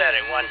where it was set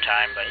at one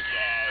time. But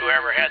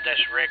whoever had this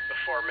rig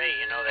before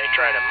me, they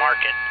try to mark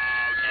it.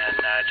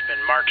 And it's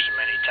been marked so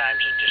many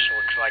times it just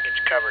looks like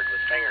it's covered with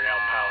fingernail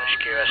polish,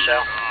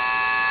 QSL.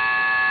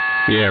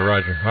 Yeah,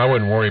 Roger. I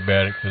wouldn't worry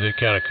about it because it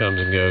kind of comes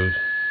and goes.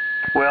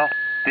 Well,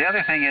 the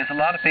other thing is a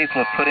lot of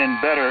people have put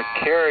in better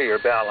carrier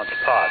balance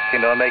pots,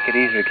 make it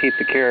easier to keep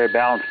the carrier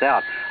balanced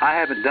out. I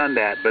haven't done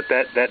that, but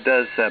that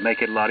does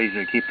make it a lot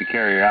easier to keep the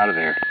carrier out of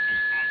there.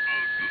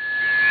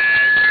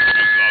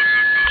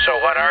 So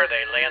what are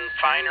they, Lynn?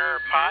 Finer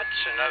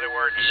pots? In other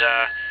words,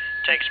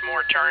 takes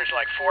more turns,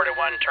 like 4 to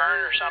 1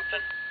 turn or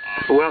something?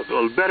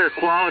 Well, better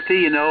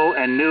quality,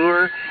 and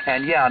newer,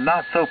 and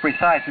not so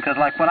precise. Because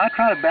like when I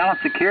try to balance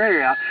the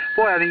carrier out,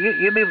 boy, I mean,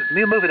 you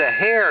move it a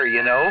hair,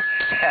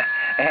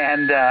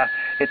 and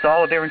it's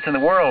all the difference in the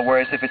world.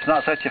 Whereas if it's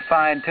not such a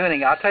fine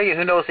tuning, I'll tell you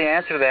who knows the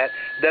answer to that.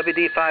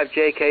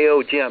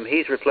 WD5JKO Jim,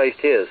 he's replaced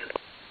his.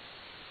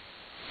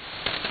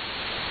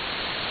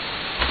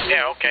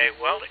 Yeah, okay.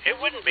 Well, it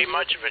wouldn't be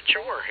much of a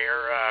chore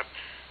here.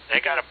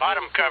 They got a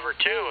bottom cover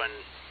too, and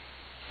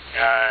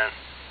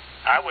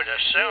I would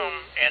assume,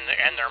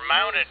 and they're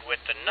mounted with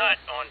the nut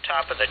on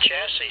top of the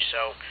chassis,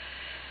 so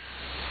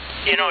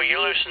you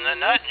loosen the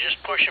nut and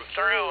just push them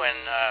through. And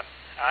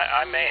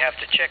I may have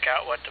to check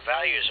out what the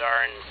values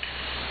are and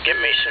get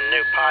me some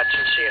new pots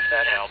and see if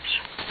that helps.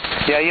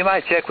 Yeah, you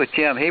might check with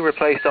Jim. He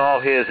replaced all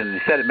his, and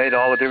he said it made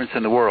all the difference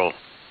in the world.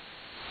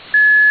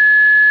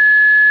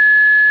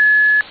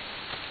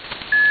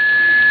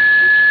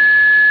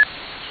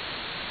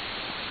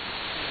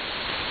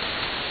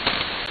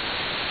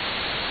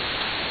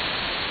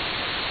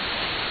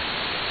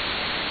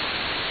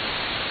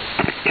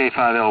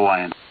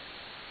 K5LYN.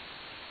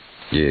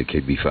 Yeah,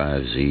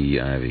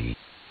 KB5ZIV.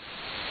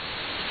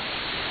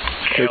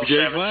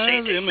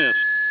 KJ5MS.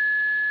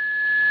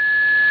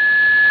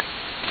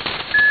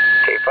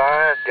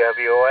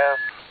 K5WF.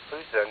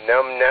 Who's the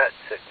numbnuts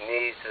that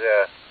needs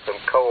some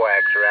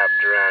coax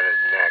wrapped around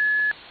his neck?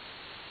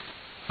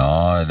 Oh,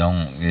 I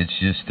don't. It's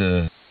just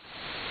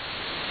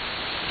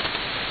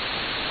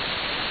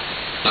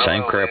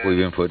same crap we've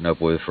been putting up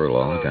with for a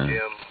long time.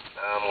 Jim.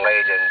 I'm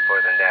waiting for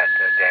the net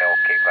to Dale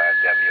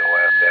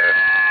K5WF there.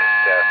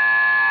 Just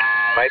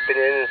piping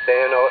in and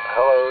saying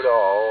hello to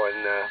all,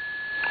 and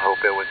hope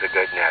it was a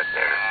good net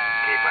there,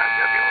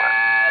 K5WF.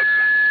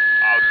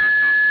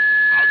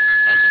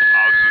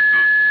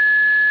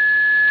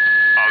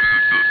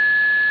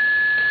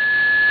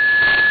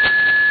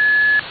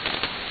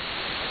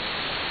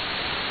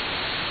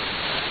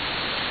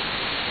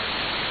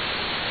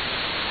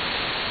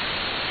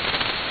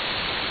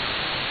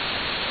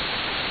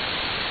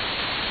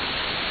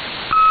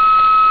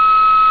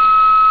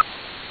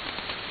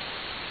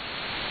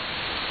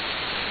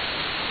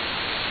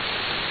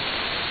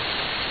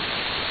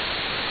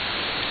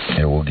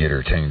 We'll get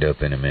her tuned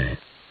up in a minute.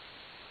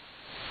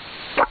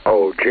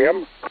 Oh,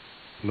 Jim?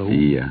 No.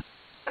 Yeah.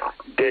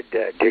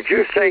 Did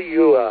you say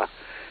you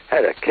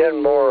had a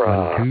Kenmore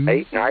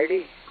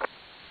 890?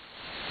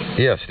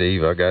 Yeah,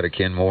 Steve, I got a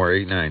Kenmore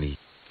 890.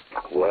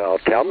 Well,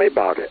 tell me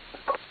about it.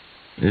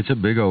 It's a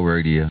big old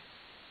radio.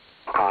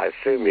 I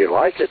assume you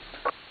like it.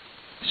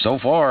 So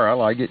far, I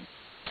like it.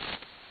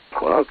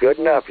 Well, good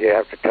enough. You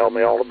have to tell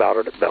me all about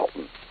it at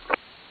Belton.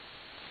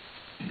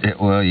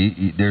 Well,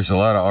 there's a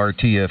lot of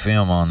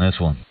RTFM on this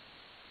one.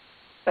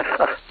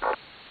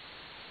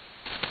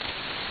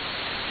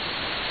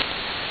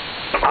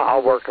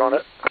 I'll work on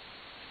it.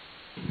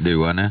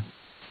 Do I now?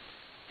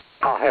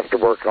 I'll have to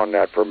work on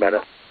that for a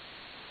minute.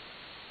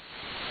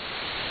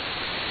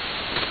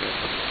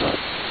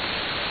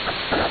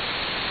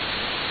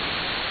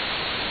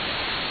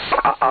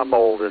 I'm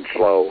old and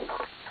slow.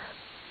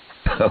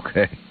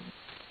 Okay.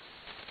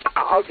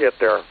 I'll get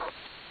there.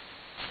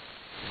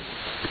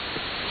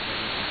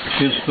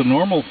 It's the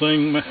normal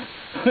thing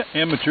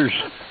amateurs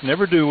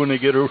never do when they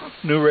get a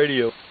new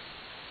radio.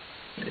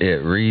 Yeah,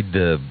 read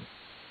the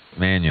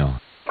manual.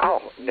 Oh,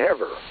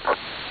 never.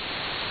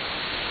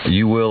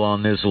 You will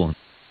on this one.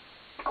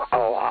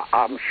 Oh,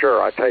 I'm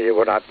sure. I tell you,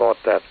 when I bought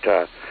that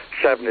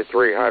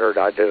 7300,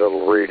 I did a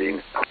little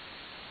reading.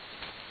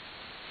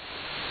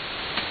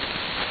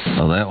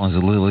 Well, that one's a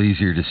little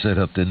easier to set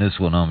up than this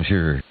one, I'm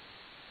sure.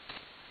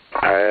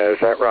 Is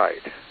that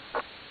right?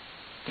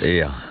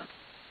 Yeah.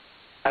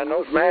 And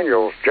those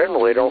manuals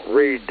generally don't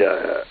read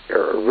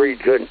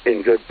good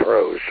in good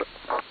prose.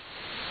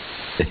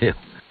 Yeah.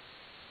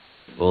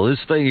 Well,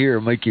 let's stay here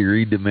and make you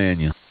read the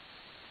manual.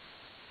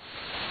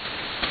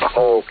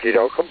 Okie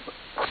doke.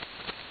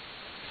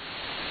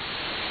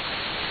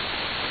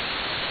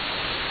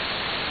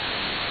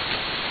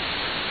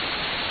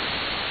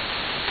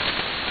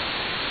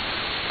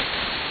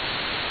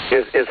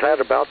 Is that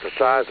about the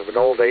size of an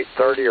old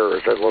 830, or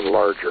is it a little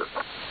larger?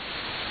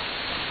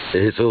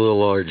 It's a little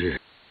larger.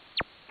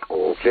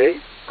 Okay.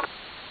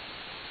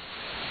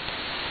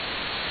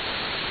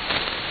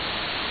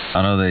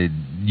 I know the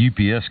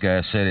UPS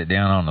guy set it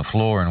down on the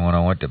floor, and when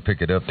I went to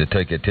pick it up to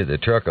take it to the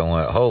truck, I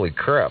went, holy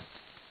crap.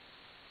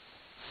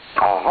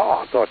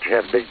 I thought you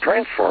had a big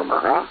transformer,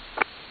 huh?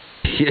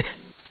 Yeah.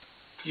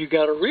 You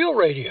got a real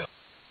radio.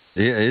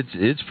 Yeah,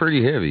 it's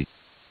pretty heavy.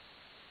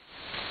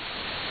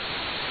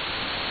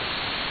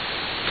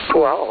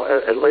 Well,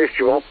 at least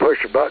you won't push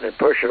a button and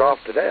push it off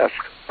the desk.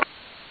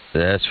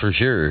 That's for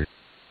sure.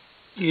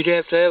 You'd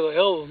have to have a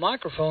hell of a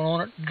microphone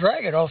on it to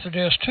drag it off the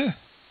desk, too.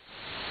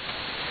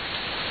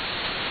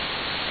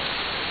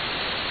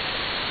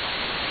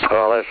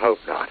 Well, let's hope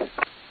not.